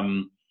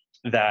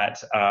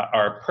 that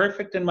are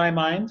perfect in my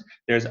mind.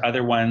 There's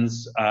other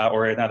ones,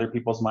 or in other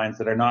people's minds,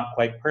 that are not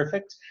quite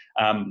perfect.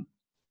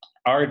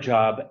 Our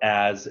job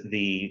as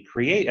the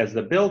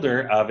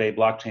builder of a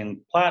blockchain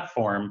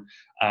platform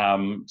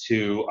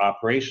to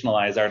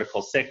operationalize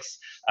Article 6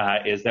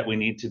 is that we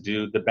need to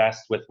do the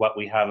best with what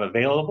we have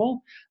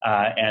available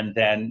and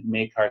then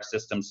make our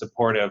system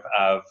supportive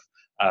of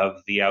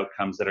the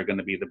outcomes that are going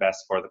to be the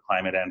best for the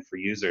climate and for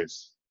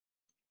users.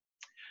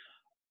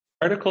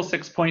 Article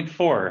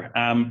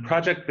 6.4,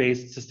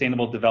 project-based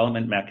sustainable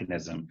development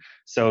mechanism.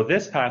 So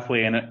this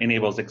pathway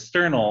enables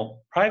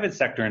external private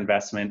sector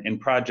investment in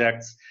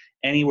projects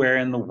anywhere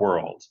in the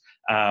world.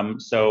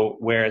 So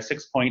whereas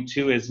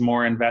 6.2 is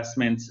more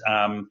investment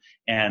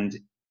and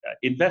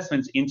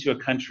investments into a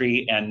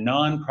country and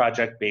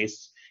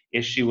non-project-based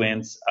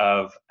issuance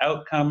of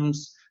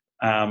outcomes,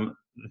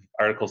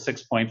 Article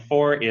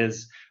 6.4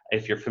 is,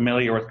 if you're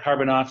familiar with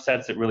carbon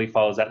offsets, it really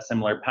follows that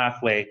similar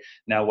pathway.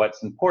 Now,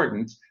 what's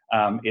important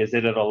is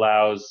that it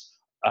allows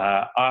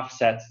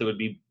offsets that would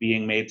be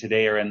being made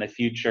today or in the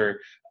future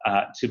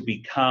to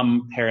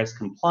become Paris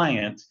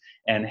compliant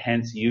and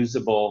hence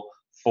usable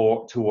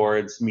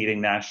towards meeting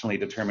nationally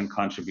determined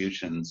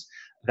contributions.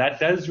 That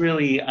does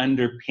really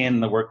underpin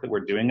the work that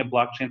we're doing at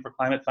Blockchain for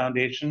Climate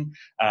Foundation.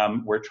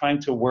 We're trying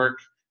to work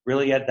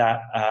really at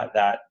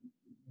that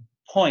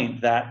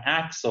point, that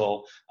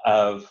axle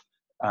of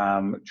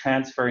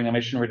transferring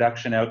emission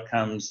reduction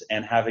outcomes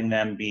and having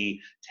them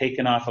be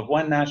taken off of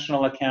one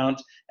national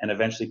account and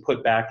eventually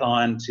put back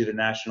on to the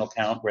national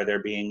account where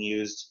they're being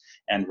used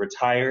and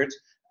retired.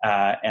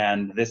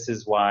 And this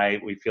is why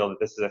we feel that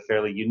this is a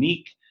fairly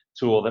unique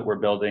tool that we're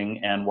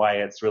building and why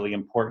it's really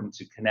important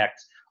to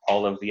connect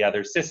all of the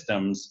other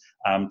systems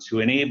to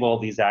enable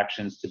these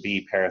actions to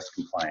be Paris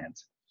compliant.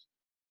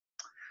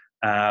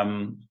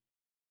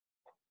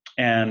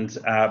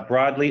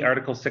 Broadly,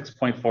 Article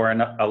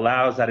 6.4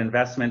 allows that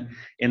investment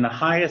in the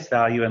highest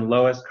value and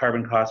lowest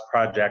carbon cost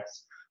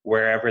projects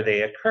wherever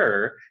they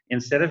occur,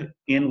 instead of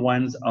in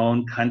one's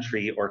own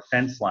country or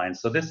fence line.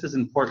 So this is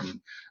important.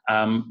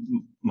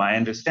 My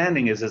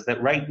understanding is that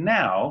right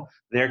now,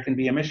 there can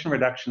be emission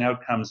reduction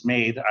outcomes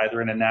made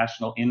either in a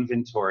national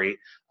inventory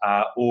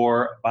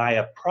or by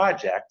a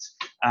project,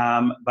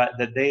 but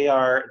that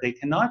they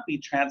cannot be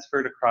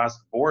transferred across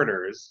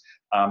borders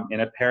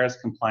in a Paris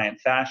compliant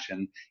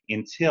fashion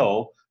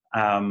until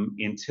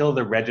until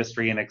the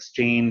registry and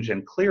exchange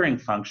and clearing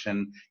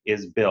function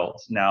is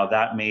built. Now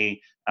that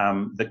may,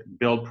 the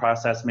build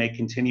process may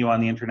continue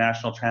on the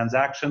international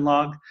transaction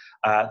log.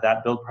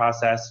 That build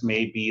process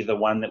may be the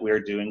one that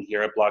we're doing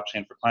here at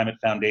Blockchain for Climate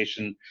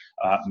Foundation.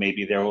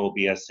 Maybe there will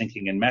be a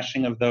syncing and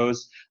meshing of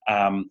those.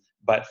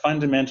 But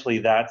fundamentally,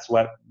 that's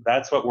what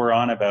we're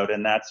on about,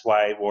 and that's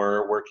why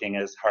we're working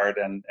as hard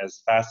and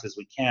as fast as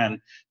we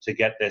can to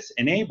get this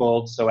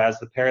enabled. So as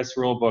the Paris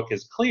rulebook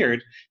is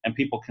cleared and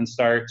people can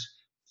start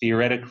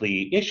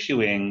theoretically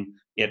issuing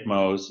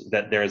ITMOs,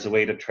 that there is a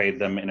way to trade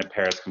them in a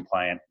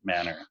Paris-compliant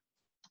manner.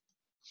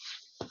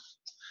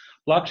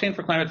 Blockchain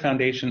for Climate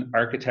Foundation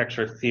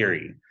architecture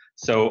theory.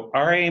 So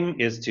our aim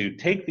is to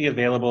take the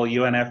available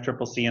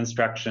UNFCCC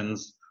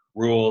instructions,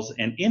 rules,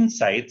 and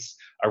insights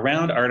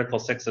around Article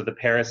 6 of the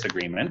Paris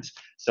Agreement.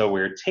 So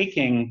we're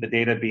taking the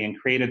data being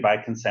created by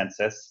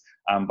consensus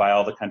by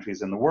all the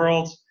countries in the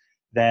world.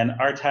 Then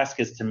our task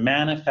is to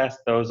manifest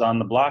those on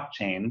the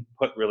blockchain,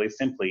 put really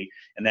simply,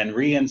 and then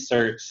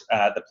reinsert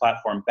the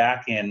platform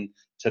back in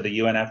to the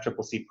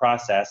UNFCCC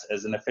process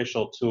as an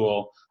official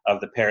tool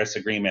of the Paris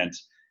Agreement.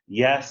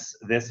 Yes,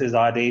 this is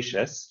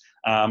audacious,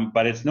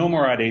 but it's no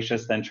more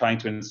audacious than trying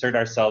to insert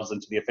ourselves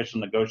into the official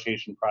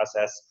negotiation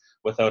process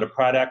without a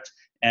product,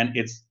 and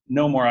it's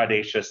no more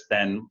audacious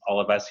than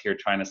all of us here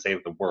trying to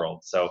save the world.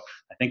 So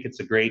I think it's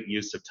a great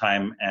use of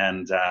time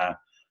and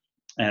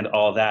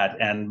all that.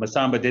 And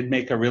Masamba did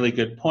make a really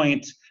good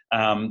point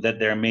that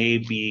there may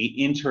be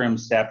interim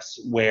steps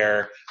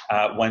where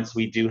once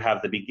we do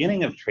have the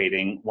beginning of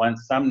trading,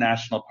 once some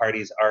national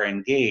parties are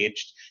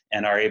engaged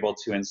and are able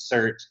to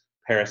insert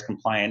Paris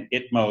compliant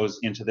ITMOs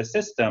into the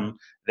system,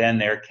 then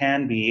there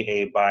can be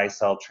a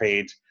buy-sell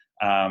trade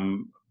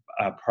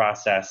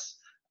process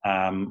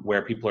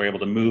where people are able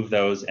to move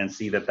those and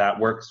see that that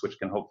works, which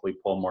can hopefully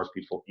pull more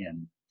people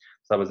in.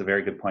 So that was a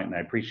very good point, and I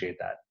appreciate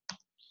that.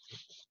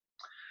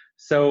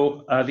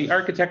 So the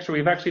architecture,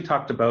 we've actually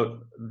talked about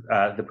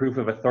the proof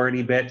of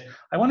authority bit.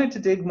 I wanted to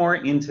dig more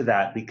into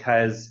that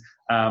because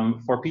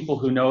for people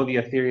who know the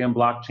Ethereum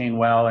blockchain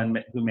well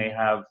and who may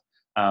have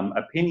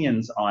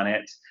opinions on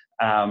it,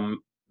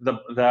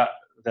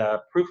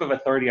 the proof of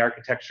authority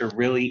architecture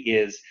really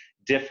is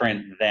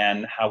different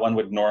than how one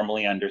would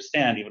normally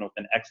understand, even with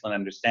an excellent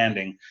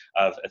understanding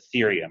of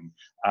Ethereum.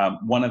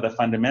 One of the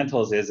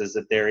fundamentals is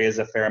that there is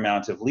a fair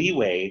amount of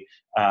leeway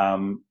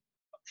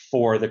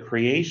for the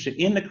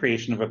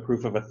creation of a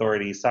proof of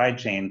authority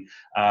sidechain,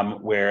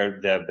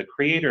 where the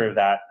creator of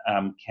that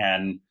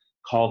can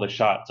call the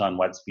shots on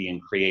what's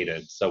being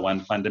created. So one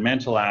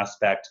fundamental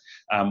aspect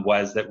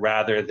was that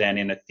rather than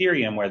in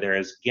Ethereum where there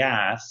is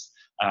gas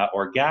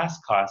or gas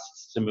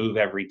costs to move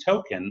every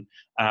token,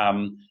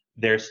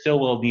 there still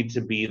will need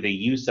to be the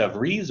use of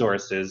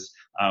resources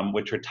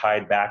which are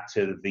tied back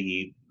to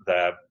the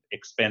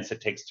expense it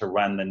takes to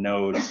run the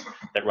nodes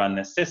that run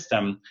the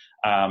system.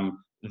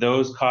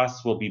 Those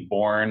costs will be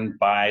borne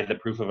by the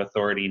proof of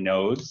authority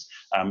nodes,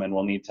 and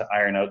we'll need to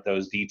iron out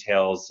those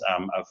details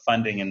of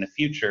funding in the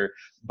future.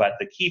 But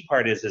the key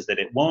part is that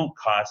it won't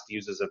cost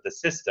users of the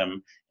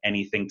system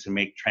anything to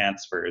make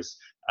transfers,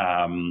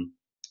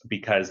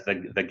 because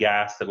the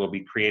gas that we'll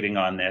be creating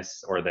on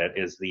this, or that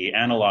is the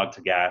analog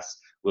to gas,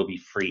 will be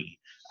free.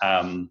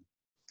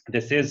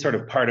 This is sort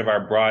of part of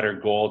our broader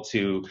goal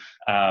to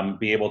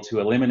be able to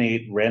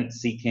eliminate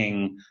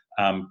rent-seeking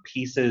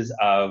pieces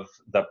of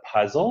the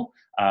puzzle.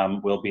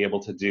 We'll be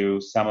able to do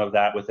some of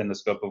that within the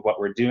scope of what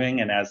we're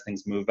doing, and as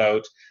things move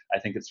out, I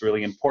think it's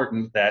really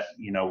important that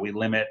we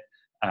limit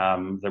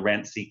the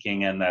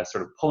rent-seeking and the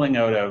sort of pulling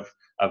out of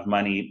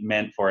money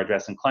meant for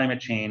addressing climate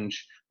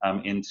change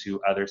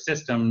into other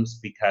systems,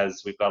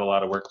 because we've got a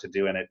lot of work to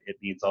do, and it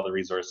needs all the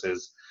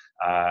resources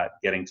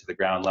getting to the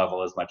ground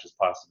level as much as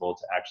possible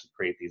to actually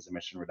create these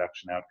emission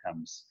reduction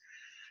outcomes.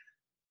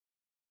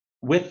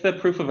 With the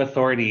proof of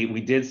authority,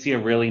 we did see a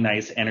really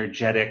nice,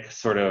 energetic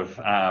sort of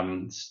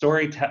not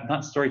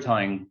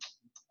storytelling.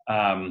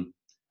 Well,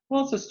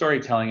 it's a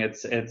storytelling.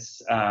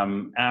 It's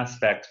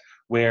aspect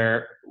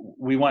where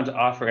we want to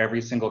offer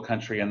every single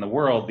country in the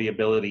world the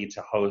ability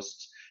to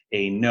host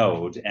a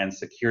node and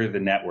secure the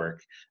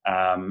network,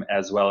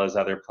 as well as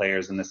other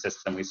players in the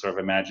system. We sort of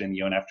imagine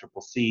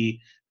UNFCCC,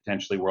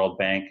 potentially World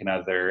Bank and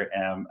other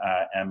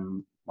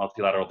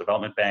multilateral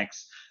development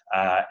banks,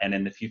 and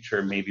in the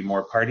future, maybe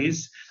more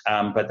parties.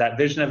 But that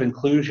vision of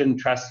inclusion,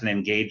 trust, and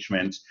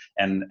engagement,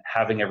 and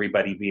having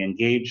everybody be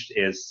engaged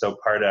is so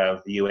part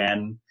of the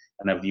UN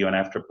and of the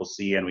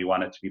UNFCCC, and we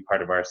want it to be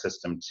part of our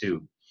system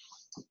too.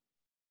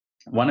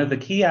 One of the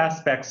key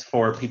aspects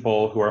for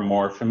people who are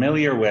more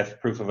familiar with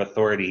proof of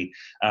authority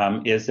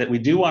is that we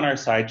do want our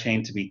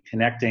sidechain to be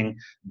connecting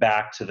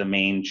back to the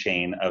main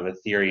chain of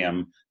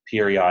Ethereum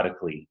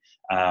periodically.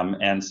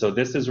 And so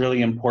this is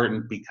really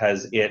important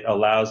because it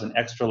allows an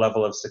extra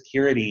level of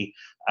security,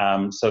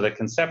 so that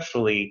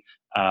conceptually,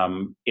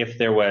 if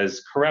there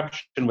was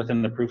corruption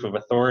within the proof of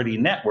authority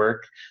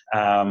network,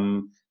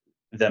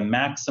 the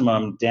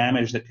maximum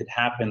damage that could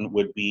happen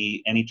would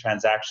be any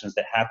transactions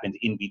that happened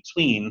in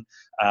between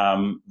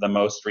the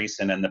most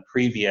recent and the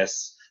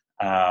previous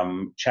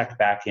check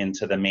back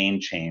into the main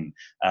chain.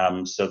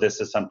 So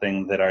this is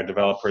something that our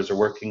developers are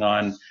working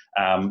on,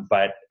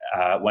 but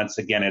once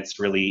again, it's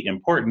really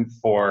important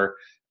for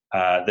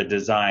the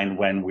design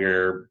when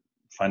we're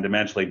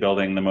fundamentally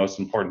building the most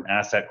important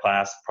asset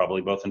class,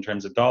 probably both in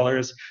terms of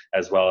dollars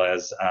as well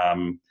as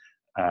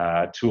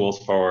tools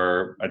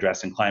for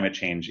addressing climate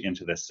change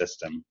into this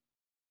system.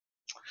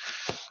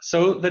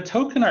 So the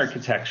token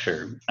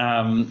architecture,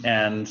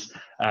 and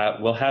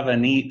we'll have a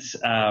neat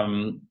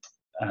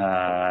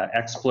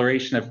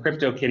exploration of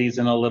CryptoKitties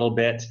in a little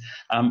bit.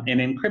 And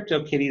in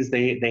CryptoKitties,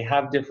 they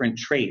have different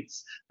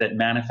traits that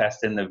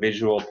manifest in the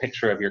visual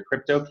picture of your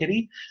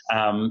CryptoKitty.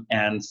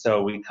 And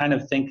so we kind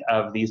of think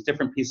of these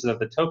different pieces of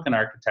the token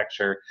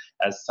architecture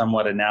as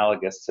somewhat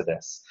analogous to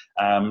this.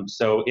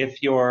 So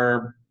if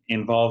you're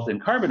involved in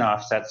carbon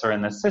offsets or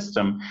in the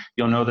system,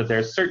 you'll know that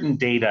there's certain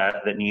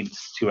data that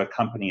needs to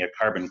accompany a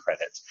carbon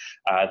credit.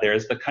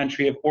 There's the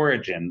country of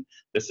origin.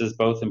 This is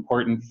both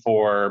important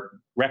for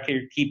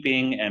record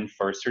keeping and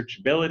for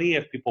searchability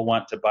if people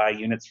want to buy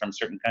units from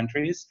certain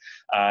countries.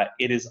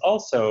 It is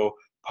also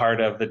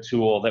part of the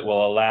tool that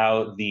will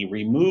allow the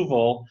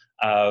removal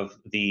of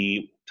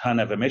the ton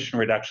of emission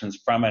reductions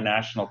from a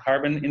national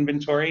carbon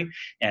inventory,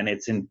 and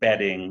it's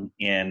embedding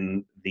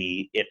in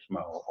the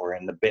ITMO or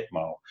in the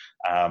BITMO.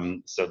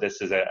 So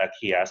this is a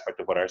key aspect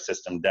of what our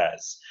system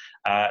does.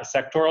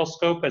 Sectoral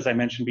scope, as I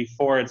mentioned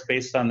before, it's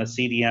based on the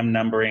CDM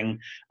numbering.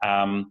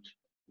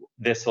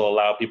 This will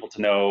allow people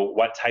to know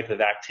what type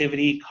of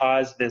activity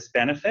caused this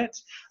benefit,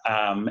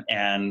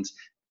 and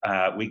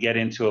we get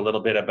into a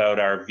little bit about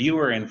our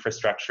viewer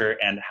infrastructure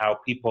and how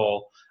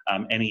people,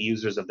 any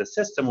users of the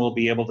system, will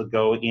be able to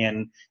go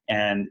in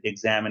and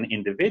examine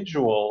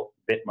individual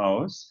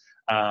BitMos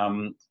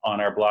on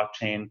our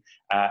blockchain,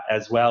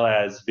 as well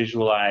as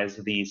visualize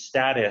the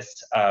status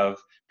of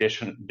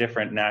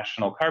different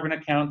national carbon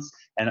accounts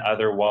and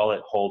other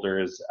wallet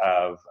holders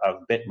of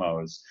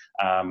BitMos.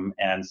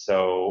 And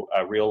so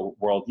a real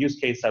world use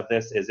case of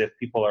this is if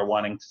people are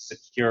wanting to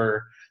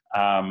secure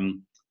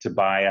to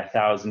buy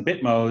 1,000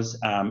 BitMos,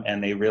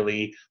 and they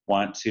really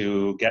want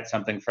to get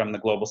something from the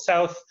global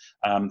south,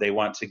 they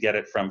want to get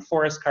it from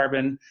forest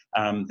carbon,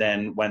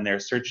 then when they're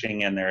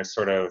searching in their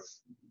sort of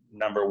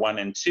number 1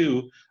 and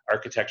 2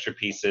 architecture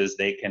pieces,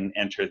 they can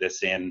enter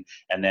this in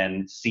and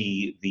then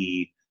see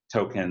the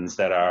tokens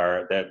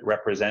that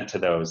represent to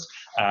those.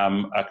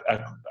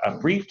 A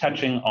brief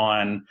touching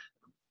on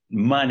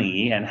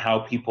money and how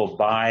people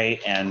buy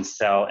and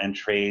sell and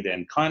trade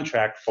and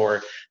contract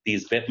for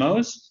these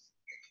BitMos.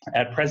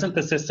 At present,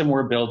 the system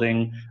we're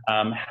building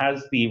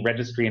has the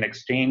registry and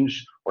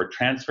exchange or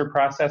transfer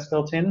process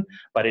built in,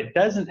 but it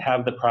doesn't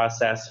have the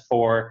process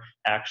for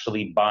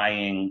actually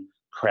buying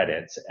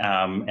credits.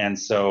 And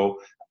so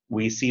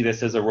we see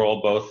this as a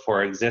role both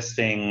for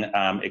existing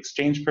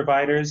exchange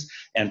providers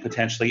and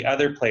potentially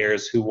other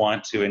players who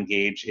want to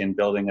engage in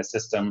building a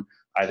system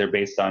either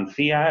based on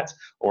fiat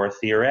or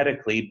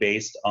theoretically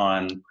based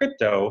on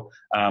crypto,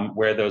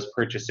 where those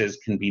purchases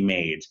can be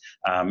made.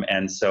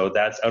 And so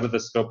that's out of the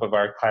scope of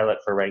our pilot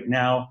for right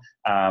now,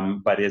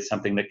 but is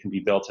something that can be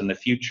built in the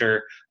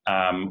future.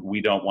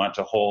 We don't want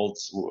to hold,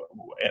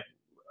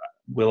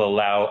 we'll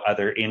allow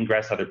other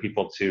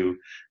people to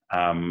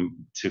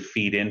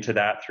feed into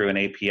that through an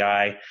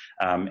API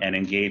and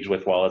engage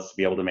with wallets to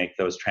be able to make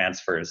those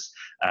transfers.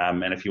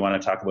 And if you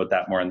want to talk about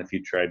that more in the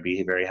future, I'd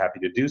be very happy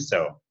to do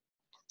so.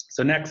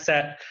 So next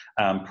set,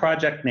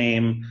 project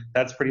name,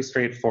 that's pretty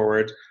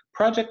straightforward.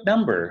 Project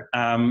number,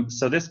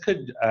 so this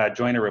could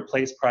join or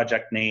replace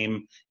project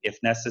name if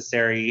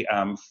necessary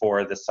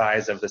for the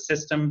size of the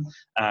system,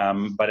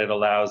 but it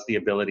allows the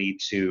ability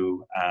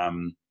to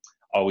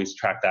always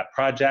track that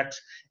project.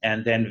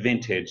 And then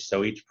vintage,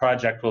 so each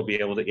project will be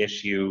able to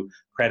issue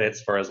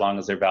credits for as long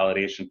as their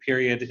validation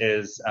period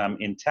is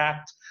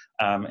intact.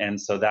 And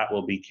so that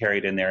will be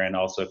carried in there. And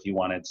also if you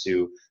wanted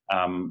to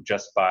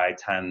just buy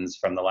tons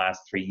from the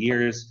last 3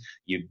 years,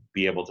 you'd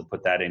be able to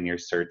put that in your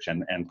search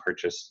and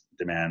purchase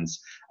demands.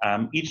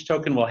 Each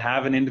token will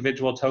have an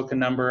individual token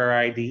number or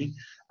ID,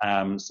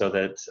 so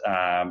that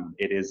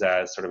it is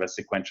a sort of a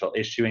sequential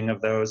issuing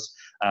of those.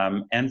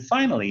 And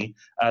finally,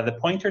 the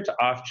pointer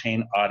to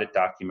off-chain audit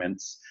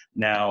documents.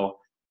 Now,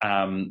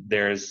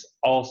 there's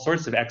all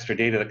sorts of extra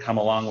data that come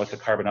along with the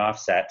carbon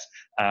offset,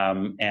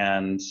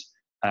 and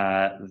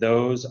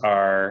those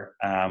are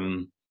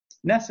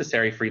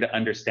necessary for you to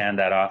understand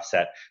that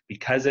offset.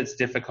 Because it's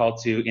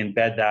difficult to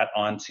embed that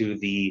onto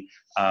the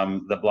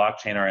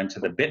blockchain or into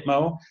the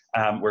BitMo,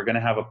 we're going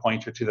to have a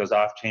pointer to those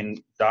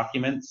off-chain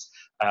documents.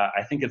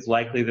 I think it's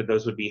likely that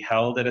those would be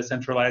held at a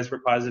centralized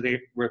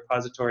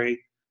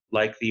repository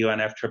like the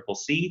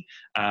UNFCCC,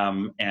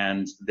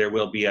 and there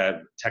will be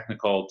a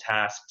technical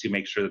task to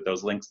make sure that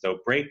those links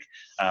don't break,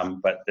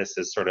 but this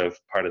is sort of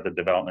part of the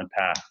development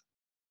path.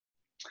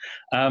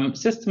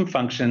 System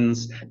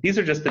functions, these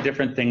are just the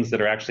different things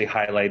that are actually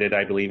highlighted,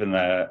 I believe, in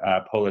the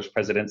Polish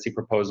presidency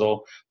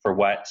proposal for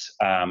what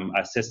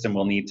a system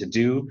will need to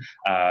do.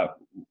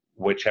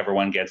 whichever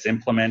one gets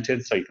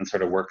implemented, so you can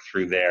sort of work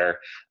through there.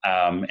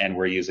 And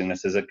we're using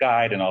this as a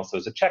guide and also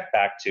as a check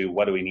back to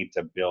what do we need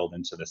to build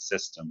into the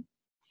system.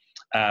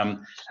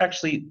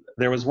 Actually,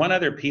 there was one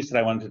other piece that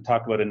I wanted to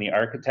talk about in the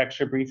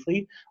architecture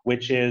briefly,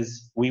 which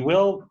is we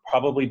will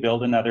probably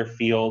build another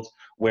field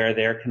where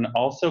there can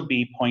also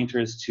be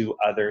pointers to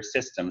other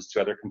systems, to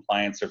other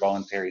compliance or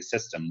voluntary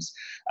systems.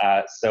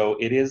 So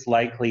it is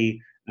likely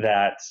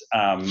that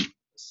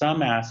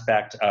some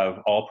aspect of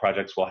all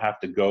projects will have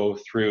to go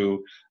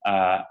through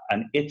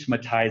an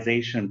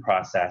ITMatization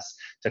process,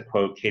 to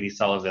quote Katie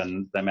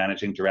Sullivan, the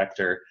managing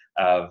director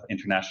of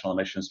International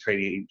Emissions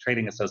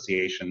Trading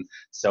Association.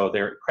 So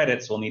their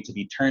credits will need to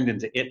be turned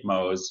into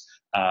ITMOs,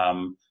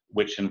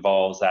 which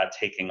involves that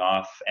taking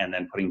off and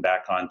then putting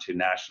back onto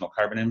national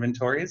carbon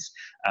inventories.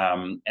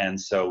 And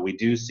so we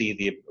do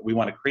see we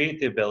want to create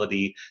the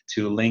ability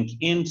to link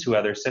into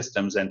other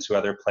systems and to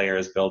other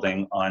players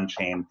building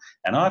on-chain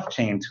and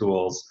off-chain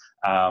tools,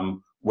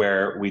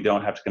 where we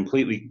don't have to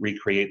completely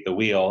recreate the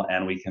wheel,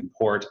 and we can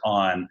port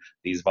on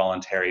these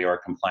voluntary or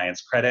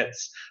compliance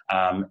credits,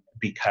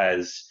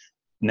 because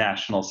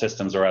national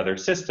systems or other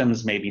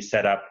systems may be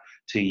set up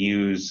to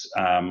use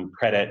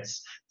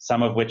credits,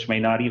 some of which may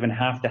not even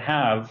have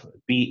to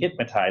be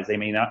ITMatized. They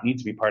may not need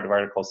to be part of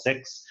Article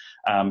 6,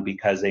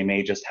 because they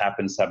may just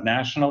happen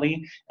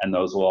subnationally, and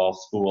those will all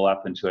spool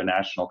up into a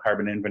national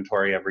carbon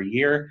inventory every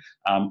year,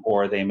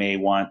 or they may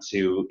want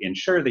to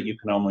ensure that you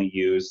can only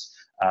use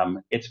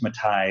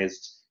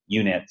ITMatized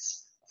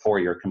units for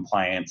your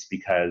compliance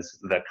because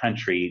the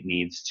country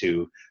needs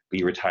to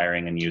be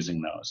retiring and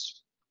using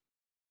those.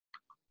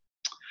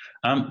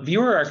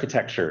 Viewer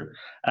architecture.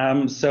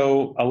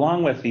 So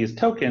along with these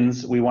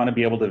tokens, we want to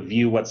be able to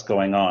view what's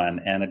going on,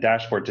 and a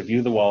dashboard to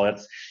view the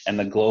wallets and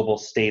the global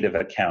state of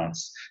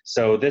accounts.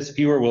 So this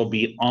viewer will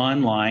be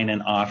online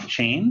and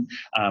off-chain,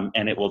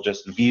 and it will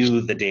just view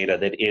the data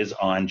that is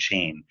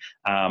on-chain.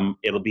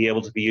 It'll be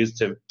able to be used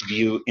to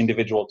view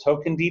individual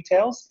token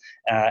details,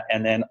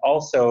 and then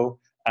also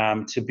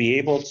to be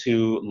able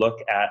to look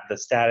at the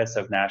status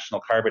of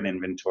national carbon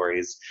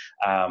inventories,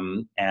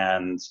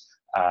 and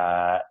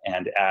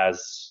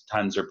as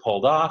tons are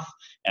pulled off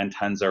and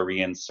tons are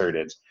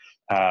reinserted.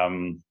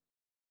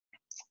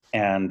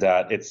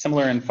 It's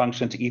similar in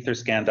function to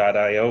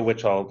etherscan.io,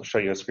 which I'll show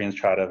you a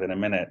screenshot of in a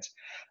minute.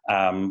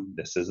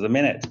 This is the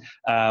minute.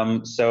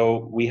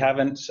 So we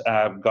haven't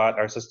got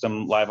our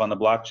system live on the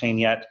blockchain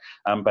yet,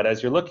 but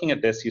as you're looking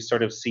at this, you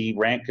sort of see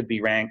rank could be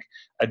rank.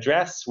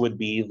 Address would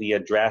be the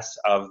address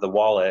of the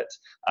wallet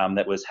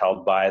that was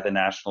held by the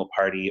national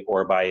party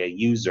or by a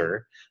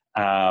user.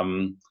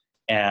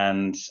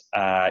 And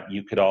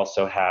you could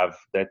also have,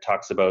 that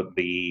talks about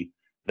the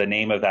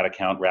name of that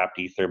account, Wrapped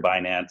Ether,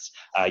 Binance.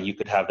 You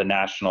could have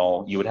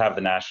you would have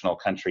the national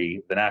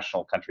country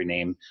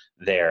name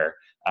there.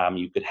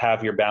 You could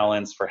have your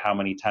balance for how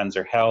many tons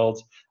are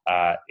held.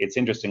 It's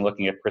interesting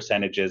looking at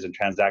percentages and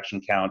transaction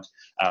count.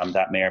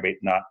 That may or may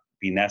not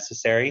be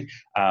necessary,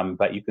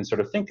 but you can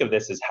sort of think of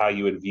this as how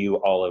you would view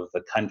all of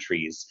the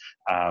countries.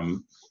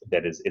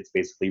 It's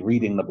basically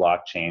reading the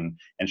blockchain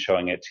and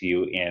showing it to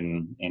you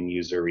in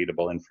user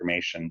readable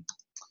information.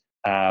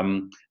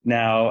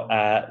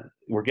 Now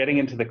we're getting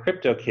into the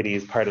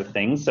CryptoKitties part of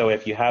things. So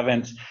if you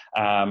haven't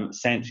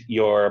sent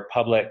your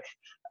public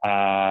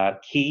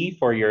key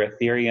for your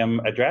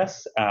Ethereum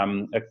address,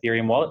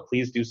 Ethereum wallet,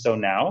 please do so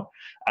now.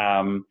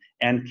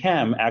 And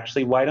Kem,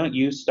 actually, why don't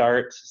you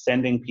start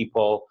sending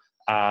people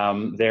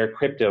their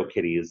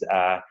CryptoKitties,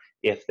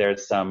 if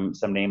there's some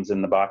names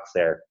in the box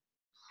there.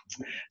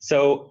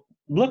 So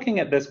looking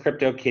at this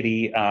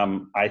CryptoKitty,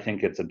 I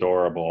think it's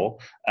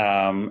adorable,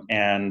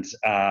 and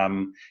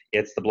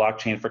it's the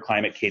Blockchain for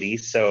Climate Kitty.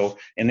 So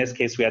in this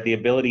case, we had the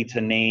ability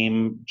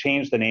to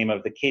change the name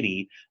of the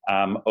kitty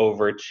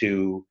over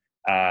to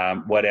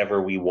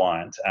whatever we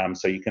want.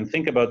 So you can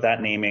think about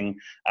that naming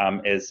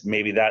as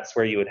maybe that's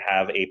where you would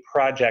have a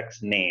project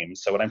name.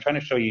 So what I'm trying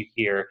to show you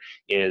here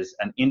is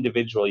an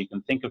individual. You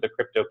can think of the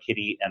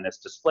CryptoKitty and this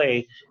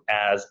display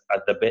as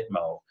the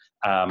Bitmo.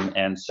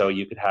 And so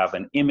you could have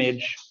an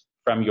image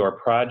from your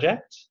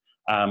project.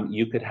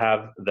 You could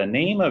have the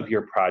name of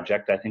your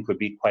project, I think would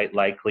be quite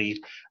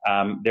likely.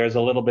 There's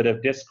a little bit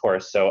of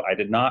discourse, so I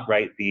did not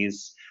write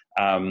these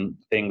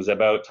things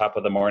about top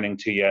of the morning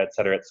to you, et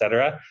cetera, et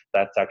cetera.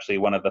 That's actually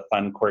one of the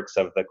fun quirks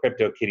of the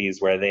CryptoKitties,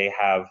 where they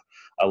have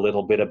a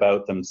little bit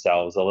about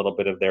themselves, a little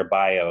bit of their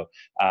bio.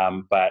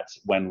 But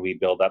when we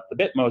build up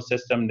the Bitmo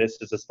system, this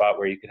is a spot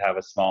where you could have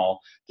a small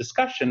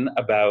discussion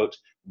about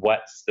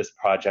what's this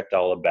project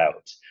all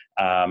about.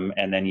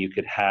 And then you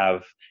could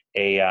have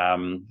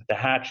the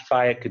hatched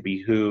by it could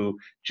be who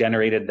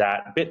generated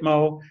that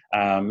Bitmo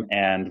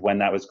and when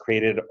that was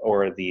created,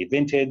 or the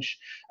vintage.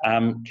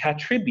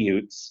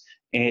 Attributes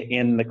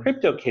in the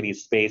CryptoKitty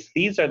space,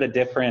 these are the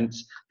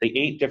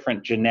 8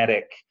 different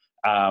genetic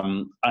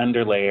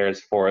underlayers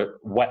for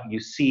what you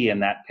see in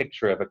that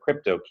picture of a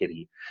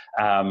CryptoKitty.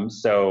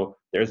 So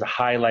there's a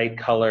highlight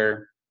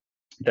color,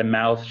 the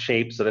mouth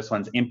shape, so this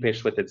one's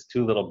impish with its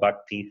 2 little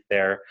buck teeth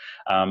there.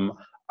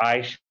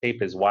 eye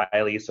shape is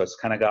wily, so it's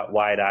kind of got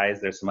wide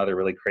eyes. There's some other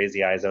really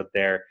crazy eyes out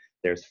there.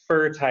 There's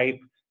fur type,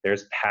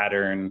 there's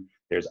pattern,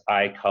 there's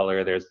eye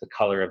color, there's the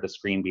color of the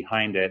screen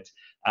behind it.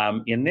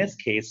 In this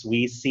case,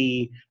 we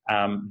see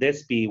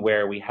this be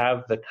where we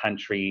have the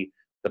country,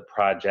 the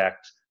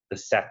project, the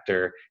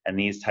sector, and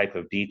these type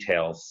of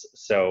details.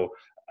 So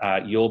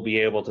you'll be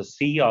able to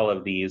see all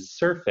of these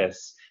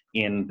surface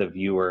in the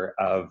viewer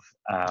of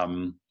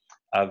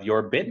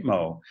your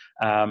Bitmo.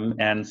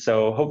 And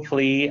so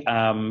hopefully,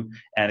 and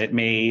it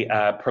may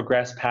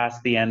progress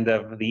past the end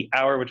of the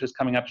hour, which is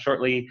coming up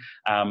shortly,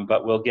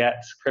 but we'll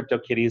get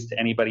CryptoKitties to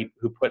anybody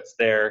who puts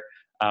their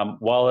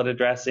wallet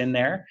address in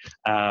there,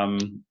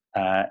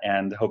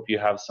 and hope you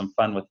have some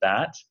fun with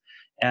that.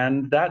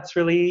 And that's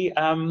really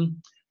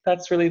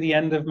the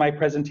end of my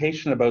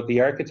presentation about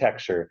the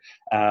architecture.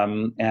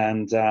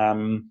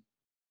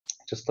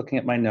 Just looking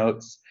at my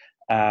notes,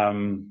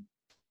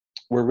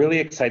 we're really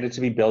excited to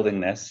be building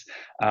this.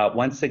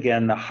 Once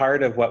again, the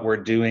heart of what we're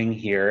doing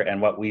here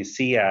and what we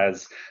see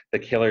as the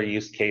killer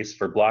use case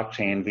for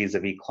blockchain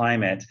vis-a-vis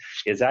climate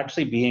is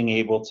actually being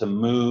able to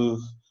move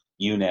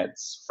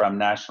units from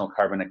national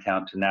carbon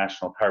account to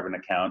national carbon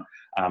account,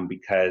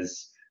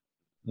 because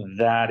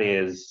that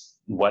is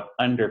what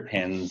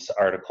underpins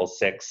Article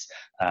 6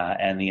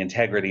 and the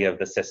integrity of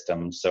the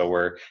system. So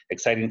we're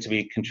excited to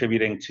be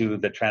contributing to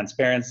the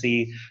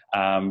transparency,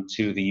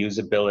 to the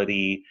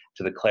usability,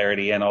 to the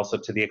clarity, and also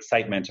to the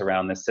excitement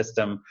around the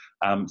system.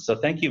 So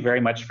thank you very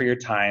much for your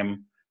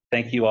time.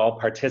 Thank you all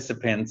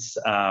participants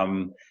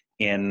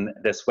in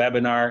this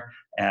webinar,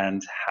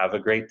 and have a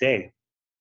great day.